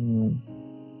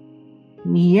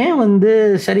 நீ ஏன் வந்து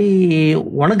சரி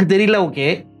உனக்கு தெரியல, ஓகே,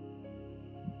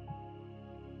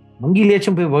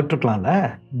 வங்கியிலேச்சும் போய் போட்டுருக்கலாம்ல,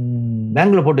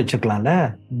 பேங்க்ல போட்டு வச்சிருக்கலாம்ல.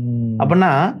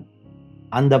 அப்படின்னா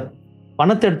அந்த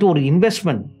பணத்தை எடுத்து ஒரு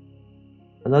இன்வெஸ்ட்மெண்ட்,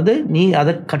 அதாவது நீ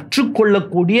அதை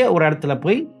கற்றுக்கொள்ளக்கூடிய ஒரு இடத்துல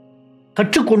போய்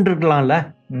கற்றுக்கொண்டிருக்கலாம்ல.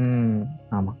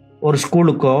 ஆமா. ஒரு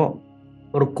ஸ்கூலுக்கோ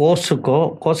ஒரு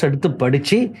கோர்ஸ் எடுத்து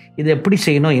படிச்சு இதை எப்படி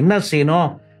செய்யணும், என்ன செய்யணும்,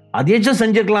 அதையும்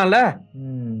செஞ்சிருக்கலாம்ல.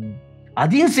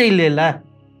 அதையும் செய்யல.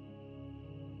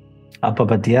 அப்ப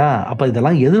பத்தியா, அப்ப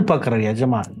இதெல்லாம் எதிர்பார்க்கிற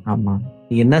எஜமான். ஆமா.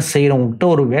 நீ என்ன செய்யணும், உங்ககிட்ட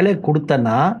ஒரு வேலையை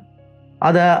கொடுத்தனா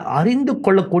அதை அறிந்து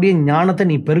கொள்ளக்கூடிய ஞானத்தை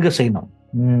நீ பெருக செய்யணும்.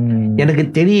 எனக்கு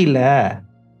தெரியல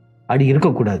அப்படி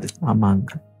இருக்கக்கூடாது.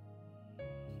 ஆமாங்க.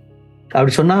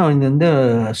 அப்படி சொன்னா அவங்க வந்து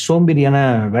சோம்பேறியான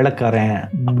வேலைக்காரன்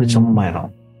அப்படி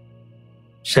சும்மாயிரும்.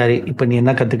 சரி, இப்ப நீ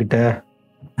என்ன கத்துக்கிட்ட?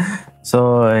 ஸோ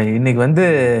இன்னைக்கு வந்து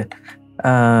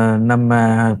நம்ம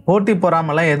போட்டி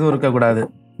பொறாமலாம் எதுவும் இருக்கக்கூடாது.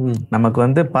 நமக்கு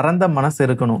வந்து பரந்த மனசு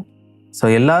இருக்கணும். ஸோ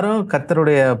எல்லாரும்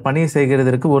கர்த்தருடைய பணி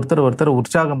செய்கிறதுக்கு ஒருத்தர்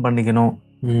உற்சாகம் பண்ணிக்கணும்.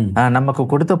 நமக்கு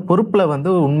கொடுத்த பொறுப்புல வந்து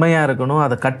உண்மையா இருக்கணும்,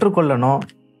 அதை கற்றுக்கொள்ளணும்.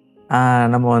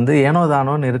 நம்ம வந்து ஏனோ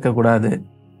தானோன்னு இருக்கக்கூடாது.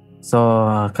 ஸோ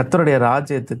கர்த்தருடைய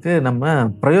ராஜ்யத்துக்கு நம்ம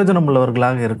பிரயோஜனம்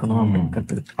உள்ளவர்களாக இருக்கணும் அப்படின்னு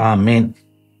கற்றுக்கிட்டு. ஆமென்.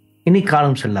 இனி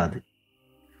காலம் செல்லாது,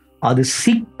 அது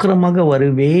சீக்கிரமாக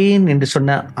வருவேன் என்று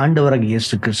சொன்ன ஆண்டவராகிய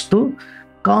இயேசு கிறிஸ்து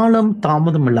காலம்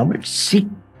தாமதம் இல்லாமல்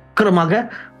சீக்கிரமாக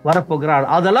வரப்போகிறார்.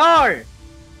 ஆதலால்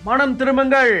மனம்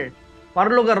திரும்புங்கள்,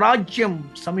 பரலோக ராஜ்யம்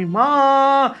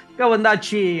சமீபமாக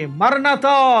வந்தாச்சு.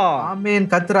 மரணதா. ஆமென்.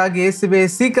 கர்த்தராகிய இயேசுவே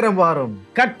சீக்கிரம் வாரும்.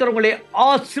 கர்த்தர் உங்களை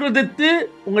ஆசீர்வதித்து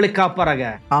உங்களை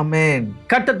காப்பாராக. ஆமென்.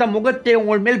 கர்த்தர் தம் முகத்தை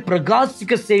உங்கள் மேல்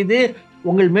பிரகாசிக்க செய்து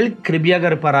உங்கள் மேல் கிருபையாக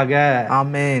இருப்பாராக.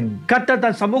 ஆமென். கர்த்தர்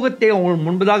தன் சமூகத்தை உங்கள்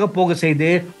முன்பதாக போக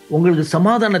செய்து உங்களுக்கு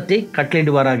சமாதானத்தை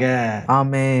கட்டளையிடுவாராக.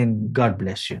 ஆமென். God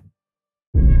bless you.